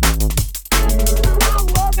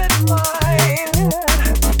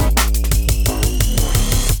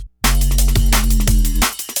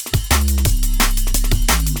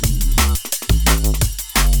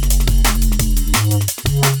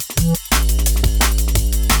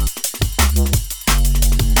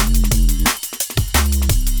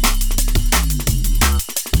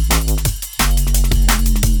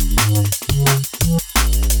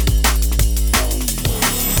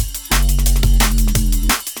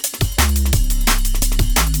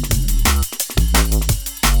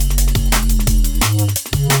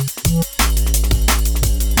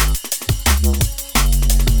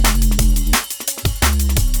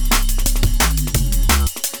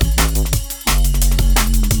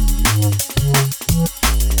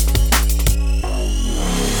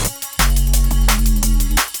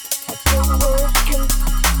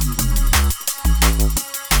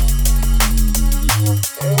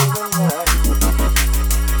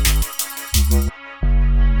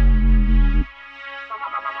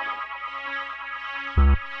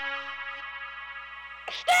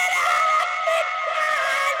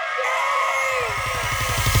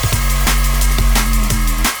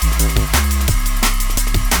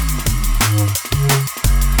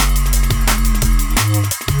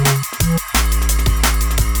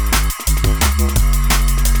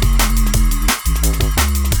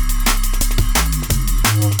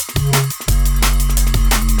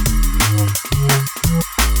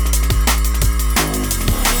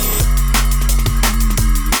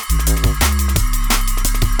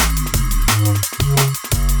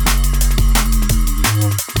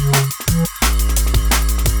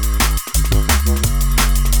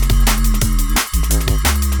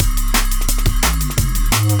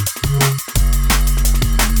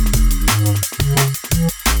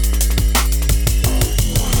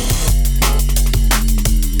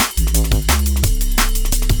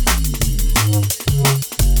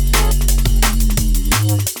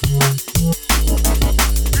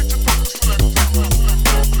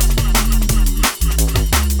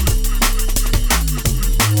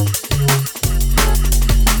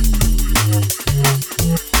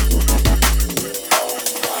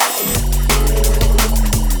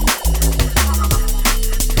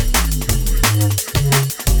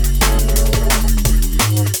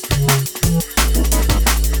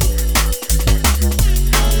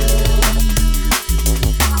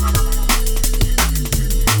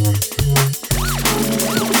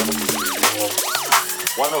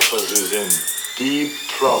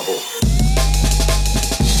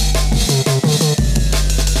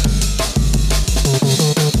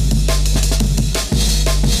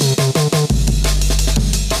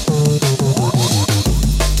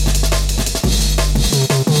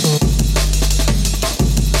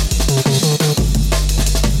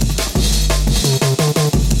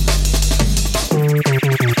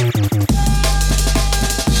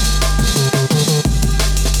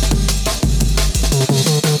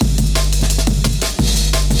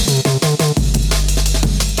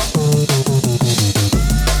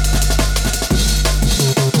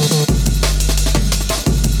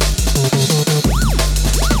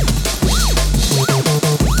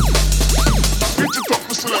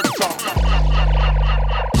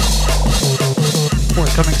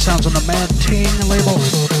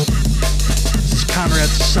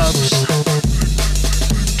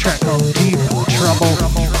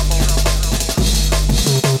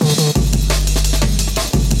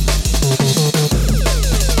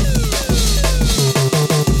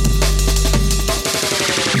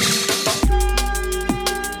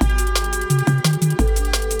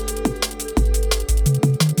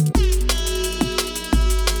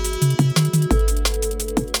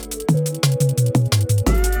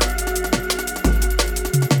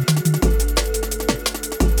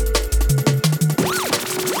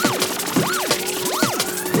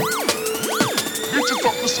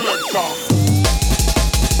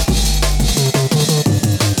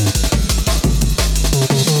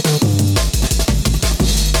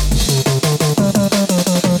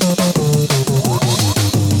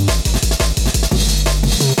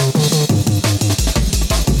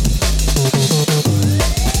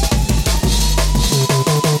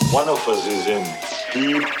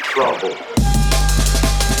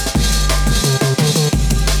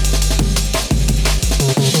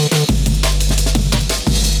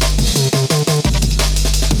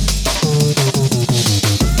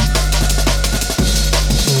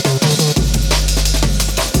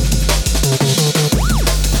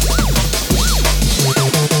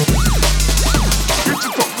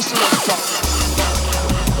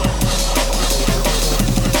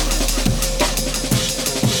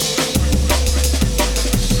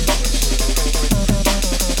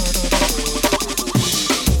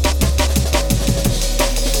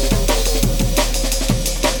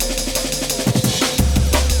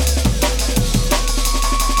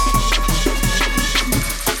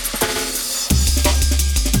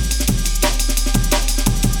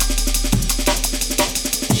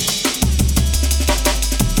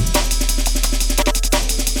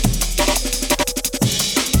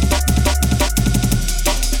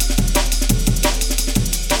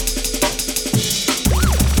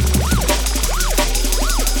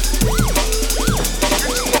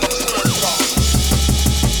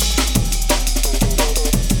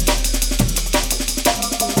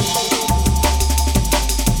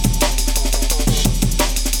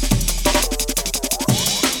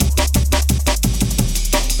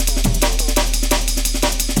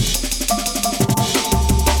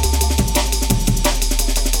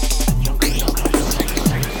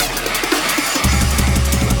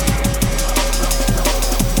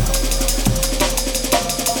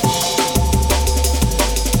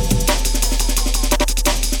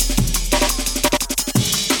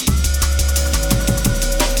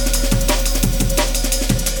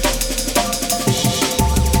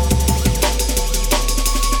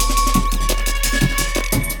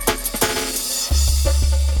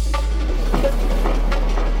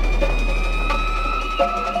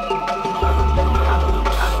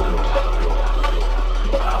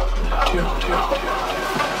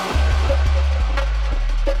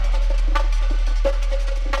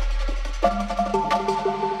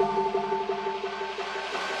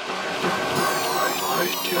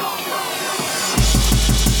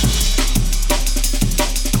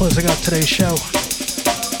 Closing out today's show.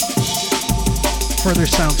 Further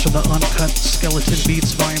sounds from the Uncut Skeleton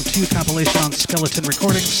Beats Volume 2 compilation on Skeleton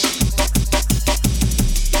Recordings.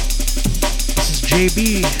 This is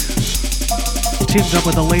JB, teamed up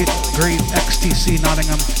with the late, great XTC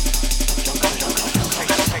Nottingham.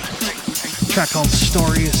 Track called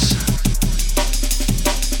Stories.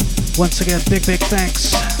 Once again, big thanks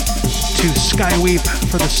to SKYWEEP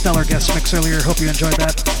for the stellar guest mix earlier. Hope you enjoyed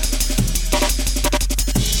that.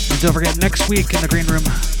 And don't forget, next week in the Green Room,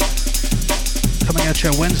 coming at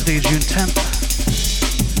you Wednesday, June 10th,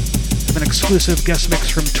 with an exclusive guest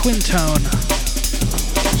mix from Twin Tone,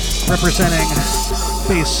 representing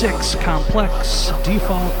Phase 6, Complex,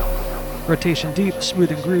 Default, Rotation Deep,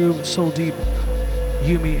 Smooth and Groove, Soul Deep,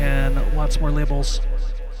 Yumi, and lots more labels.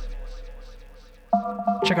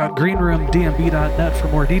 Check out greenroomdmb.net for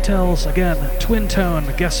more details. Again, Twin Tone,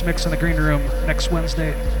 guest mix in the Green Room next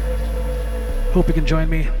Wednesday. Hope you can join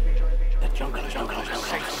me. You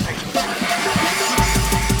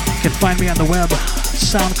can find me on the web,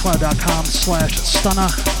 soundcloud.com/stunna,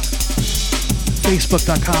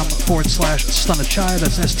 facebook.com/stunnachai,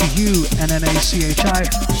 that's STUNNACHI.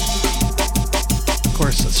 Of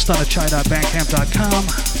course, stunnachai.bandcamp.com,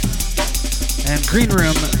 and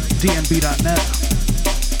greenroomdnb.net.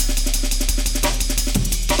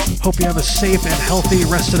 Hope you have a safe and healthy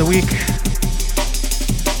rest of the week.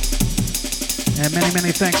 And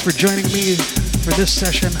many thanks for joining me for this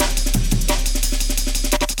session.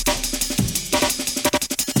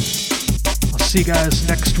 I'll see you guys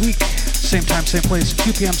next week. Same time, same place,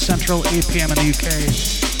 2 p.m. Central, 8 p.m. in the UK.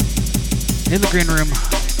 In the Green Room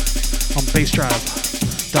on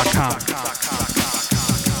BASSDRIVE.com.